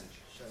passage?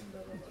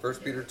 1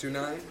 Peter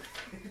 2:9.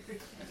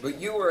 But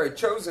you are a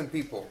chosen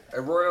people,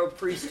 a royal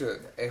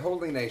priesthood, a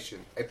holy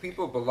nation, a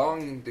people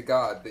belonging to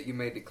God, that you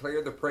may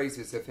declare the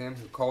praises of him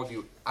who called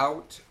you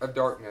out of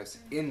darkness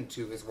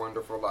into his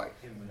wonderful light.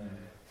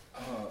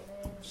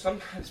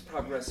 Sometimes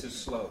progress is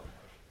slow.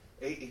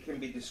 It can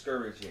be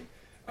discouraging.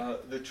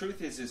 The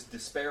truth is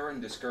despair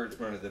and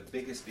discouragement are the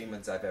biggest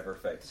demons I've ever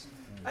faced.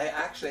 I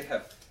actually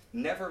have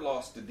never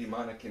lost a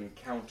demonic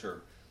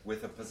encounter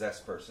with a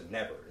possessed person.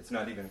 Never. It's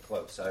not even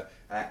close.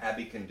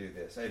 Abby can do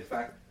this. In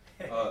fact,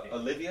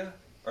 Olivia,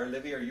 are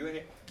you in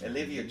here?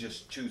 Olivia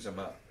just chews them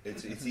up.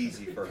 It's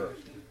easy for her.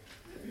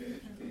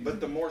 But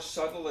the more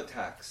subtle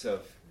attacks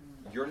of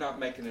you're not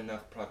making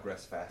enough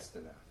progress fast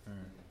enough.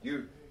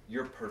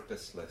 You're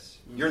purposeless.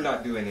 You're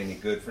not doing any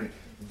good for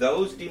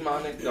those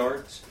demonic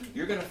darts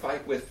you're going to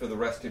fight with for the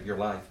rest of your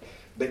life.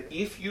 But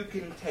if you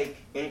can take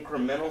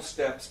incremental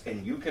steps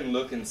and you can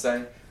look and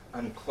say,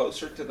 I'm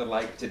closer to the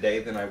light today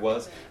than I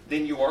was,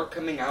 then you are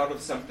coming out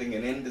of something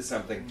and into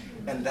something.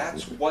 And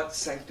that's what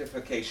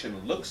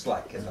sanctification looks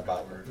like in the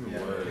Bible.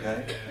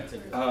 Okay?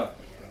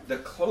 The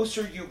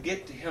closer you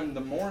get to him, the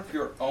more of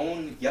your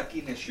own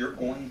yuckiness you're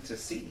going to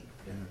see.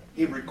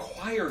 He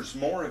requires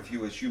more of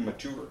you as you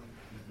mature.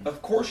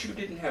 Of course you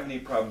didn't have any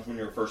problems when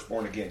you were first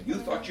born again. You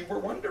thought you were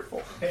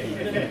wonderful.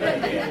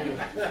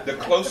 The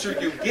closer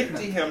you get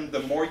to him, the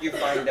more you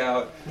find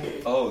out,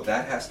 oh,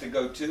 that has to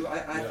go too?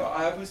 I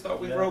always thought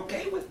we were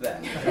okay with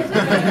that.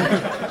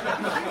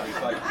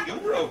 It's like, you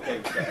were okay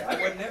with that.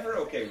 I was never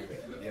okay with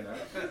it, you know.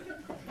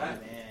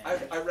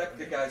 I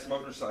wrecked a guy's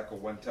motorcycle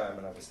one time,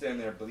 and I was standing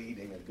there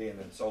bleeding and being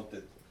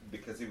insulted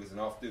because he was an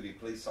off-duty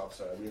police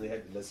officer. I really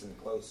had to listen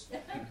close.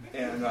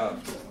 And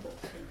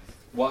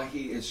while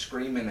he is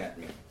screaming at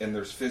me, and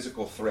there's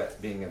physical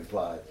threat being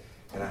implied,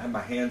 and I have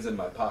my hands in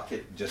my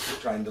pocket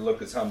just trying to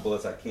look as humble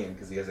as I can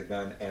because he has a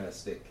gun and a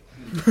stick.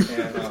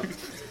 And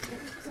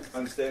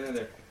I'm standing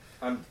there.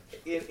 I'm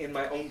in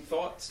my own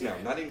thoughts now,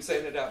 not even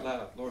saying it out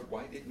loud. Lord,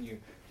 why didn't you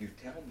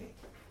tell me?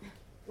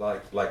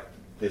 Like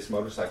this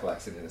motorcycle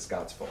accident is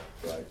God's fault,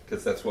 right?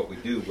 Because that's what we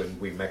do when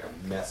we make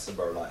a mess of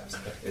our lives.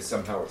 Is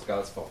somehow it's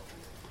God's fault.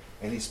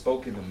 And he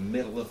spoke in the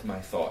middle of my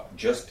thought,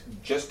 just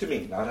to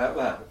me, not out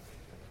loud.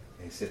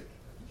 And he said,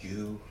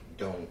 you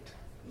don't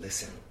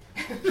listen.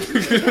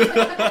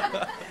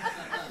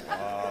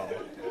 Wow.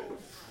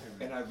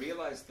 And I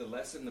realized the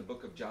lesson the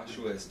book of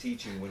Joshua is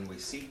teaching, when we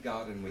seek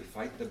God and we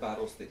fight the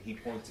battles that he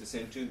points us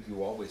into,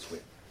 you always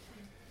win.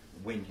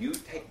 When you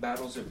take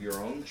battles of your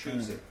own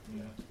choosing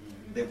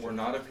that were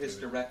not of his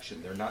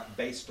direction, they're not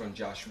based on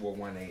Joshua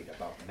 1:8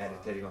 about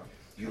meditating on,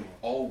 you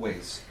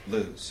always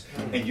lose.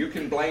 And you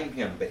can blame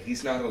him, but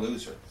he's not a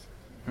loser.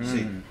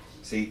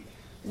 See,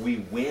 we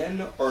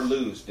win or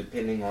lose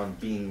depending on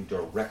being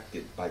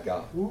directed by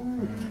God.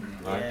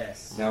 Right?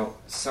 Yes. Now,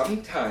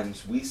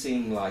 sometimes we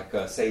seem like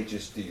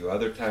sages to you.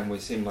 Other times we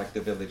seem like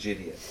the village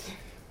idiot.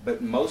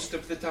 But most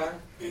of the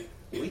time,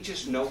 we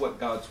just know what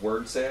God's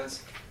Word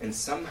says, and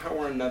somehow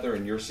or another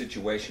in your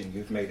situation,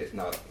 you've made it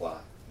not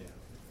apply.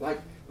 Yeah.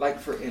 Like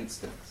for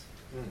instance,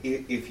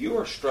 if you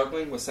are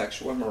struggling with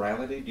sexual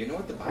immorality, do you know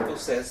what the Bible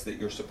says that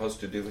you're supposed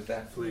to do with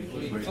that?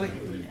 Flee.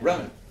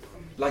 Run.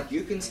 Like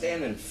you can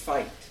stand and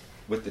fight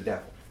with the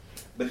devil.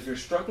 But if you're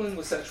struggling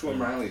with sexual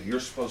immorality, you're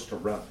supposed to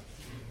run.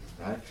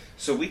 Right?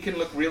 So we can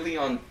look really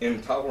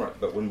intolerant,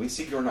 but when we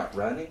see you're not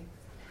running,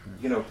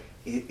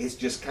 it's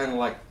just kind of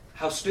like,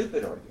 how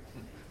stupid are you?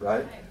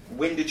 Right?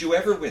 When did you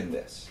ever win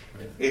this?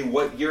 In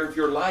what year of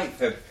your life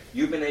have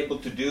you been able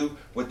to do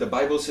what the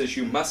Bible says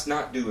you must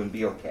not do and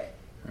be okay?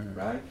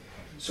 Right?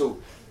 So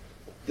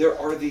there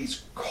are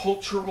these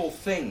cultural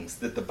things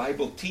that the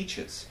Bible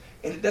teaches,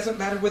 and it doesn't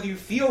matter whether you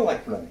feel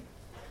like running.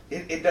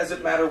 It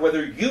doesn't matter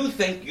whether you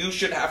think you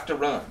should have to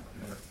run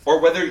or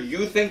whether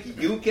you think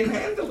you can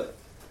handle it.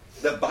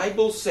 The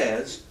Bible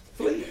says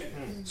flee.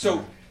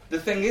 So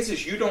the thing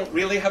is you don't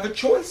really have a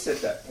choice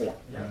at that point.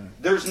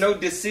 There's no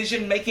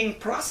decision-making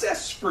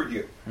process for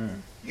you.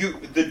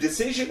 The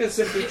decision is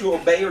simply to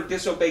obey or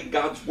disobey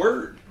God's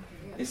Word.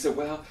 You say,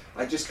 well,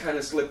 I just kind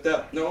of slipped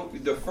up. No,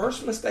 the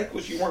first mistake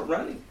was you weren't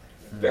running.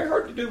 Very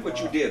hard to do what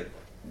you did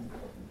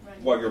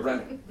while you're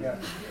running.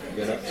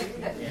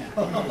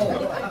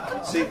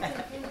 See,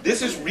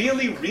 this is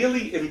really,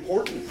 really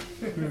important.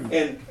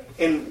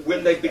 And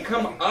when they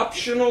become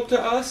optional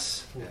to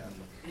us,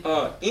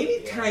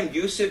 anytime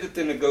you sit at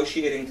the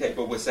negotiating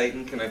table with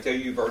Satan, can I tell you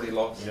you've already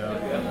lost?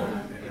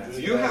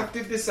 You have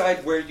to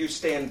decide where you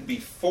stand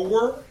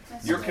before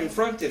you're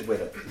confronted with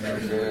it.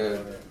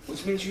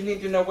 Which means you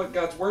need to know what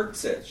God's Word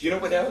says. You know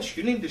what else?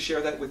 You need to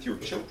share that with your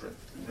children.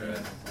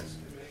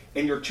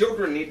 And your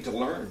children need to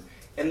learn.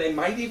 And they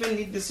might even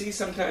need to see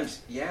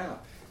sometimes,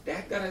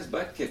 Dad got his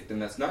butt kicked,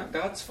 and that's not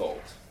God's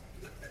fault.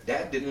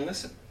 Dad didn't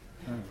listen.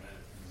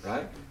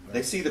 Right?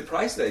 They see the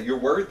price that your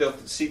word, they'll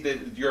see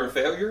that you're a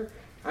failure,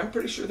 I'm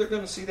pretty sure they're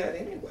going to see that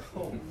anyway.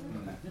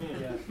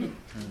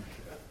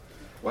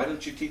 Why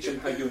don't you teach them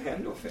how you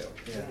handle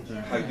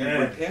failure, how you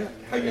repent,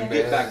 how you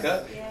get back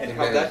up, and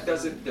how that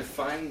doesn't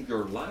define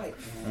your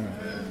life?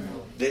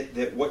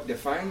 That what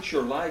defines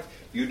your life,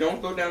 you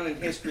don't go down in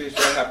history as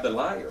Rahab the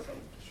liar.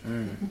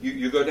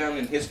 You go down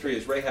in history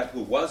as Rahab,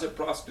 who was a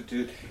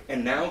prostitute,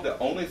 and now the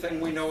only thing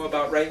we know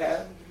about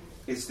Rahab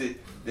is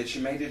that she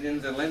made it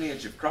into the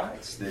lineage of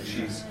Christ, that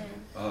she's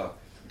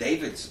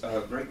David's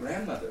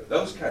great-grandmother,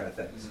 those kind of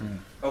things.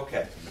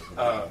 Okay.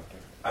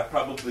 I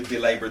probably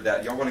belabored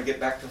that. Y'all want to get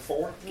back to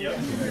 4? Yep.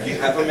 Do you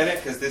have a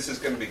minute? Because this is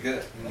going to be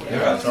good.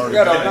 Yeah.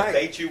 Can I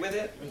bait you with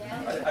it?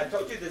 I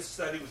told you this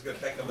study was going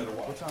to take a little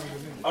while.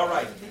 All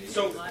right.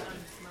 So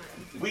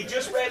we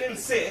just read in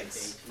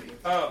 6.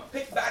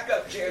 Pick back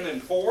up, Jen, in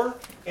 4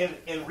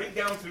 and read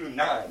down through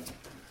 9.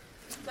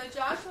 So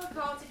Joshua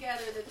called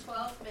together the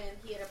 12 men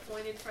he had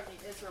appointed from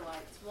the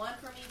Israelites, one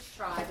from each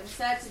tribe, and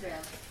said to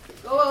them,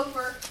 "Go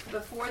over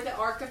before the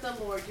ark of the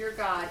Lord your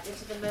God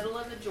into the middle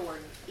of the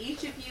Jordan.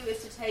 Each of you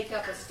is to take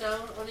up a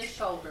stone on his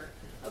shoulder,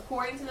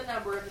 according to the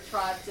number of the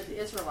tribes of the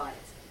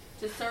Israelites,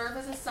 to serve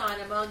as a sign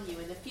among you.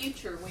 In the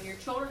future, when your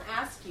children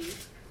ask you,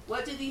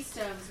 'What do these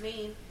stones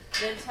mean?'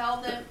 then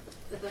tell them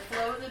that the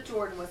flow of the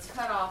Jordan was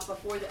cut off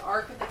before the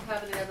ark of the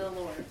covenant of the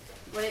Lord.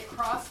 When it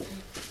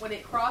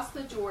crossed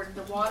the Jordan,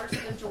 the waters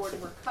of the Jordan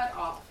were cut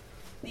off.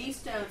 These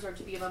stones are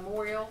to be a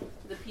memorial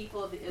to the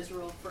people of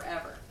Israel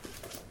forever."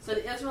 So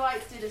the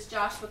Israelites did as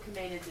Joshua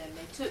commanded them.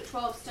 They took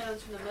 12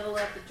 stones from the middle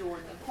of the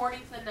Jordan,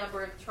 according to the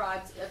number of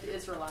tribes of the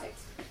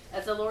Israelites,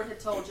 as the Lord had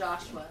told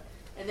Joshua.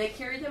 And they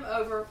carried them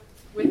over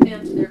with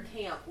them to their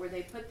camp, where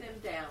they put them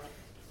down.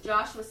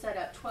 Joshua set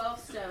up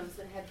 12 stones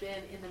that had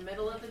been in the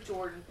middle of the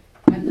Jordan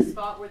at the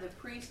spot where the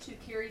priests who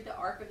carried the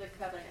Ark of the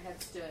Covenant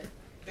had stood.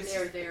 They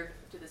are there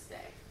to this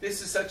day.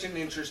 This is such an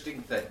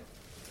interesting thing.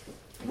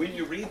 When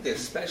you read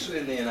this, especially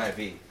in the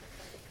NIV,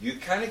 you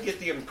kind of get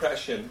the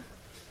impression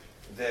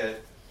that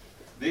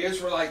the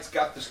Israelites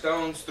got the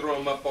stones, threw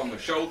them up on their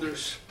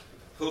shoulders,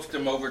 hoofed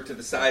them over to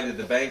the side of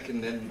the bank,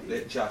 and then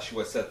that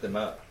Joshua set them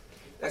up.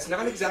 That's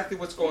not exactly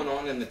what's going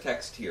on in the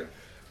text here.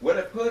 What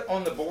I put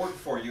on the board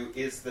for you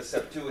is the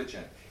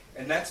Septuagint.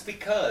 And that's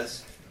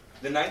because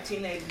the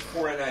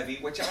 1984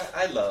 NIV, which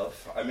I love,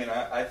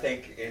 I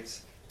think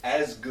it's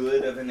as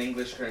good of an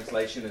English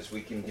translation as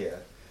we can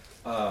get,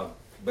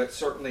 but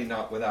certainly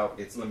not without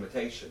its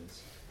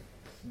limitations,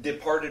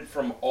 departed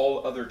from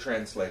all other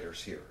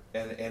translators here,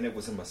 and it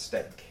was a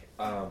mistake.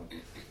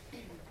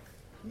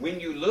 When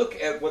you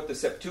look at what the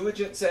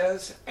Septuagint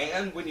says,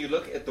 and when you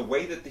look at the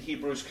way that the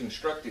Hebrews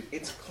constructed,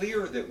 it's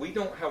clear that we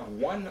don't have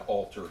one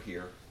altar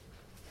here.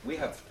 We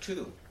have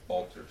 2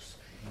 altars.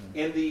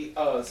 In the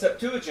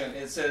Septuagint,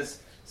 it says,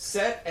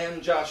 "Set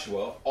and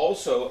Joshua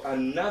also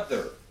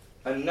another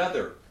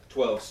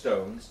 12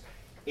 stones,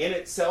 in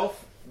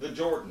itself the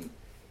Jordan,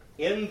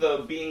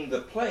 being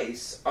the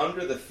place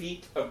under the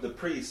feet of the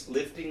priests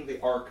lifting the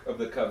ark of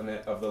the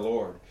covenant of the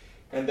Lord.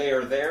 And they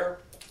are there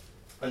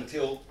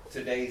until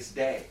today's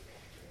day."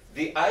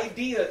 The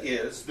idea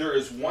is there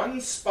is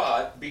one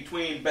spot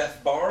between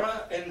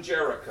Bethbara and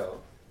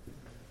Jericho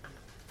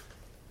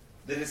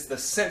that is the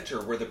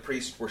center where the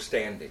priests were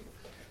standing.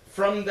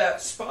 From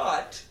that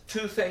spot,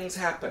 2 things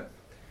happen.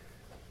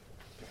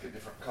 Pick a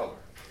different color.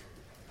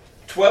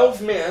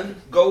 12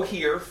 men go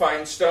here,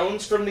 find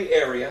stones from the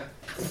area,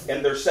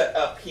 and they're set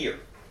up here.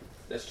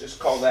 Let's just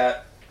call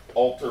that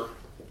altar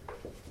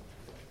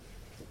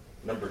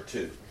number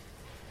 2.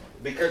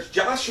 Because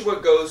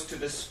Joshua goes to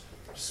this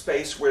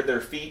space where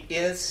their feet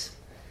is,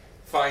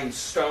 finds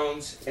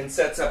stones, and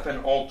sets up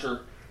an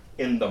altar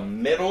in the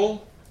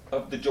middle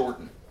of the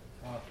Jordan.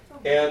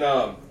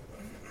 And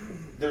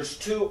there's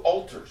 2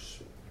 altars.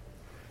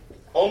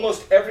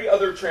 Almost every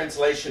other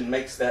translation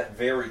makes that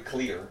very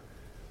clear.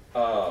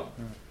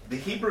 The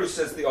Hebrew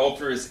says the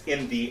altar is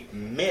in the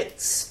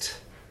midst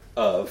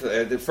of.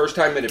 The first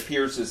time it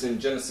appears is in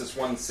Genesis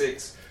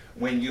 1:6,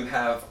 when you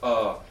have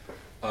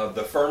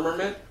the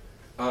firmament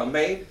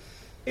made,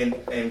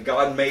 and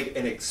God made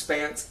an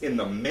expanse in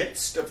the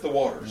midst of the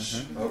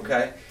waters.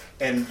 Okay?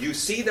 And you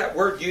see that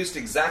word used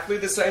exactly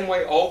the same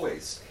way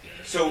always.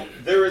 So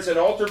there is an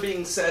altar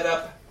being set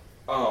up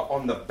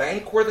on the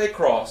bank where they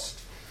crossed,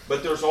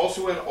 but there's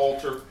also an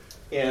altar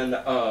in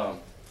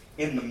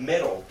the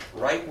middle,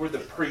 right where the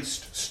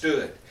priest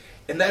stood.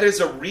 And that is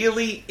a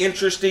really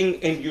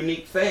interesting and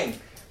unique thing,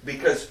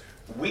 because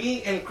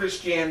we in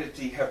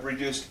Christianity have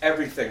reduced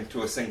everything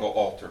to a single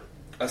altar,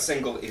 a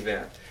single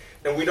event.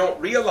 And we don't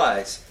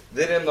realize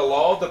that in the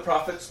law, the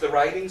prophets, the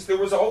writings, there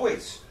was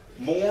always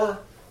more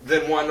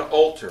than one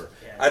altar.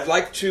 Yes. I'd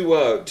like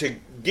to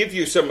give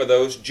you some of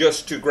those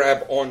just to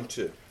grab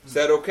onto. Is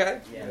that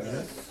okay?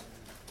 Yes.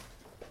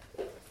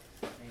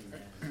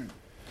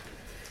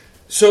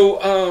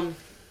 So,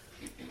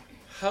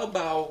 how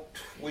about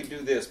we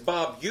do this?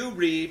 Bob, you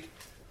read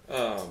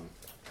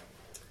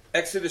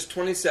Exodus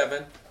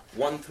 27,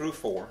 1 through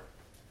 4.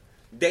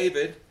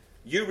 David,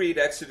 you read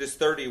Exodus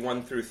 30,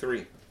 1 through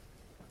 3.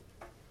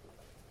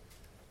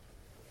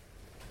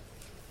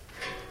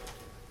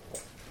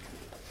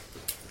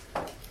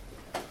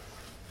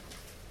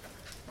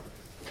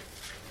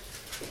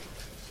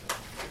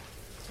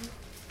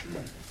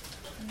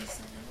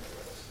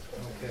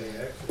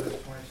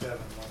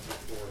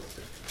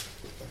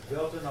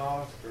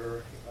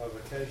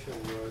 acacia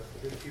wood,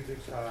 3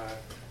 cubits high.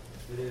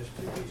 It is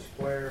to be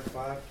square,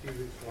 5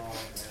 cubits long,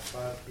 and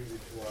 5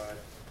 cubits wide.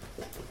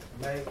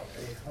 Make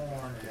a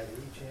horn at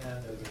each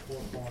end of the 4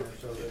 corners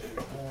so that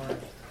the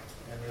horns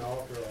and the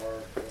altar are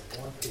of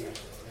one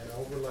piece, and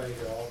overlay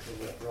the altar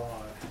with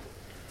bronze.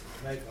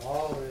 Make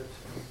all its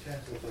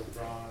utensils of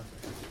bronze,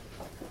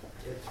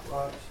 its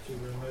pots to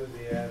remove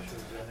the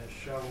ashes, and its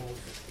shovels,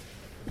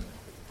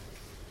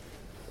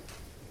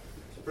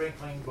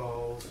 sprinkling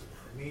bowls,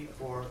 meat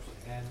forks,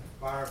 and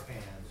fire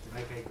pans.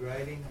 Make a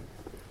grating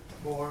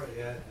for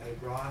it, a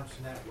bronze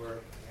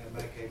network, and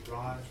make a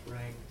bronze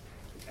ring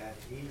at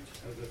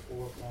each of the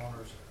 4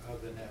 corners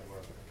of the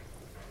network.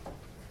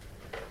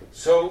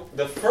 So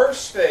the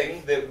first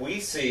thing that we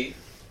see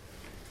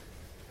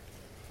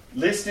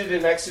listed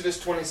in Exodus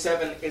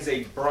 27 is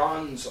a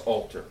bronze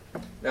altar.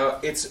 Now,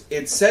 it's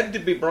said to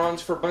be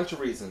bronze for a bunch of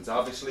reasons.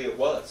 Obviously, it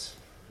was.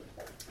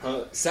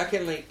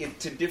 Secondly,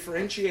 to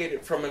differentiate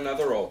it from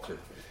another altar.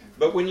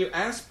 But when you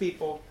ask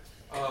people,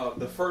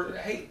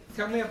 hey,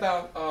 tell me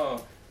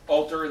about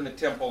altar in the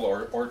temple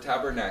or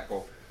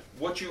tabernacle,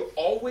 what you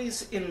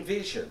always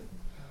envision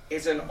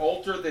is an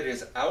altar that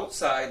is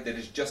outside, that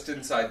is just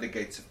inside the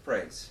gates of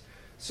praise.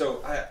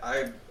 So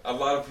a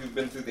lot of you have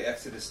been through the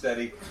Exodus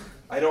study.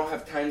 I don't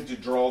have time to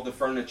draw the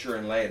furniture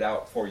and lay it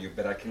out for you,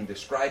 but I can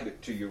describe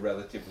it to you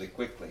relatively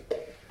quickly.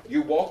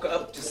 You walk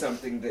up to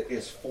something that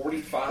is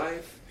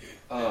 45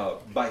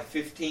 by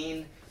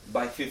 15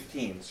 by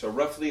 15, so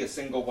roughly a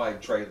single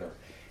wide trailer.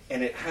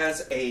 And it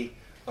has a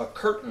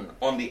curtain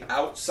on the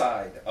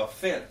outside, a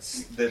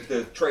fence that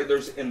the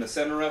trailer's in the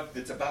center of,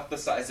 that's about the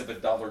size of a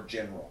Dollar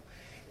General.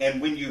 And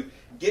when you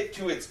get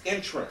to its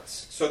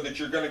entrance, so that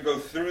you're going to go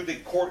through the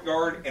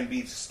courtyard and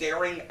be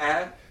staring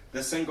at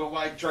the single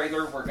wide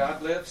trailer where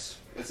God lives,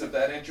 isn't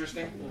that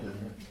interesting?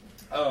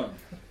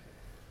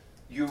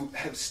 You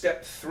have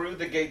stepped through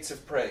the gates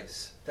of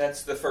praise.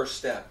 That's the first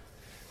step.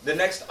 The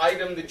next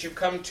item that you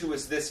come to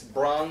is this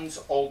bronze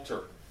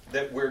altar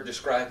that we're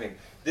describing.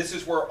 This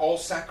is where all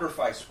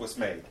sacrifice was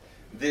made.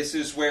 This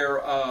is where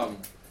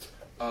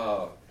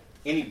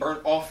any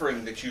burnt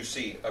offering that you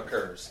see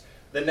occurs.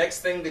 The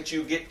next thing that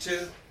you get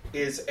to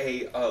is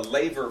a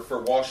laver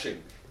for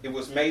washing. It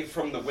was made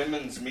from the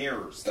women's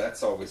mirrors.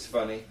 That's always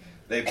funny.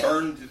 They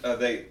burned,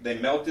 they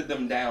melted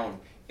them down,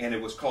 and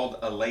it was called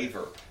a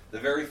laver. The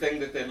very thing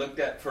that they looked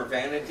at for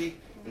vanity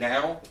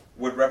now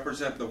would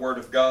represent the Word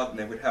of God, and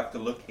they would have to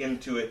look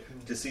into it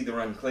to see their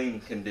unclean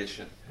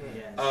condition.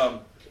 Yes.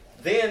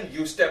 Then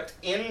you stepped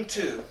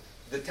into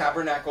the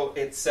tabernacle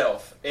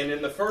itself. And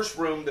in the first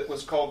room that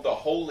was called the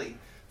holy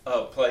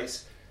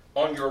place,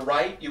 on your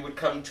right you would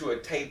come to a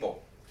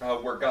table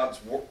where God's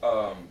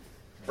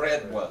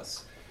bread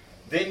was.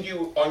 Then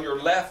on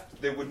your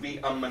left, there would be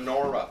a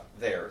menorah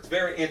there. It's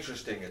very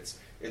interesting.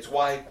 It's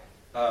why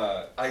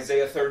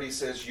Isaiah 30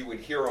 says you would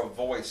hear a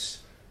voice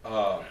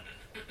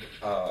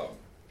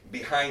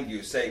behind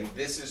you saying,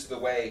 "This is the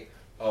way,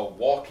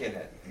 walk in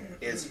it."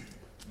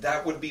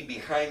 That would be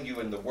behind you,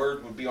 and the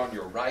Word would be on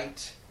your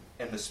right,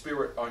 and the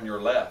Spirit on your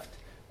left.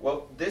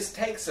 Well, this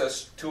takes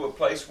us to a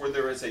place where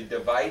there is a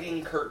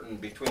dividing curtain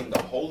between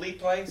the holy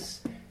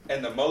place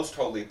and the most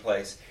holy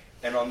place.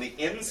 And on the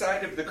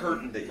inside of the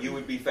curtain that you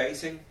would be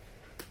facing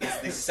is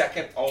the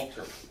second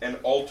altar, an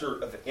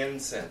altar of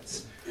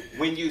incense.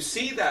 When you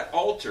see that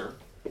altar,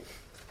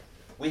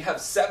 we have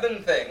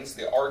 7 things,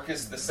 the ark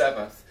is the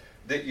 7th,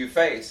 that you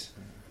face.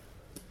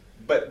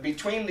 But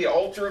between the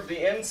altar of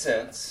the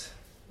incense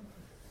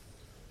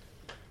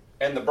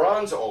and the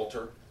bronze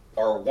altar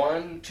are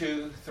 1,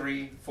 2,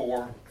 3,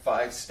 4,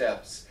 5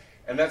 steps.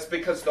 And that's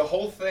because the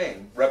whole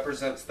thing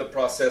represents the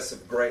process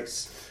of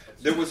grace.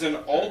 There was an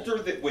altar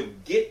that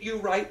would get you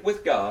right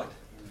with God,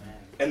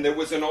 and there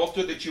was an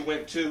altar that you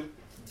went to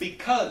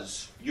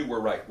because you were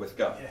right with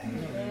God.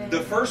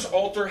 The first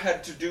altar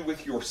had to do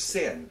with your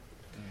sin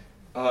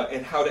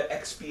and how to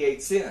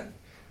expiate sin.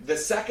 The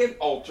second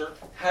altar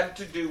had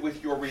to do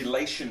with your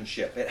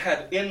relationship. It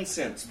had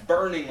incense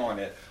burning on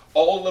it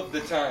all of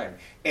the time.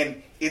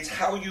 And it's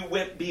how you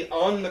went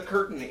beyond the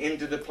curtain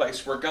into the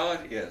place where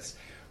God is.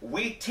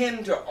 We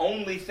tend to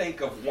only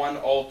think of one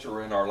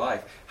altar in our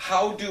life.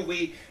 How do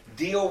we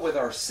deal with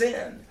our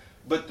sin?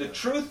 But the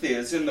truth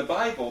is, in the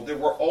Bible, there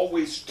were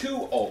always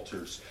 2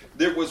 altars.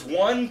 There was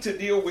one to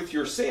deal with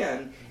your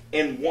sin,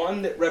 and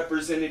one that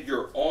represented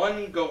your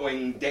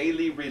ongoing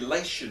daily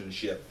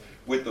relationship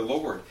with the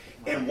Lord.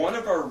 And one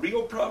of our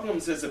real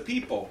problems as a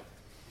people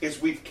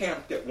is we've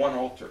camped at one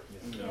altar.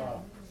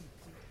 No.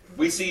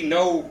 We see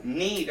no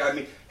need. I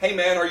mean, hey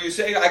man, are you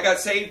saved? I got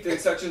saved in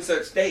such and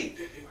such date.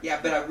 Yeah,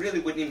 but I really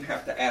wouldn't even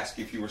have to ask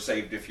if you were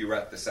saved if you were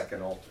at the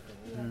second altar.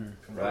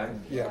 Right?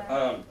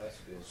 Yeah.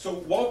 So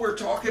while we're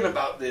talking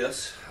about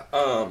this,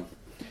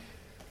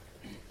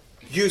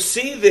 you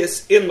see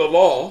this in the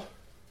law.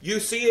 You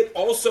see it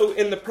also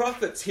in the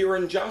prophets here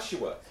in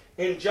Joshua.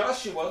 In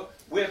Joshua,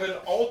 we have an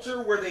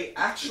altar where they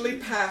actually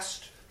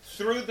passed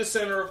through the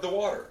center of the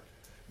water.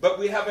 But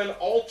we have an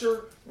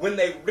altar when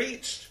they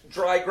reached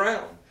dry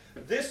ground.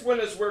 This one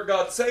is where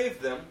God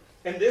saved them,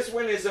 and this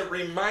one is a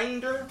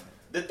reminder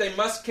that they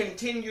must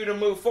continue to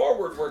move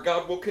forward where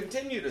God will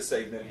continue to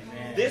save them.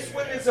 Amen. This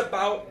one is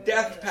about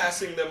death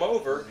passing them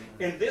over,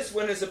 and this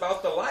one is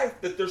about the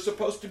life that they're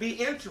supposed to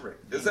be entering.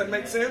 Does that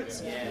make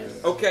sense?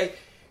 Yes. Okay.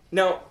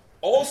 Now,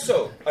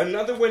 also,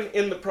 another one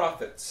in the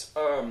prophets.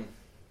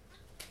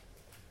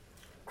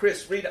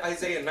 Chris, read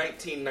Isaiah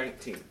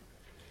 19:19.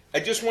 I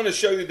just want to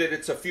show you that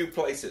it's a few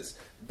places.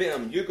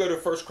 Bim, you go to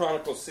 1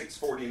 Chronicles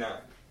 6:49.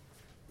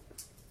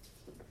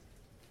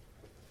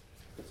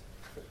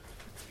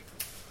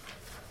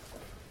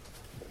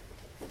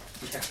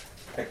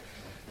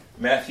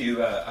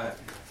 Matthew,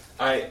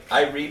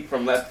 I read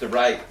from left to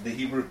right. The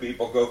Hebrew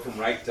people go from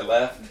right to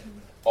left.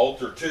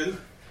 Altar 2.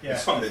 Yeah.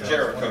 It's on the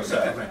Jericho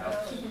side.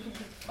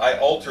 I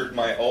altered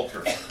my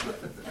altar.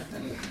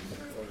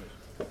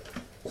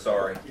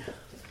 Sorry.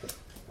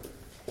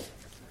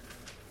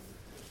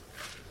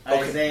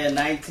 Isaiah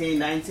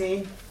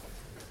 19:19.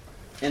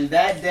 In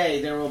that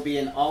day there will be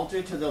an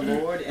altar to the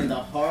Lord in the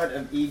heart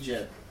of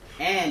Egypt,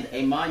 and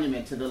a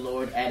monument to the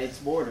Lord at its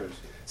borders.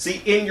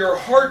 See, in your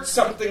heart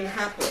something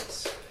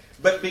happens.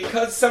 But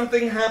because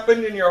something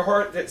happened in your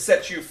heart that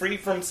sets you free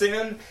from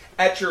sin,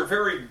 at your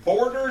very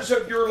borders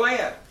of your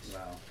land,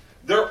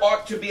 there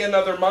ought to be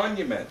another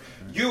monument.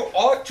 You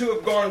ought to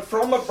have gone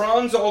from a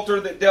bronze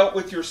altar that dealt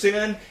with your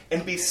sin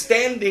and be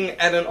standing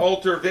at an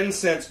altar of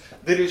incense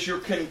that is your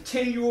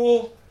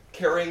continual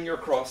carrying your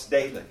cross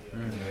daily.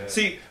 Mm-hmm.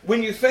 See,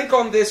 when you think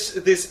on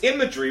this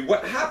imagery,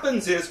 what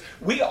happens is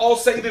we all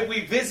say that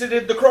we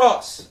visited the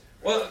cross.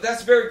 Well,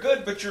 that's very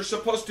good, but you're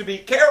supposed to be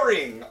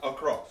carrying a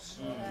cross.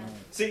 Mm-hmm.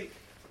 See,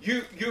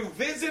 you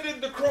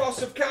visited the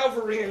cross of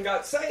Calvary and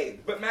got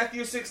saved. But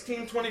Matthew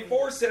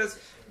 16:24 says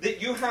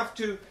that you have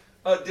to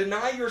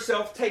deny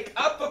yourself, take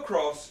up a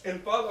cross,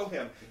 and follow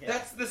him. Yeah.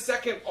 That's the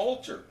second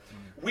altar.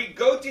 We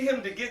go to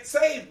him to get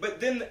saved, but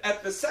then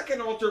at the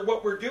second altar,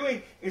 what we're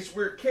doing is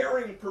we're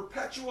carrying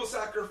perpetual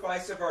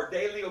sacrifice of our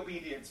daily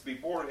obedience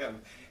before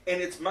him.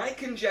 And it's my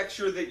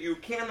conjecture that you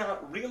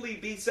cannot really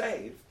be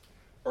saved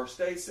or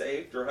stay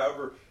saved, or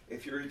however,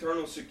 if you're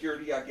eternal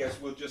security, I guess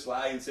we'll just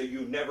lie and say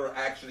you never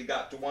actually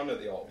got to one of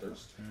the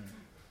altars.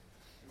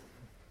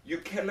 You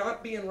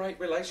cannot be in right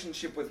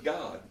relationship with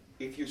God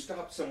if you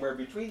stop somewhere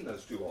between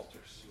those two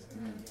altars.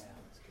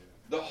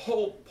 The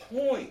whole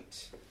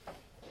point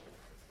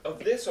of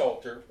this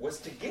altar was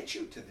to get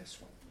you to this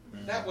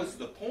one. That was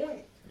the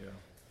point. Yeah.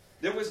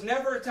 There was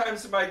never a time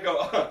somebody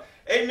go,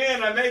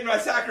 amen, I made my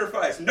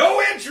sacrifice. No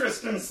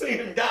interest in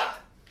seeing God.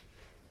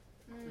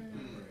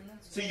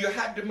 So you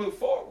had to move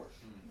forward.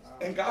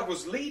 And God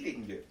was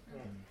leading you.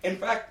 In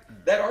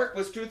fact, that ark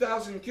was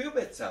 2,000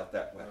 cubits out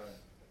that way.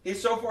 He's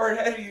so far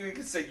ahead of you, he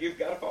can say, you've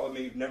got to follow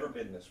me. You've never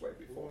been this way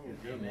before.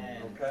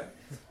 Amen.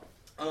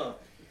 Okay?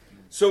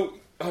 So,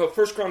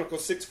 1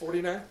 Chronicles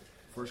 6:49.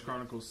 1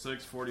 Chronicles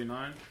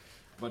 6:49.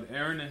 But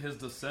Aaron and his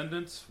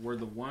descendants were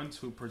the ones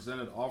who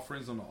presented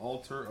offerings on the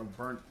altar of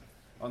burnt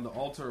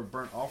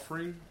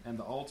offering and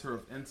the altar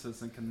of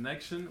incense in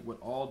connection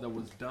with all that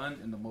was done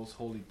in the most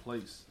holy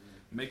place,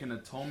 making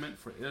atonement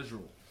for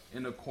Israel,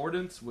 in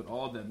accordance with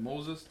all that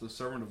Moses, the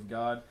servant of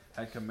God,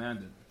 had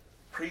commanded.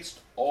 Priest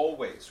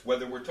always,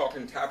 whether we're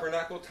talking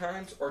tabernacle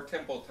times or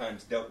temple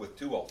times, dealt with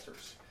two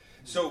altars.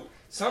 So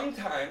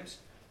sometimes,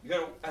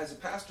 as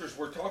pastors,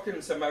 we're talking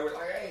to somebody, we're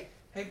like,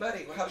 hey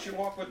buddy, well, how's your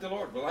walk with the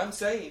Lord? Well, I'm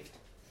saved.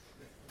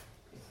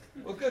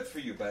 Well, good for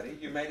you, buddy.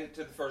 You made it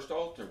to the first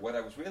altar. What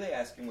I was really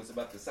asking was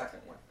about the second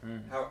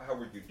one. How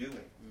were you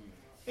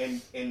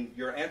doing? And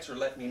your answer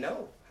let me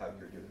know how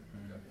you're doing.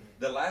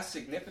 The last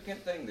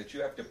significant thing that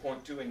you have to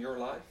point to in your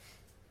life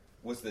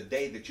was the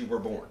day that you were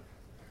born.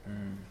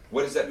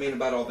 What does that mean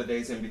about all the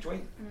days in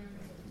between?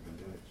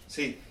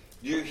 See,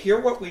 do you hear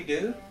what we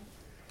do?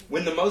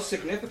 When the most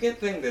significant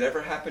thing that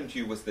ever happened to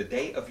you was the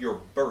day of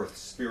your birth,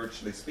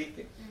 spiritually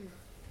speaking,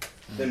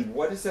 then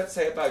what does that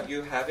say about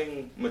you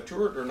having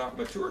matured or not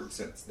matured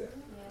since then?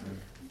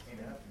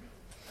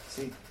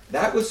 See,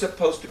 that was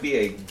supposed to be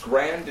a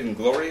grand and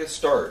glorious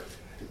start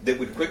that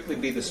would quickly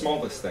be the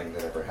smallest thing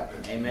that ever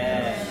happened.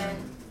 Amen.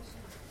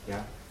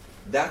 Yeah,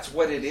 that's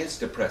what it is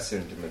to press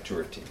into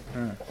maturity.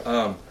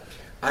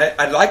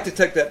 I'd like to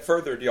take that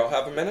further. Do y'all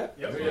have a minute?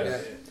 Yep.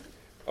 Yes.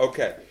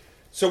 Okay.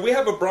 So we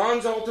have a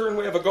bronze altar and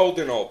we have a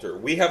golden altar.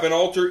 We have an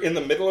altar in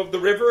the middle of the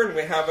river and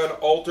we have an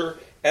altar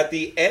at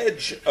the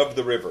edge of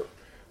the river.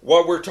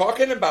 While we're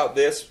talking about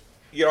this,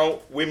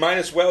 we might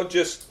as well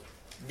just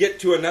get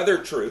to another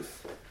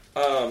truth.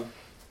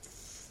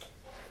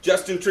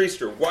 Justin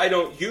Treaster, why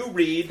don't you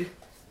read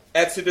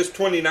Exodus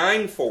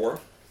 29:4,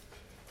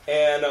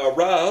 and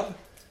Rob,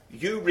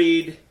 you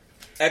read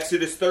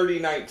Exodus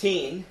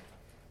 30:19,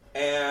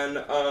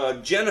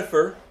 and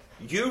Jennifer,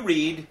 you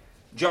read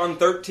John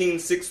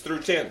 13:6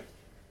 through 10.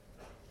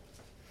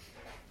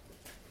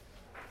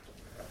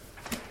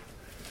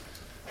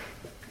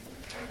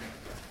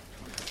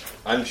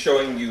 I'm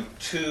showing you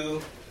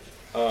two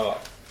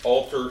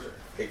altar.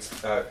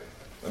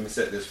 Let me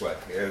say it this way.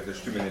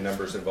 There's too many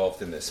numbers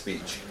involved in this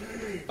speech.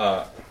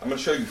 I'm going to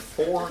show you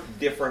 4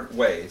 different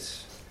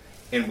ways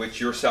in which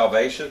your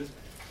salvation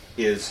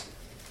is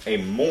a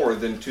more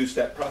than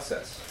 2-step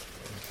process.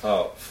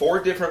 4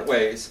 different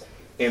ways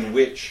in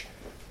which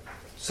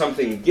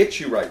something gets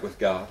you right with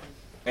God,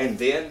 and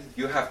then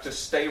you have to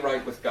stay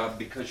right with God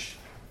because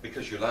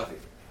you love Him,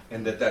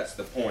 and that's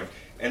the point.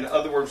 In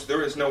other words,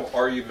 there is no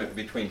argument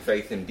between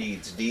faith and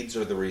deeds. Deeds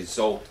are the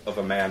result of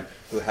a man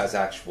who has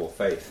actual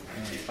faith.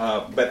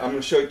 But I'm going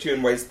to show it to you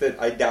in ways that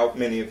I doubt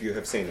many of you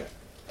have seen it.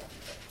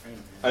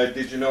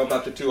 Did you know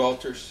about the 2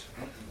 altars?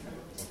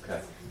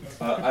 Okay.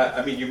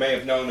 I mean, you may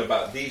have known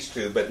about these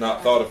 2, but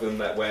not thought of them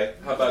that way.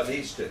 How about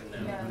these 2?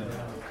 No.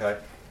 Okay.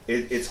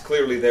 It's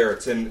clearly there.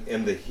 It's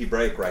in the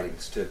Hebraic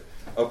writings too.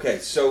 Okay,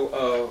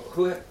 so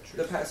who had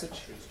the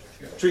passage?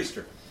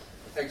 Treaster.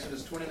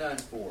 Exodus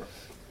 29:4.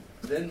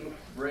 Then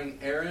bring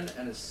Aaron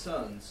and his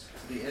sons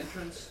to the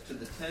entrance to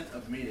the tent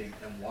of meeting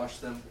and wash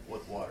them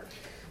with water.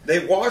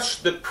 They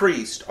washed the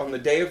priest on the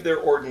day of their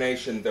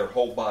ordination, their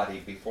whole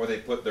body, before they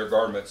put their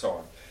garments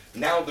on.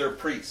 Now they're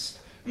priests.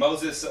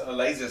 Moses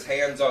lays his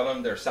hands on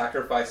them, their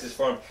sacrifices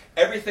for them.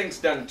 Everything's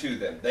done to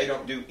them. They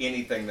don't do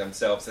anything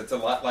themselves. It's a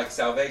lot like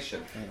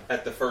salvation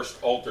at the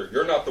first altar.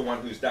 You're not the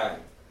one who's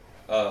dying.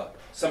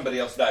 Somebody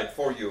else died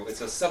for you.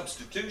 It's a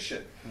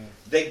substitution.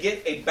 They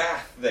get a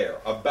bath there,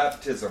 a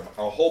baptism,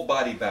 a whole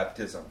body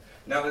baptism.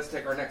 Now let's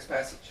take our next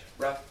passage.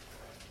 Ralph?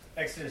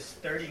 Exodus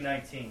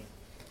 30:19.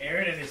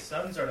 Aaron and his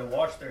sons are to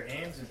wash their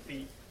hands and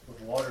feet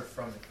with water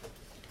from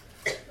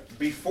it.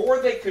 Before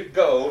they could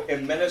go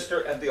and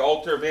minister at the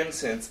altar of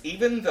incense,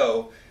 even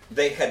though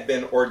they had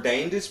been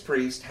ordained as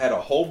priests, had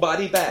a whole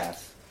body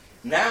bath,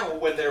 now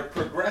when they're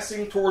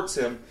progressing towards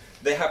Him,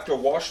 they have to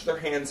wash their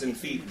hands and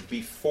feet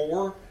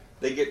before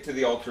they get to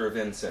the altar of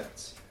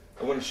incense.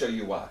 I want to show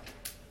you why.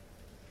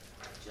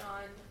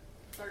 John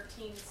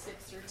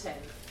 13:6-10.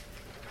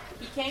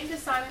 He came to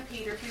Simon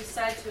Peter, who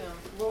said to him,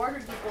 Lord, are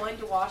you going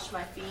to wash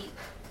my feet?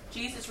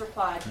 Jesus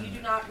replied, You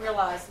do not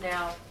realize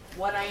now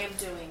what I am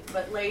doing,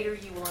 but later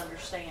you will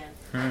understand.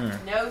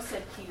 No,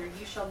 said Peter,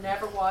 you shall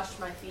never wash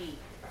my feet.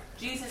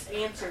 Jesus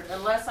answered,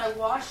 Unless I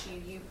wash you,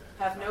 you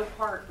have no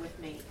part with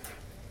me.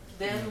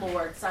 Then,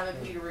 Lord, Simon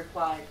Peter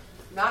replied,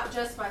 Not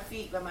just my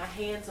feet, but my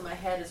hands and my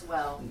head as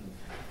well.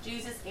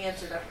 Jesus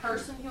answered, A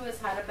person who has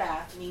had a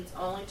bath needs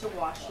only to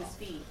wash his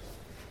feet.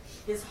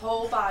 His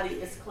whole body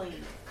is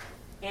clean,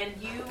 and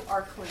you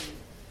are clean,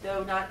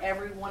 though not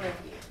every one of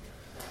you.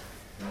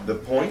 The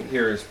point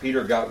here is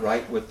Peter got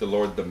right with the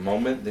Lord the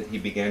moment that he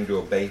began to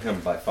obey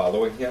Him by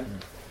following Him.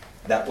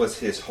 That was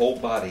his whole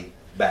body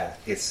bath,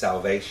 his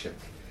salvation.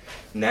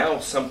 Now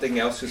something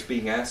else is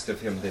being asked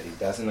of him that he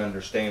doesn't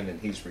understand, and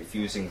he's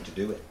refusing to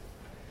do it.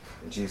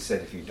 And Jesus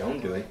said, if you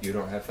don't do it, you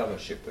don't have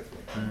fellowship with me.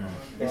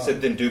 He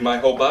said, then do my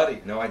whole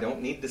body. No, I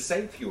don't need to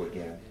save you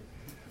again.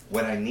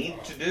 What I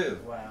need to do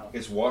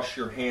is wash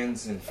your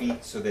hands and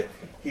feet, so that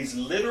he's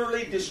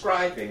literally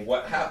describing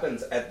what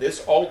happens at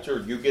this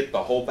altar. You get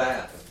the whole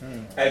bath.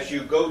 As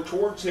you go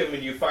towards Him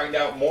and you find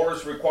out more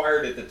is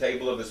required at the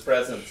table of His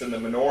presence in the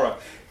menorah,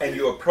 and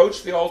you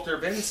approach the altar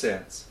of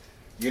incense,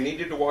 you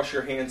needed to wash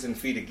your hands and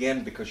feet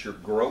again because you're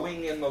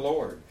growing in the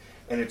Lord,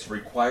 and it's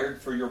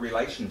required for your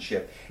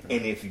relationship.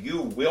 And if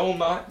you will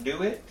not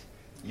do it,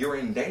 you're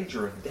in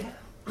danger of death.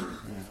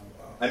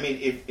 I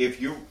mean, if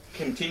you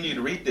continue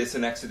to read this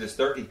in Exodus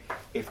 30,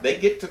 if they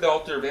get to the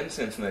altar of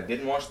incense and they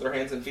didn't wash their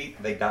hands and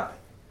feet, they die.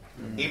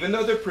 Even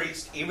though they're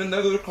priests, even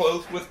though they're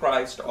clothed with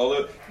Christ,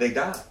 although they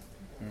die.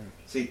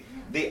 See,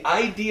 the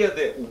idea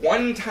that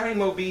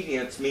one-time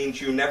obedience means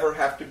you never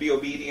have to be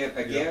obedient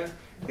again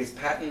is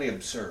patently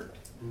absurd.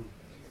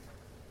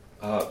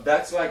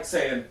 That's like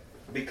saying,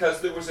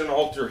 because there was an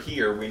altar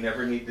here, we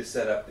never need to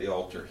set up the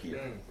altar here.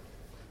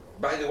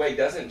 By the way,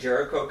 doesn't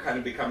Jericho kind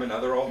of become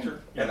another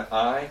altar? And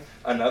Ai,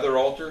 another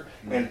altar?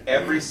 And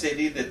every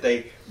city that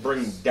they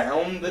bring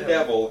down the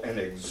devil and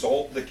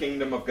exalt the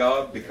kingdom of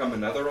God become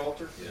another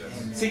altar?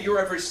 Yes. See, your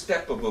every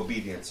step of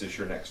obedience is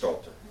your next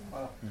altar.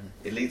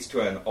 It leads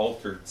to an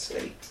altered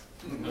state.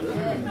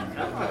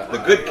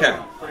 The good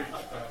count.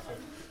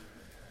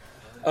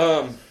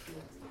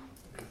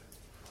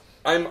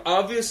 I'm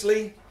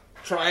obviously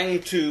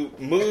trying to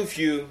move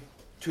you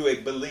to a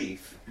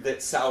belief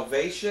that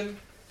salvation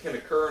can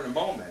occur in a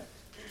moment,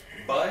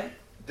 but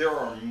there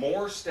are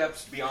more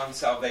steps beyond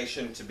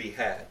salvation to be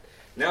had.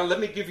 Now let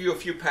me give you a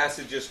few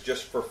passages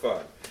just for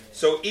fun.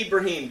 So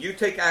Ibrahim, you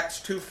take Acts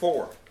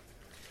 2:4.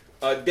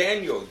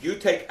 Daniel, you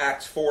take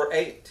Acts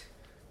 4:8.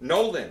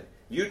 Nolan,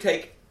 you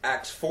take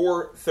Acts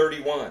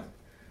 4:31.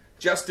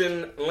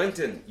 Justin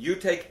Linton, you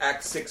take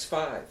Acts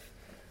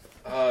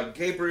 6:5.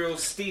 Gabriel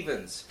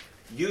Stevens,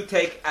 you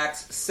take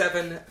Acts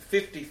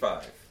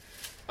 7:55.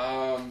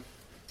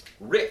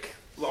 Rick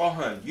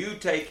Lawhon, you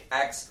take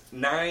Acts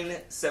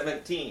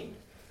 9:17.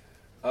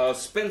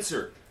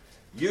 Spencer,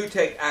 you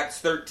take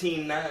Acts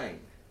 13:9.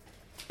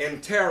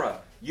 And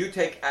Tara, you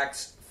take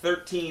Acts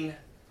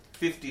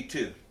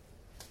 13:52.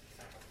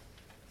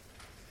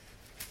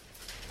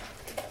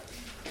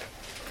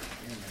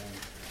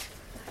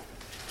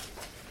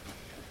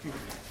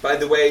 By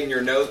the way, in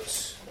your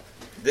notes,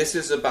 this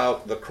is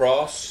about the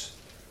cross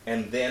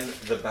and then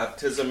the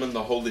baptism in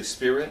the Holy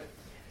Spirit.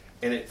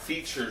 And it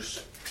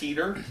features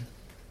Peter,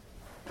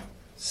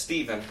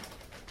 Stephen,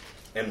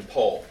 and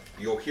Paul.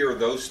 You'll hear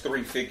those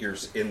three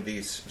figures in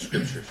these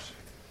scriptures.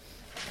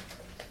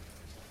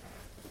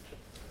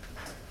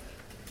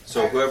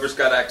 So whoever's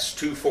got Acts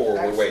 2:4,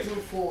 we're waiting.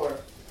 Acts 2:4.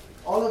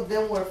 All of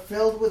them were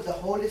filled with the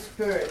Holy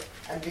Spirit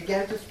and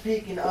began to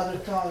speak in other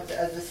tongues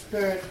as the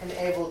Spirit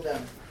enabled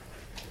them.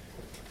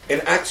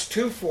 In Acts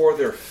 2:4,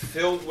 they're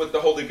filled with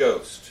the Holy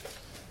Ghost.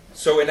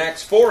 So in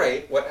Acts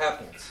 4:8, what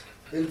happens?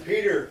 Then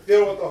Peter,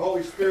 filled with the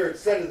Holy Spirit,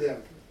 said to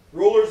them,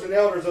 rulers and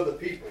elders of the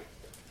people.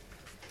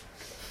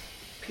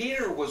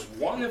 Peter was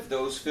one of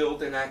those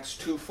filled in Acts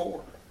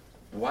 2:4.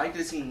 Why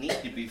does he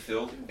need to be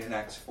filled in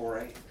Acts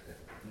 4:8?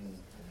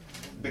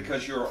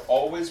 Because you're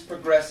always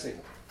progressing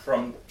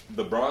from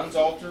the bronze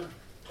altar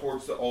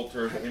towards the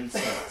altar of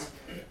incense.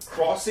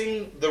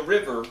 Crossing the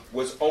river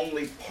was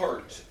only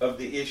part of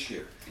the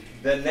issue.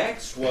 The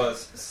next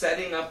was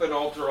setting up an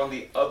altar on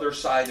the other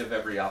side of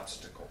every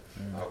obstacle.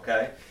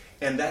 Okay?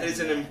 And that is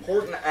an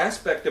important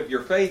aspect of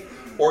your faith,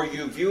 or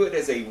you view it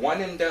as a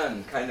one and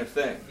done kind of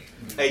thing.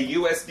 A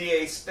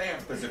USDA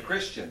stamp as a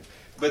Christian.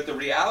 But the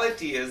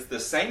reality is the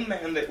same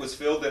man that was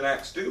filled in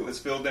Acts 2 was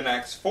filled in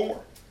Acts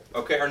 4.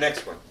 Okay, our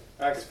next one.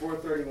 Acts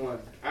 4:31.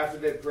 After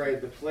they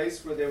prayed, the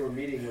place where they were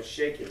meeting was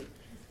shaken,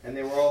 and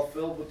they were all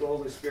filled with the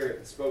Holy Spirit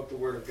and spoke the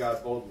word of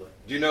God boldly.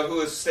 Do you know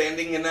who is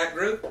standing in that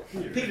group?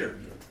 Peter.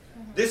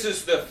 This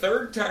is the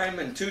third time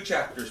in 2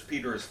 chapters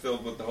Peter is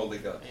filled with the Holy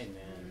Ghost. Amen.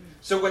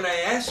 So when I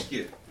ask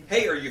you,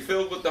 hey, are you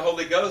filled with the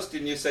Holy Ghost?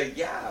 And you say,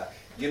 yeah.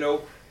 You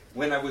know,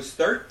 when I was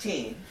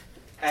 13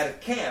 at a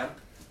camp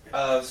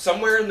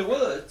somewhere in the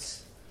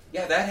woods,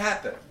 yeah, that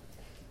happened.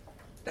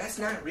 That's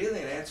not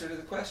really an answer to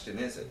the question,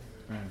 is it?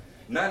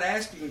 Not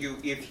asking you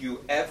if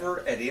you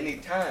ever at any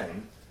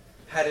time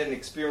had an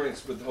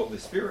experience with the Holy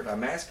Spirit.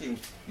 I'm asking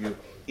you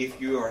if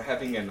you are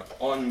having an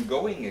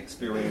ongoing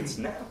experience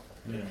now.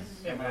 Yes.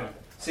 Amen.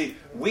 See,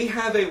 we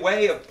have a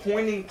way of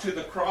pointing to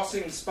the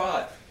crossing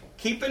spot.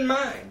 Keep in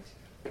mind,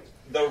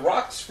 the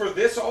rocks for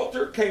this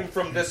altar came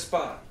from this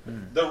spot.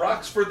 The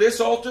rocks for this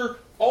altar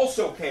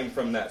also came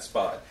from that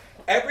spot.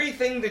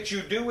 Everything that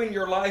you do in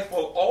your life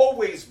will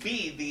always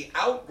be the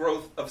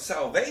outgrowth of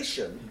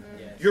salvation.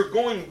 You're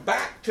going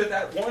back to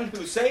that one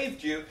who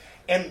saved you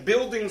and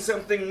building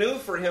something new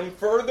for him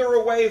further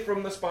away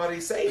from the spot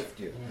he saved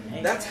you.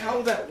 That's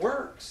how that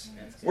works.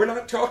 We're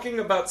not talking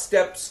about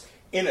steps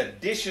in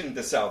addition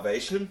to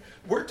salvation.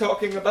 We're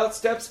talking about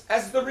steps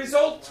as the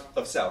result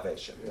of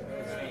salvation.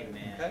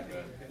 Okay?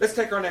 Let's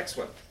take our next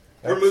one.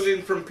 We're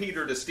moving from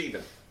Peter to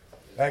Stephen.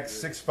 Acts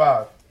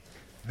 6:5.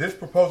 This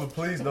proposal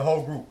pleased the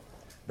whole group.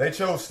 They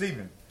chose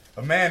Stephen,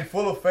 a man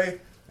full of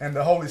faith and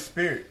the Holy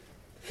Spirit.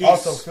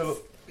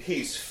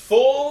 He's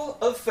full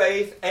of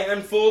faith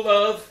and full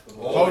of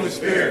Holy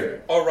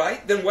Spirit. All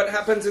right, then what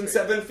happens in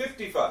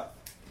 7:55?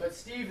 But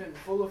Stephen,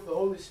 full of the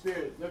Holy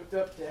Spirit, looked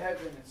up to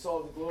heaven and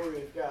saw the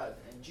glory of God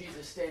and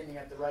Jesus standing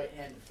at the right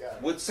hand of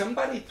God. Would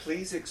somebody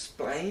please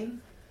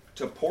explain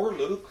to poor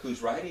Luke,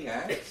 who's writing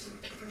Acts,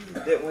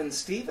 that when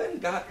Stephen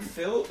got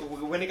filled,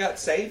 when he got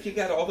saved, he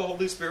got all the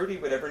Holy Spirit he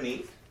would ever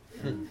need?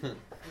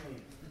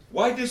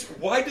 Why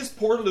does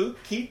poor Luke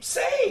keep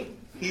saying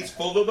he's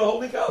full of the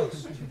Holy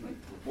Ghost?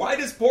 Why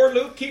does poor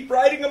Luke keep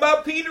writing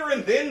about Peter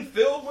and then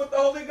filled with the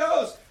Holy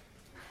Ghost?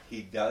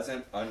 He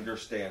doesn't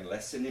understand.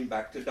 Let's send him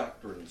back to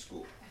doctrine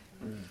school.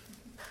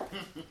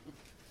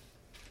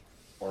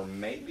 Or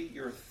maybe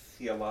your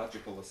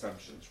theological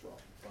assumption's wrong.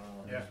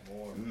 Yeah.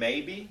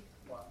 Maybe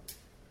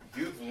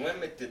you've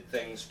limited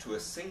things to a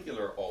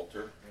singular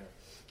altar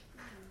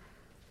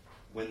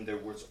when there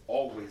was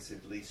always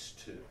at least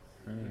two.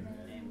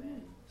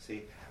 Amen.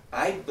 See,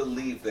 I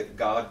believe that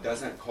God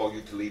doesn't call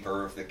you to leave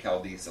Ur of the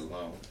Chaldees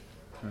alone.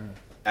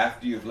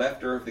 After you've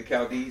left Ur of the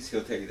Chaldees,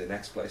 he'll tell you the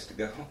next place to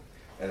go,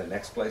 and the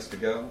next place to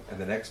go, and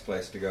the next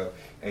place to go.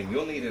 And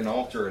you'll need an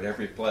altar at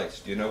every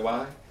place. Do you know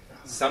why?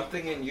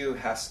 Something in you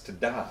has to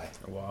die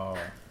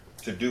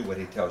to do what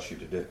he tells you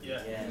to do.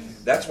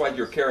 Yes. That's why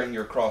you're carrying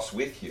your cross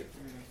with you.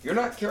 You're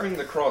not carrying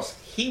the cross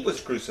he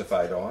was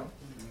crucified on.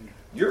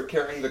 You're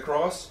carrying the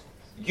cross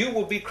you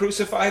will be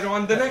crucified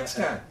on the next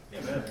time.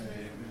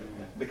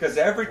 Because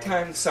every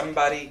time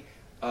somebody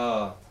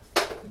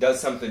does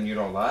something you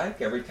don't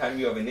like, every time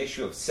you have an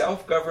issue of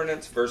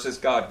self-governance versus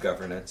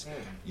God-governance,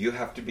 you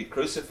have to be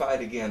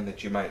crucified again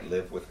that you might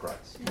live with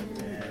Christ.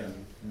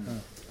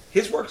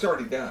 His work's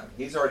already done.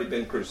 He's already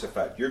been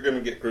crucified. You're going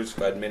to get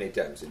crucified many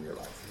times in your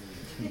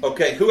life.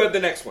 Okay, who had the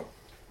next one?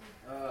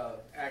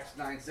 Acts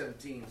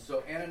 9:17.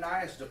 So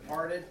Ananias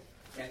departed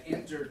and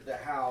entered the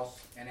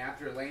house, and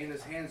after laying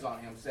his hands on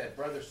him, said,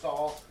 Brother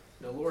Saul,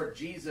 the Lord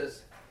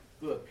Jesus,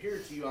 who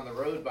appeared to you on the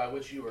road by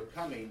which you were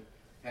coming,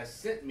 has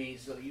sent me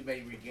so that you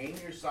may regain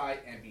your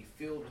sight and be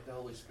filled with the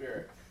Holy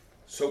Spirit.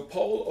 So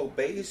Paul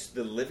obeys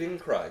the living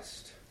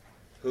Christ,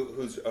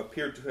 who's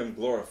appeared to him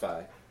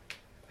glorified.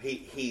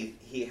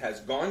 He has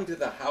gone to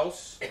the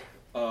house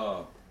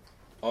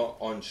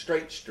on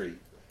Straight Street.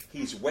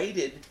 He's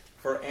waited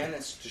for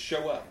Annas to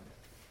show up.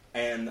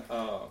 And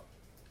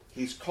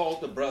he's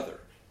called a brother.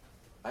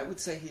 I would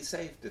say he's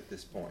saved at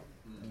this point.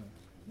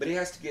 But he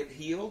has to get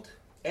healed.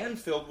 and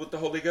filled with the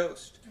Holy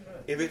Ghost.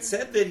 If it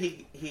said that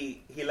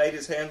he laid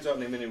his hands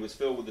on him and he was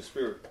filled with the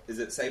Spirit, is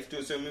it safe to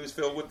assume he was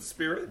filled with the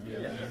Spirit?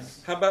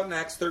 Yes. How about in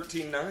Acts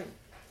 13:9?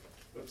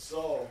 But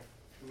Saul,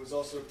 who was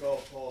also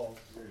called Paul,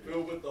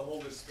 filled with the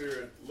Holy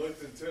Spirit,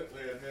 looked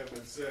intently at him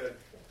and said,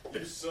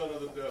 "You son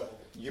of the devil."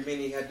 You mean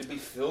he had to be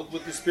filled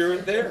with the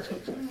Spirit there?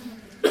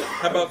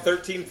 How about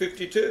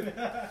 13:52?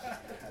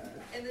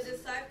 And the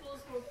disciples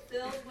were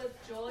filled with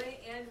joy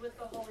and with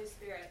the Holy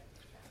Spirit.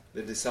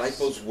 The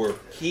disciples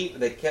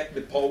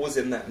Paul was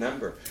in that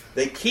number.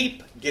 They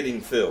keep getting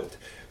filled.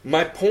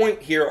 My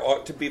point here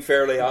ought to be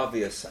fairly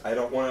obvious. I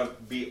don't want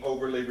to be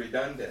overly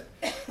redundant.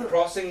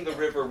 Crossing the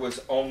river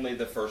was only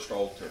the first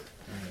altar.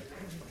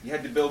 You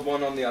had to build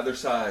one on the other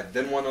side,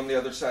 then one on the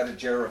other side of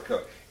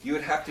Jericho. You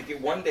would have to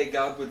one day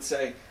God would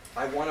say,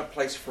 I want a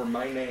place for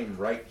my name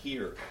right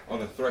here on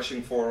the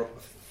threshing floor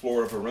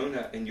of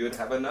Aruna, and you would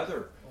have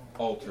another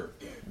altar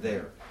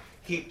there.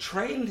 He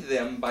trained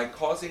them by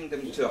causing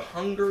them to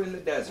hunger in the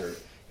desert.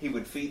 He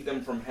would feed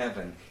them from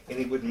heaven, and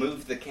he would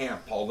move the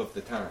camp all of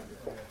the time.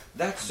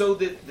 That's so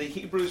that the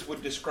Hebrews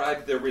would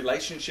describe their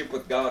relationship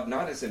with God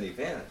not as an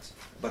event,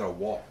 but a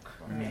walk.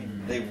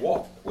 They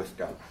walk with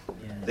God.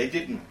 They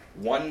didn't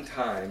one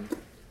time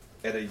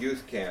at a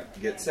youth camp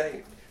get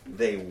saved.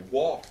 They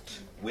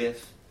walked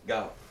with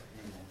God.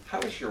 How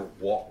is your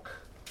walk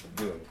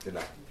doing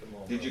tonight?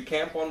 Did you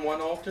camp on one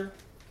altar?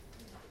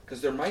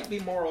 Because there might be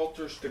more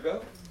altars to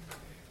go.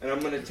 And I'm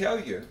going to tell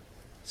you,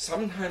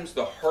 sometimes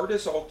the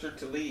hardest altar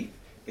to leave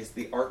is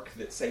the ark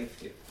that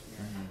saved you.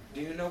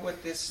 Do you know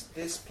what this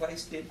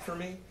place did for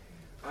me?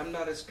 I'm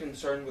not as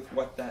concerned with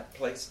what that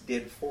place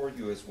did for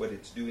you as what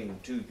it's doing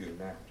to you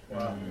now.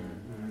 Wow.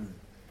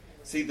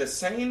 See, the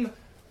same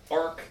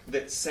ark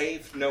that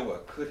saved Noah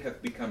could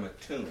have become a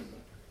tomb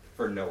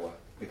for Noah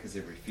because he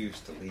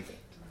refused to leave it.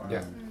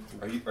 Yeah.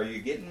 Are you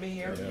getting me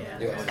here?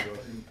 Yeah.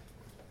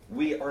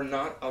 We are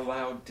not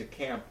allowed to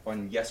camp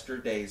on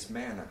yesterday's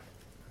manna.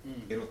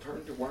 It'll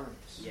turn to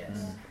worms.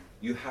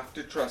 You have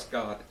to trust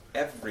God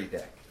every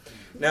day.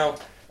 Now,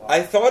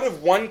 I thought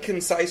of one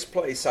concise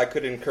place I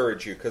could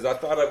encourage you, because I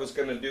thought I was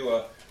going to do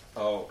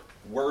a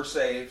we're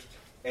saved,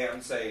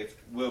 am saved,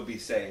 will be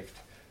saved.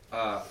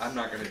 I'm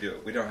not going to do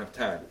it. We don't have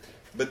time.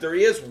 But there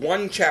is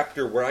one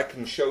chapter where I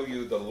can show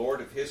you the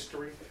Lord of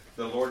history,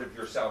 the Lord of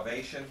your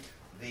salvation,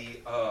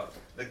 the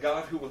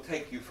God who will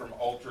take you from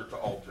altar to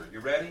altar. You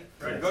ready?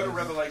 Right. Go to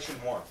Revelation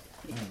 1.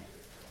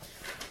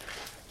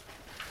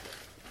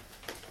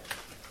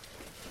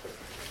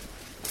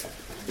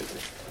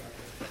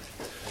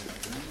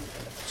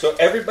 So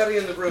everybody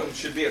in the room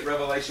should be at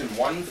Revelation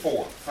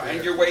 1:4.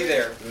 Find your way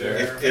there.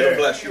 It'll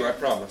bless you, I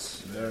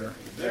promise. There.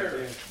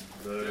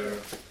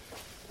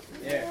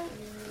 Yeah.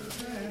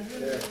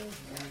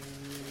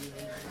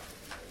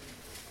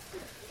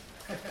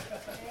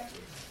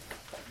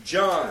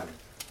 John,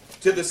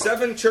 to the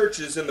 7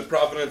 churches in the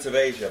province of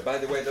Asia. By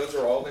the way, those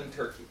are all in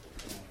Turkey.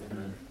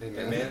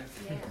 Amen.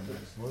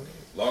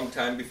 Long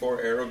time before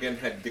Aragon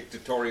had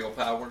dictatorial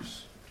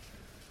powers.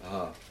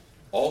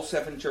 All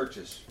 7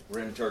 churches were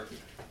in Turkey.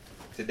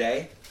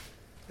 Today,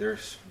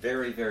 there's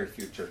very, very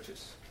few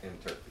churches in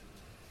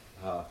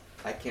Turkey.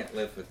 I can't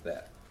live with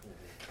that.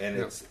 And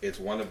it's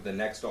one of the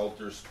next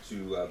altars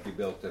to be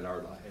built in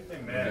our life.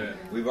 Amen.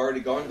 We've already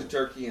gone to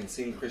Turkey and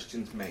seen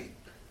Christians made.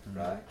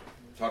 Right?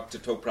 Talked to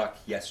Toprak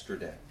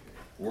yesterday.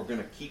 We're going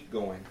to keep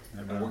going,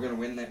 and we're going to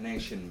win that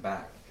nation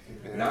back.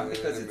 Not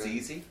because it's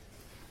easy,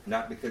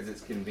 not because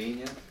it's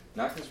convenient,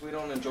 not because we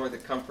don't enjoy the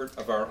comfort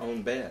of our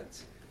own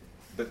beds,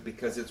 but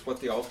because it's what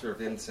the altar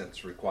of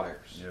incense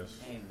requires. Yes.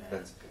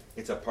 Amen.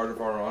 It's a part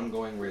of our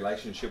ongoing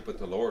relationship with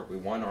the Lord. We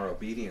want our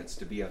obedience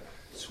to be a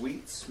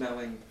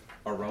sweet-smelling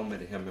aroma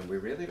to Him, and we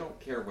really don't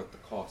care what the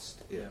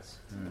cost is.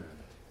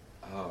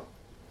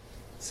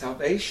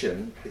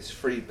 Salvation is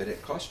free, but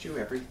it costs you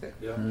everything.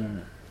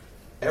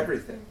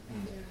 Everything.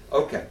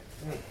 Okay.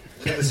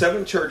 To the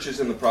 7 churches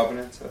in the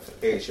province of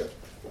Asia,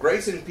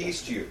 grace and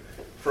peace to you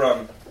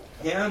from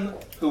Him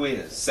who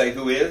is. Say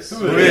who is.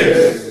 Who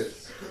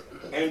is.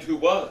 And who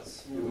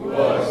was. Who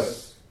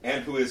was.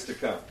 And who is to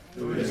come.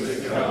 Who is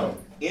to come.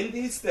 In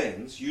these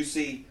things, you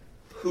see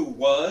who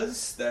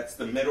was, that's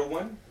the middle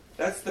one,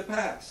 that's the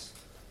past.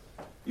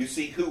 You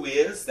see who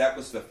is, that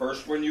was the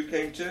first one you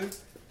came to,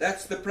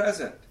 that's the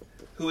present.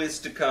 Who is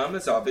to come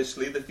is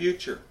obviously the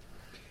future.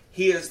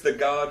 He is the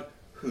God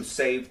who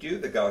saved you,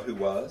 the God who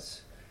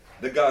was,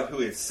 the God who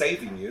is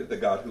saving you, the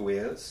God who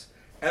is,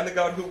 and the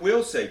God who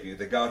will save you,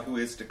 the God who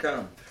is to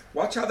come.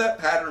 Watch how that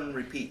pattern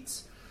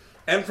repeats.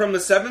 And from the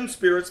 7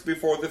 spirits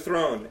before the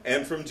throne,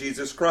 and from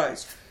Jesus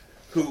Christ,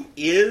 who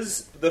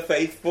is the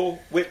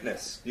faithful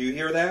witness. Do you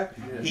hear that?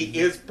 Yes. He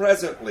is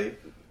presently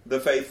the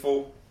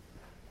faithful,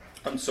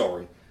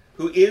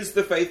 who is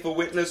the faithful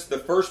witness, the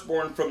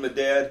firstborn from the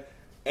dead,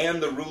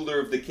 and the ruler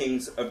of the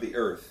kings of the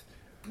earth.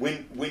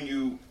 When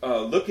you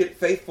look at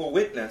faithful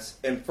witness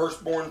and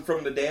firstborn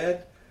from the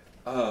dead,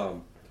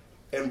 and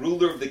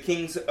ruler of the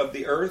kings of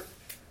the earth,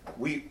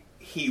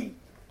 he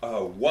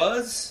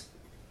was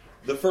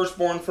the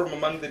firstborn from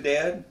among the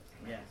dead.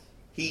 Yes.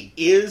 He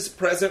is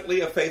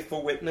presently a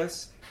faithful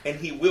witness, and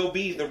he will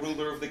be the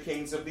ruler of the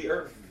kings of the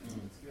earth.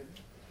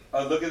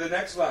 Look at the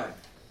next line.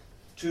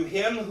 To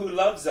him who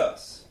loves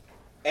us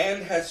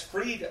and has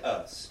freed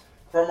us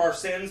from our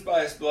sins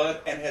by his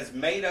blood and has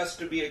made us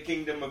to be a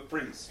kingdom of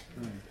priests.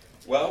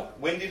 Well,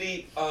 when did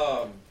he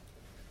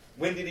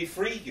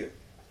free you?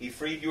 He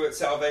freed you at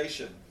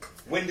salvation.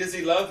 When does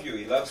he love you?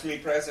 He loves me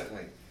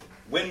presently.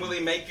 When will he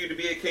make you to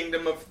be a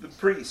kingdom of the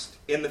priest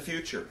in the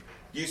future?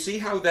 Do you see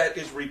how that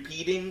is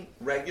repeating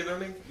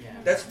regularly? Yeah.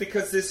 That's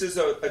because this is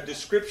a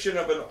description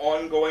of an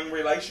ongoing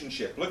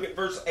relationship. Look at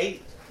verse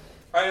 8.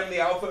 I am the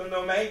Alpha and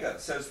Omega,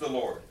 says the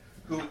Lord,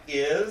 who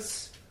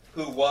is,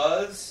 who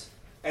was,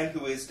 and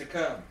who is to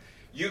come.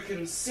 You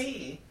can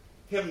see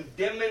him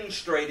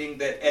demonstrating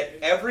that at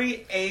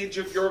every age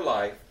of your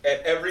life,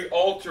 at every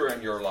altar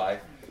in your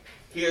life,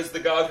 he is the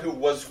God who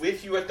was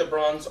with you at the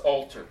bronze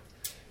altar.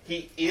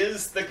 He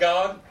is the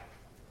God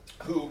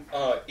who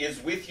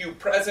is with you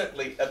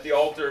presently at the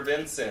altar of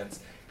incense.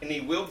 And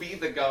he will be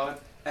the God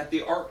at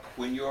the ark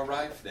when you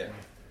arrive there.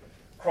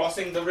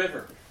 Crossing the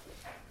river.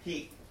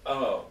 He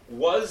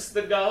was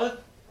the God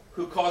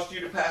who caused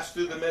you to pass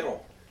through the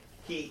middle.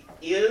 He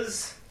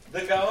is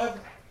the God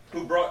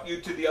who brought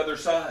you to the other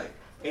side.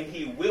 And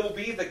he will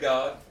be the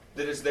God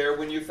that is there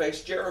when you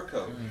face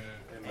Jericho.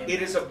 Amen.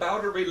 It is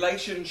about a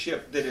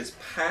relationship that is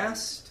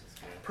past,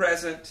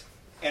 present,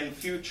 and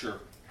future.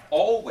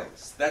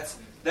 Always. That's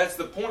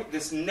the point.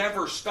 This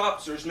never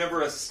stops. There's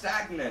never a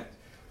stagnant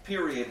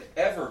period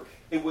ever.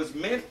 It was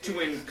meant to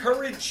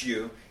encourage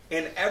you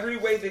in every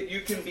way that you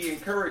can be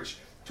encouraged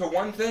to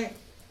one thing.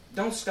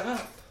 Don't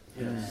stop.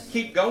 Yes.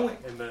 Keep going.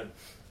 Amen.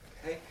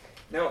 Okay?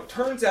 Now, it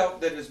turns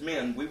out that as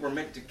men, we were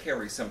meant to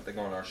carry something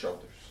on our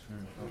shoulders.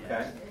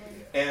 Okay?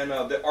 And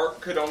the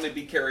ark could only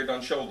be carried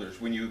on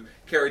shoulders. When you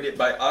carried it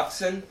by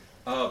oxen,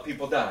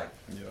 people died.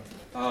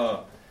 Yeah.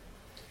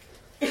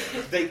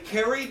 They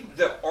carried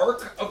the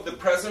ark of the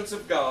presence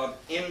of God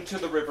into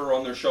the river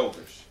on their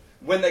shoulders.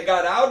 When they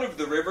got out of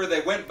the river,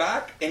 they went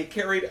back and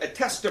carried a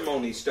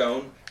testimony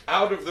stone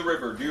out of the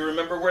river. Do you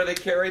remember where they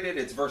carried it?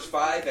 It's verse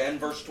 5 and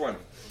verse 20.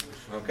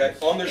 Okay?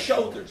 On their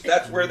shoulders.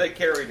 That's where they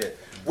carried it.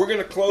 We're going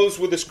to close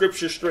with a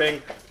scripture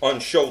string on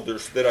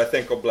shoulders that I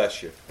think will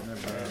bless you.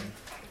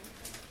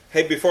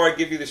 Hey, before I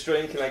give you the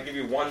string, can I give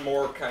you one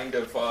more kind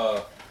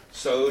of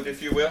sode,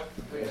 if you will?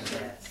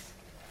 Yes.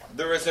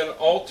 There is an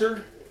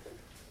altar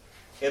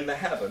in the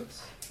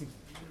heavens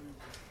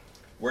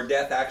where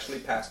death actually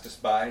passed us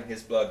by and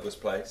his blood was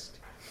placed.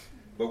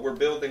 But we're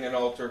building an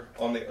altar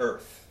on the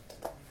earth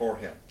for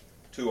him.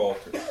 2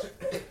 altars.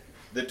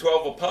 The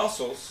 12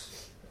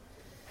 apostles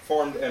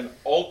formed an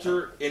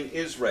altar in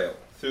Israel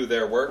through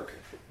their work,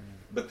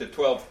 but the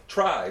 12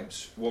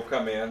 tribes will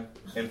come in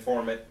and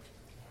form it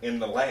in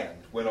the land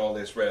when all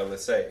Israel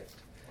is saved.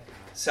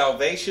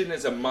 Salvation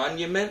is a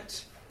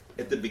monument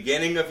at the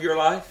beginning of your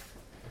life,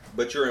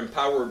 but your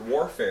empowered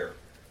warfare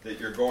that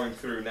you're going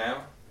through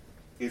now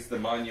is the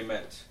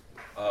monument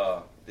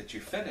that you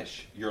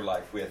finish your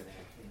life with.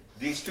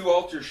 These 2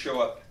 altars show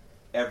up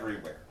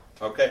everywhere.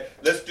 Okay,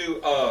 let's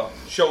do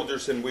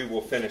shoulders and we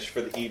will finish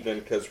for the evening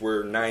because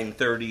we're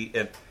 9:30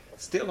 and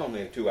still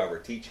only a 2-hour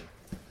teaching.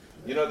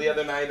 You know, the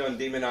other night on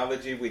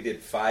demonology we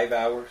did 5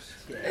 hours.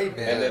 Amen.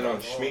 And then on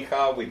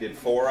Shmicha we did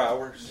 4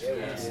 hours.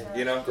 Yes.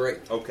 You know?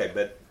 Great. Okay,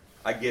 but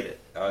I get it.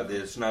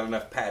 There's not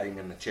enough padding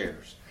in the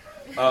chairs.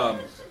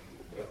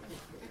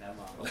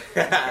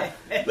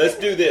 Let's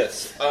do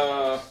this.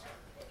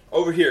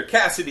 Over here,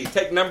 Cassidy,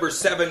 take number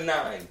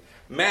 7-9.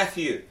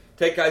 Matthew,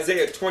 take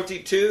Isaiah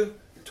 22,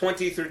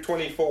 20 through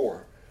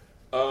 24.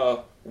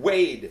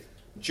 Wade,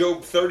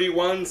 Job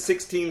 31,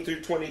 16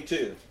 through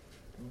 22.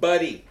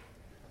 Buddy,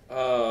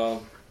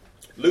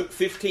 Luke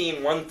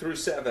 15, 1 through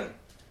 7.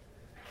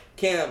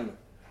 Kim,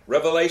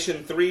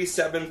 Revelation 3,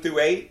 7 through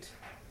 8.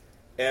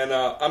 And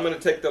I'm going to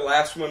take the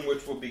last one,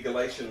 which will be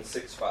Galatians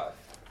 6, 5.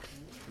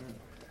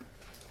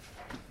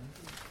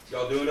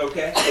 Y'all doing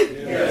okay?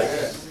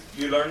 Yes.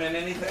 You learning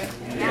anything?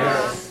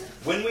 Yes.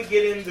 When we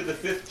get into the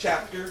 5th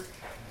chapter,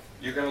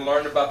 you're going to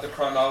learn about the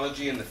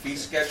chronology and the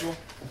feast schedule.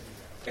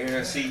 And you're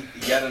going to see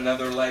yet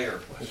another layer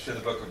to the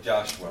book of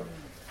Joshua.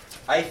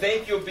 I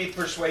think you'll be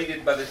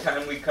persuaded by the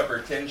time we cover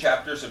 10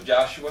 chapters of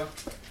Joshua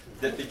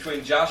that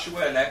between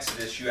Joshua and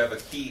Exodus you have a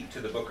key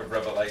to the book of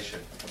Revelation.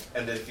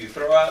 And that if you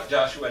throw out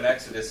Joshua and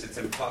Exodus, it's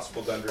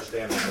impossible to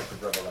understand the book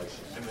of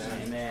Revelation.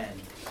 Amen.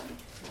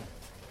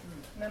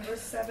 Number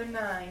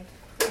 7-9.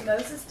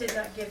 Moses did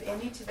not give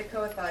any to the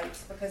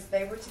Kohathites because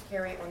they were to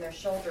carry on their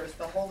shoulders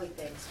the holy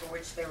things for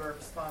which they were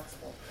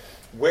responsible.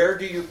 Where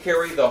do you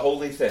carry the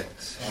holy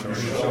things? On your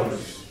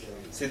shoulders.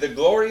 See, the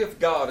glory of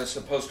God is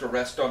supposed to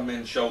rest on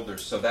men's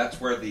shoulders, so that's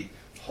where the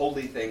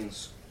holy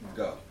things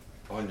go,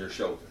 on your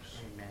shoulders.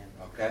 Amen.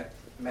 Okay?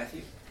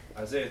 Matthew?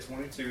 Isaiah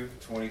 22,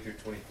 20 through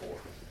 24.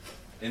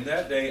 In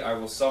that day I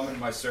will summon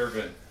my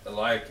servant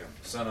Eliakim,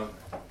 son of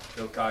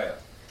Hilkiah.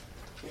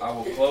 I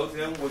will clothe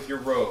him with your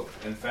robe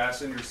and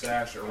fasten your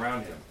sash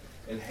around him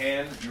and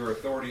hand your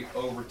authority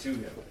over to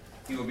him.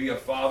 He will be a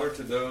father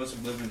to those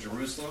who live in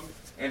Jerusalem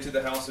and to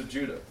the house of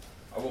Judah.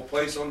 I will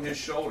place on his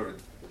shoulder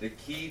the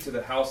key to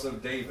the house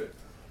of David.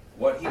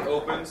 What he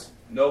opens,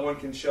 no one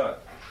can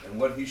shut, and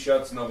what he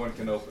shuts, no one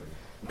can open.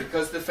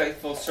 Because the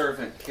faithful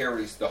servant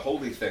carries the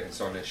holy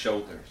things on his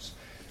shoulders.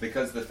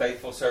 Because the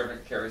faithful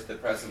servant carries the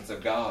presence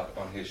of God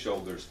on his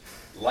shoulders.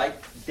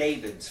 Like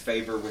David's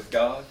favor with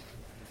God,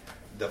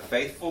 the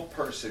faithful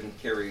person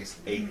carries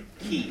a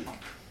key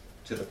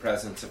to the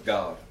presence of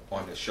God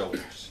on his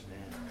shoulders.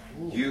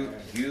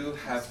 You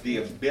have the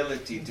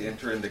ability to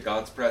enter into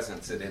God's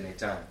presence at any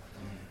time.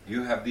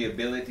 You have the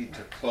ability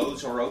to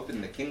close or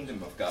open the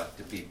kingdom of God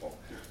to people.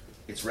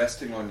 It's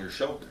resting on your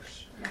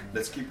shoulders.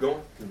 Let's keep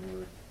going.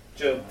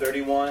 Job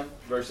 31,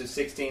 verses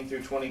 16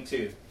 through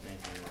 22.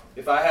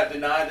 If I have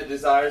denied the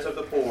desires of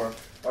the poor,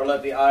 or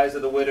let the eyes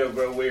of the widow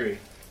grow weary,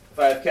 if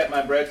I have kept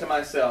my bread to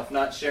myself,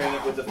 not sharing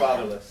it with the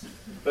fatherless,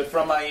 but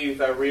from my youth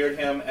I reared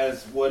him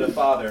as would a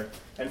father,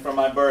 and from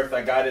my birth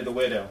I guided the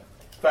widow.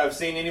 If I have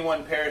seen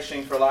anyone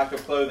perishing for lack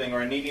of clothing,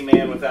 or a needy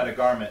man without a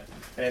garment,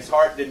 and his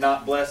heart did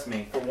not bless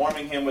me, for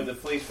warming him with the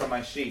fleece from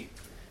my sheep,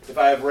 if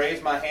I have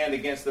raised my hand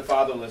against the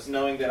fatherless,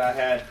 knowing that I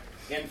had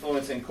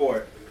influence in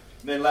court,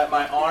 then let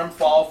my arm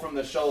fall from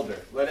the shoulder,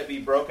 let it be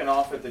broken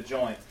off at the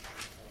joint.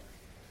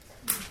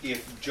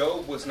 If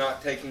Job was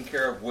not taking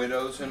care of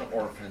widows and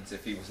orphans,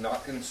 if he was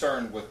not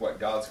concerned with what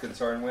God's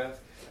concerned with,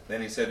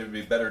 then he said it would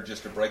be better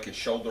just to break his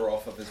shoulder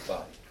off of his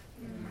body.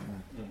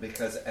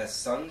 Because as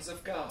sons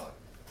of God,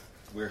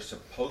 we're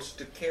supposed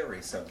to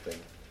carry something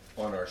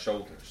on our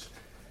shoulders.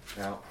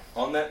 Now,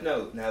 on that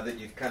note, now that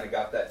you've kind of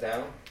got that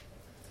down,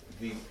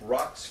 the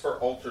rocks for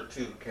altar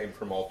 2 came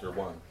from altar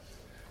 1.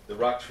 The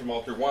rocks from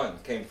altar 1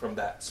 came from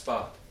that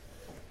spot.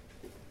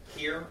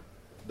 Here,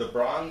 the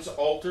bronze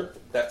altar,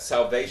 that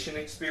salvation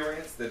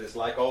experience that is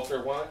like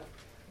altar 1,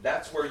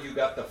 that's where you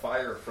got the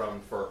fire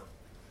from for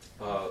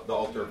the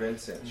altar of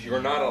incense.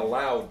 You're not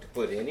allowed to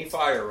put any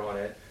fire on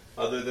it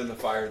other than the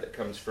fire that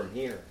comes from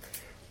here.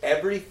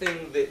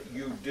 Everything that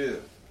you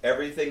do,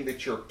 everything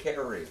that you're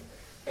carrying,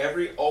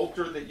 every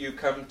altar that you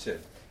come to,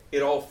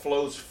 it all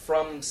flows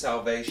from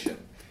salvation.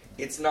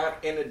 It's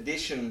not in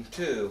addition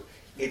to,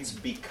 it's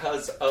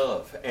because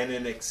of and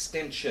an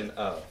extension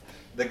of.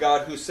 The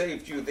God who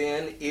saved you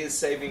then is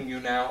saving you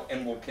now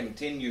and will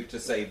continue to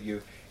save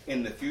you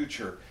in the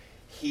future.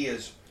 He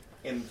is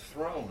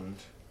enthroned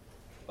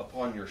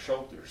upon your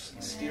shoulders,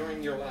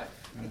 steering your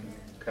life.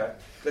 Okay?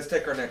 Let's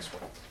take our next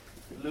one.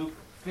 Luke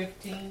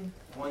 15,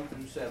 1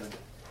 through 7.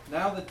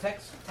 Now the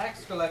tax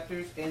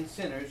collectors and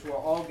sinners were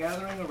all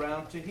gathering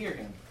around to hear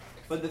him.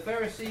 But the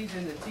Pharisees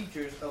and the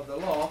teachers of the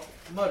law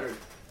muttered,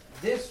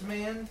 "This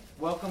man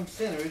welcomes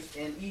sinners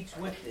and eats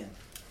with them."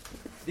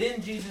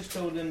 Then Jesus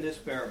told them this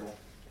parable.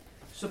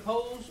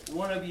 Suppose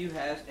one of you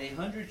has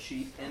 100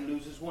 sheep and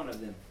loses one of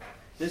them.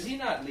 Does he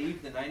not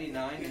leave the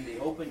 99 in the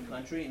open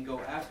country and go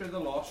after the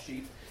lost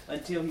sheep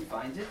until he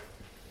finds it?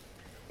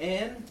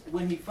 And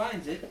when he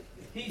finds it,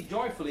 he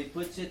joyfully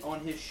puts it on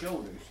his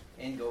shoulders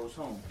and goes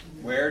home.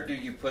 Where do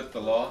you put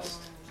the lost?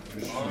 On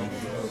the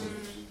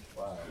shoulders.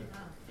 Wow.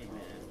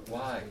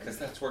 Why? Because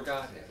that's where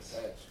God is.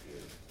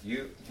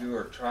 You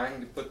are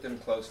trying to put them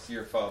close to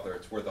your Father.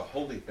 It's where the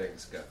holy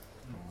things go.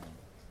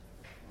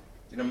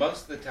 You know,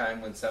 most of the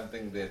time when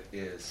something that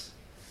is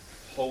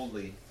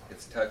holy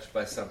is touched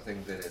by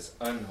something that is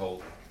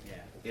unholy,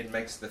 it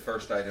makes the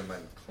first item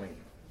unclean.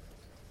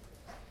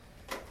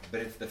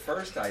 But if the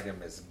first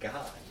item is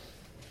God,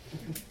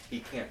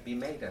 he can't be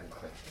made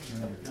unclean.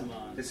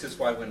 This is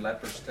why when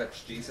lepers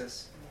touched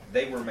Jesus,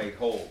 they were made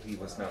whole. He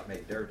was not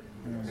made dirty.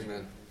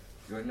 Amen.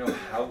 You want to know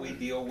how we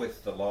deal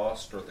with the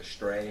lost or the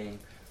straying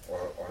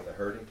or the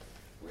hurting?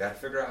 We got to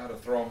figure out how to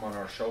throw them on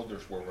our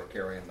shoulders where we're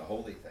carrying the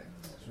holy things.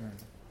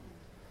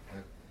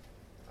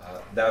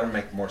 That'll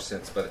make more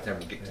sense by the time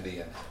we get to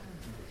the end.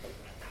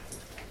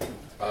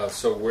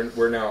 So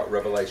we're now at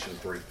Revelation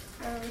 3.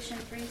 Revelation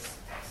 3,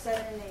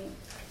 7 and 8.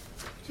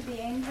 To the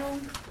angel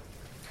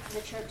of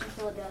the church in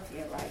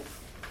Philadelphia write,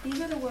 These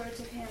are the words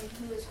of him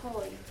who is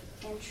holy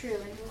and true,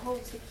 and who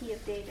holds the key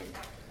of David.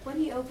 What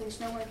he opens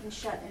no one can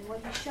shut, and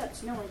what he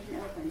shuts no one can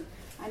open.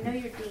 I know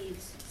your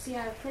deeds. See,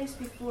 I have placed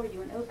before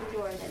you an open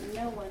door that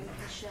no one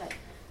can shut.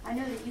 I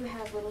know that you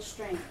have little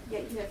strength,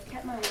 yet you have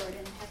kept my word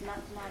and have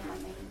not denied my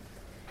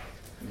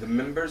name. The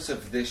members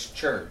of this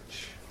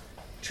church,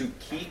 to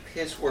keep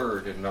his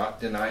word and not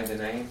deny the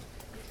name,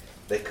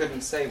 they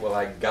couldn't say, well,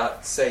 I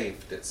got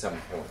saved at some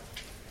point.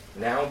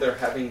 Now they're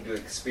having to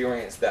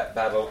experience that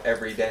battle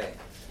every day.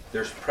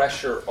 There's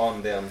pressure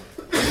on them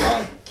to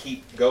not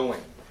keep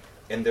going.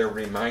 And they're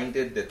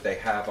reminded that they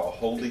have a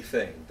holy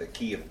thing, the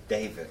key of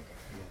David,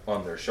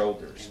 on their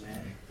shoulders.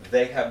 Amen.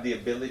 They have the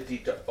ability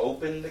to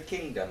open the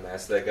kingdom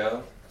as they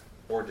go,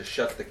 or to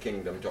shut the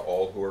kingdom to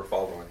all who are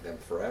following them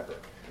forever.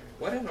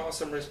 What an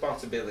awesome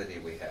responsibility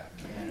we have.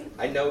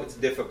 I know it's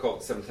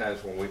difficult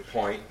sometimes when we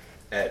point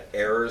at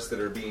errors that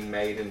are being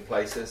made in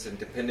places, and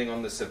depending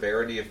on the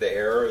severity of the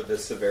error, the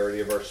severity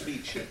of our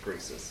speech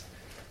increases.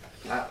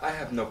 I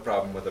have no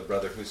problem with a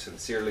brother who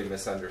sincerely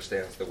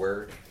misunderstands the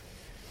word.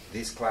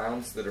 These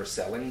clowns that are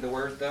selling the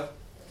word, though,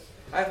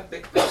 I have a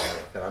big problem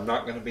with it, and I'm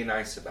not going to be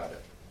nice about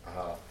it.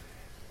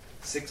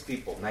 6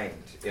 people named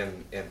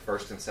in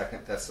 1st and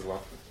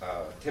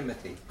 2nd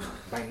Timothy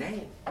by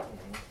name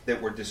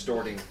that were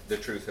distorting the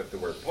truth of the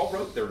word. Paul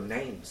wrote their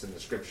names in the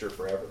scripture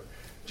forever.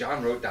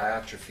 John wrote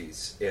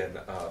Diotrephes in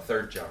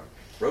 3rd John.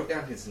 Wrote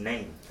down his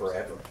name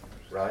forever,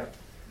 right?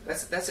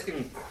 That's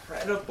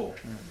incredible.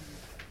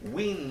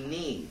 We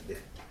need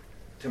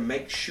to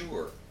make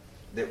sure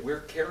that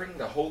we're carrying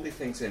the holy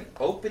things and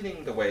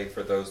opening the way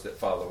for those that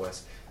follow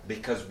us,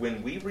 because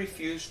when we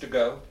refuse to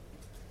go,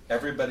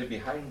 everybody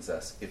behind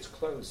us, it's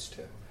closed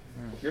to.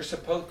 You're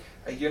supposed,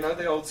 you know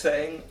the old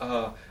saying,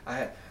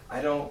 I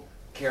don't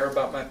care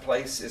about my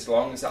place as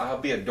long as I'll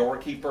be a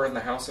doorkeeper in the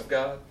house of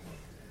God?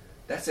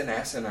 That's an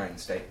asinine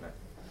statement.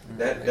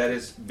 That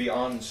is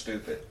beyond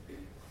stupid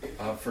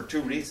for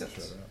 2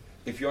 reasons.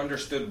 If you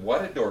understood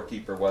what a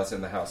doorkeeper was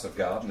in the house of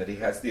God and that he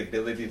has the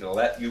ability to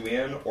let you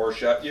in or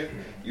shut you,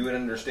 you would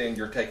understand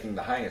you're taking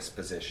the highest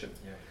position.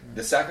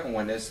 The second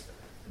one is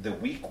the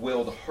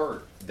weak-willed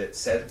hurt that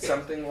said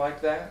something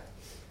like that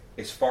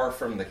is far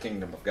from the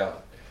kingdom of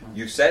God.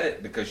 You said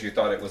it because you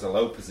thought it was a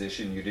low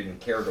position. You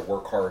didn't care to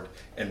work hard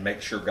and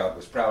make sure God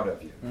was proud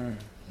of you.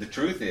 The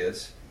truth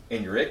is,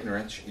 in your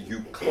ignorance,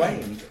 you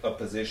claimed a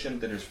position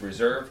that is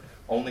reserved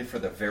only for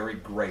the very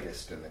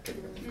greatest in the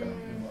kingdom of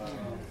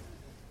God.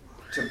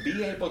 To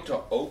be able to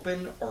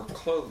open or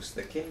close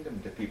the kingdom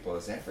to people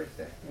is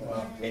everything.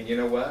 And you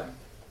know what?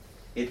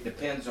 It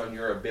depends on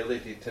your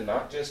ability to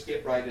not just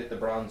get right at the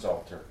bronze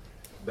altar,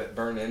 but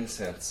burn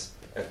incense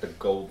at the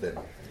golden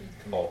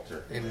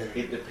altar.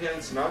 It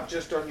depends not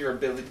just on your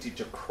ability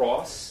to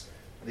cross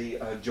the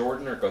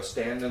Jordan or go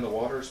stand in the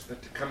waters,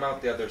 but to come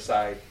out the other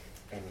side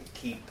and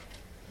keep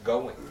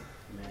going.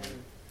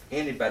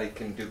 Anybody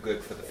can do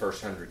good for the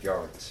first 100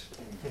 yards.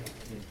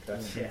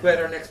 Who had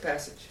our next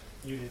passage?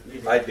 You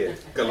did. I did.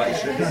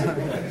 Galatians.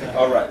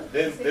 All right.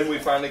 Then we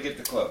finally get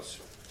to close.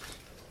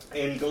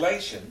 In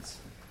Galatians,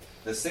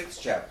 the 6th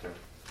chapter,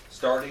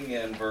 starting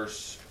in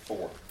verse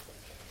 4,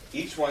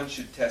 each one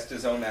should test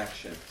his own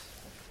actions.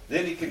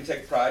 Then he can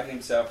take pride in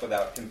himself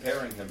without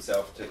comparing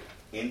himself to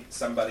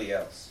somebody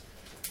else.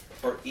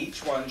 For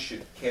each one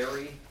should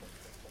carry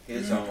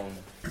his own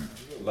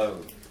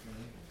load.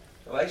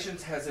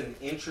 Galatians has an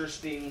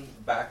interesting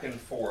back and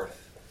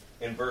forth.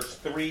 In verse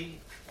 2,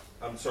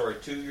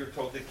 you're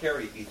told to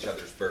carry each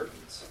other's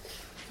burdens.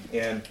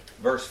 In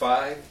verse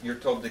 5, you're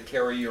told to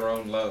carry your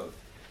own load.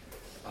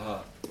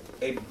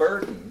 A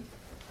burden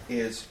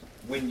is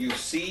when you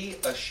see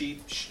a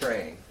sheep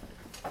straying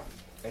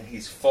and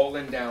he's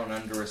fallen down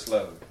under his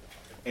load.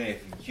 And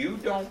if you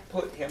don't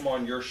put him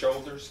on your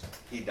shoulders,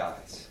 he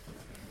dies.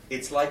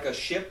 It's like a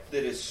ship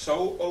that is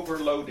so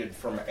overloaded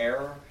from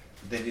air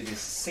that it is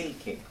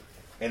sinking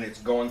and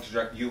it's going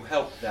to you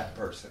help that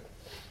person.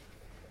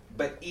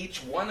 But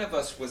each one of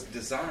us was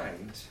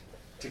designed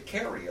to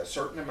carry a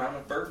certain amount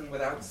of burden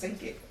without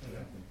sinking.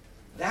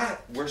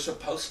 That we're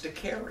supposed to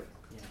carry.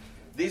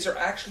 These are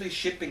actually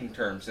shipping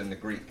terms in the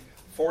Greek.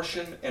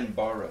 Phortion and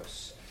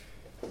baros.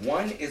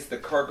 One is the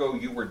cargo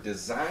you were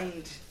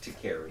designed to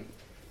carry,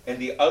 and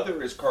the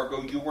other is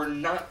cargo you were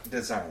not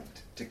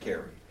designed to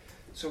carry.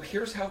 So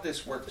here's how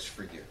this works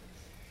for you.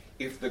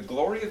 If the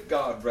glory of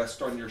God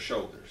rests on your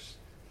shoulders,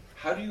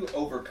 how do you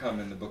overcome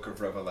in the book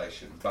of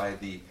Revelation? By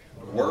the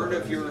word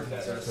of your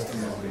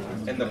testimony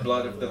and the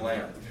blood of the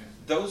Lamb.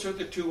 Those are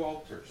the 2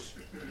 altars.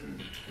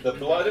 The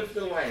blood of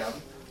the Lamb,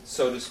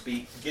 so to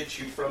speak, gets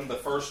you from the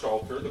first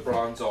altar, the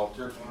bronze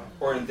altar,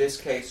 or in this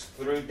case,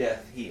 through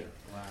death here.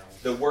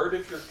 The word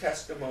of your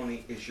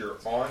testimony is your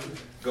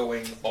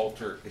ongoing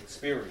altar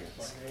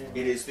experience.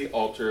 It is the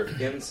altar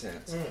of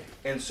incense.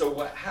 And so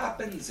what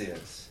happens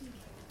is,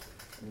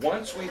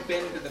 once we've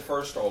been to the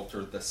first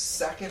altar, the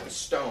second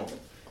stone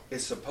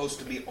is supposed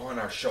to be on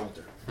our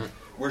shoulder.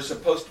 We're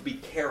supposed to be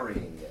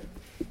carrying it.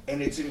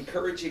 And it's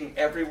encouraging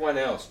everyone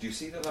else. Do you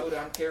see the load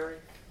I'm carrying?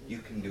 You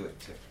can do it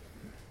too.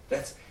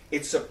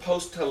 It's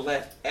supposed to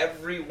let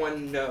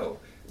everyone know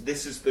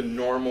this is the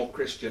normal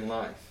Christian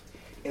life.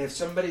 And if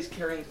somebody's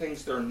carrying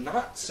things they're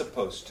not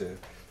supposed to,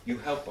 you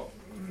help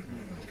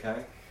them.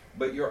 Okay?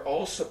 But you're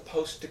all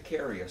supposed to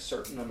carry a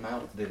certain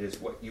amount that is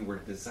what you were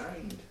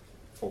designed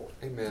for.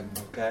 Amen.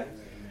 Okay?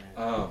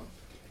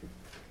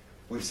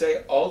 We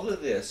say all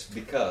of this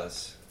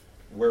because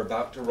we're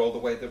about to roll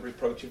away the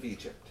reproach of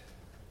Egypt.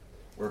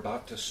 We're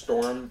about to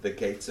storm the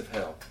gates of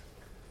hell.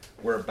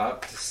 We're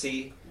about to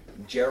see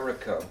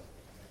Jericho,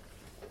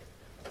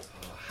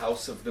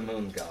 house of the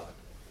moon god,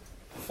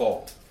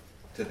 fall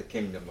to the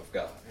kingdom of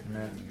God.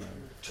 Amen.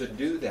 To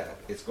do that,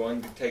 it's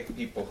going to take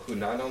people who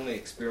not only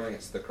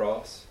experience the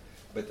cross,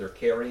 but they're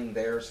carrying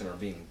theirs and are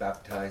being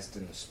baptized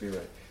in the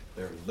Spirit.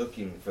 They're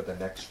looking for the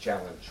next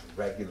challenge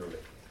regularly.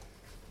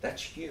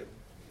 That's you.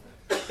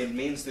 It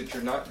means that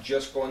you're not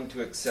just going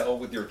to excel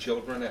with your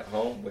children at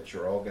home, which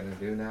you're all going to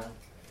do now,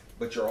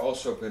 but you're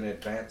also going to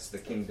advance the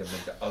kingdom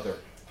into other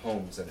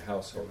homes and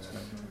households.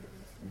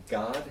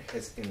 God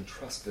has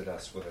entrusted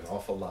us with an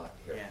awful lot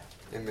here.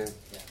 Yeah. Amen.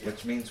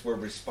 Which means we're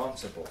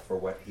responsible for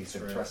what He's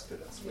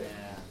entrusted us with.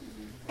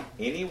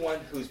 Anyone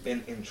who's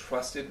been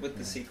entrusted with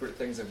the secret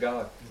things of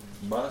God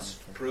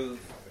must prove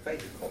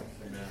faithful.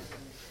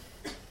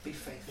 Be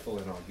faithful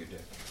in all you do.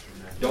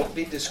 Don't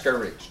be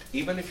discouraged.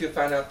 Even if you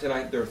find out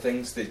tonight there are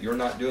things that you're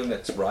not doing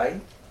that's right,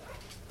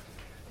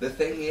 the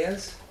thing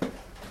is,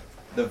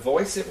 the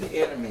voice of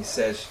the enemy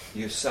says,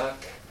 you suck.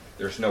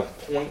 There's no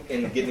point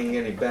in getting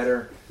any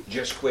better.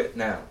 Just quit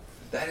now.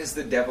 That is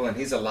the devil, and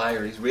he's a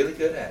liar. He's really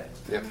good at it.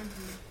 Yep.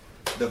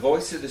 The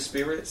voice of the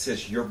Spirit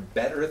says, you're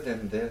better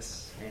than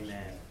this.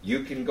 Amen.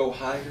 You can go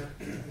higher.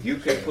 You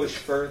can push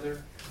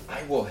further.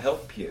 I will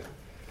help you.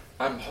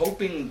 I'm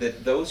hoping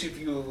that those of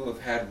you who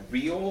have had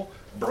real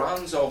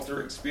bronze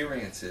altar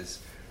experiences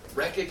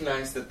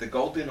recognize that the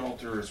golden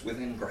altar is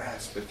within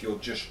grasp if you'll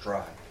just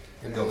try,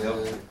 and they'll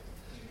help you.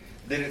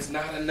 That it's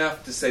not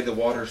enough to say the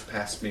waters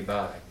passed me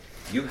by.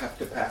 You have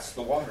to pass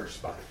the waters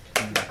by.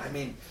 I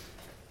mean,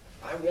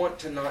 I want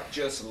to not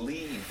just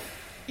leave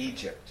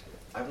Egypt.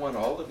 I want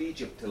all of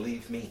Egypt to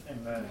leave me.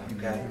 Amen.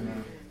 Okay?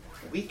 Amen.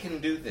 We can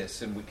do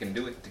this, and we can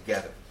do it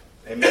together.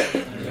 Amen?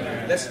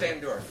 Amen. Let's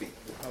stand to our feet.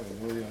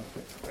 Hallelujah.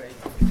 Praise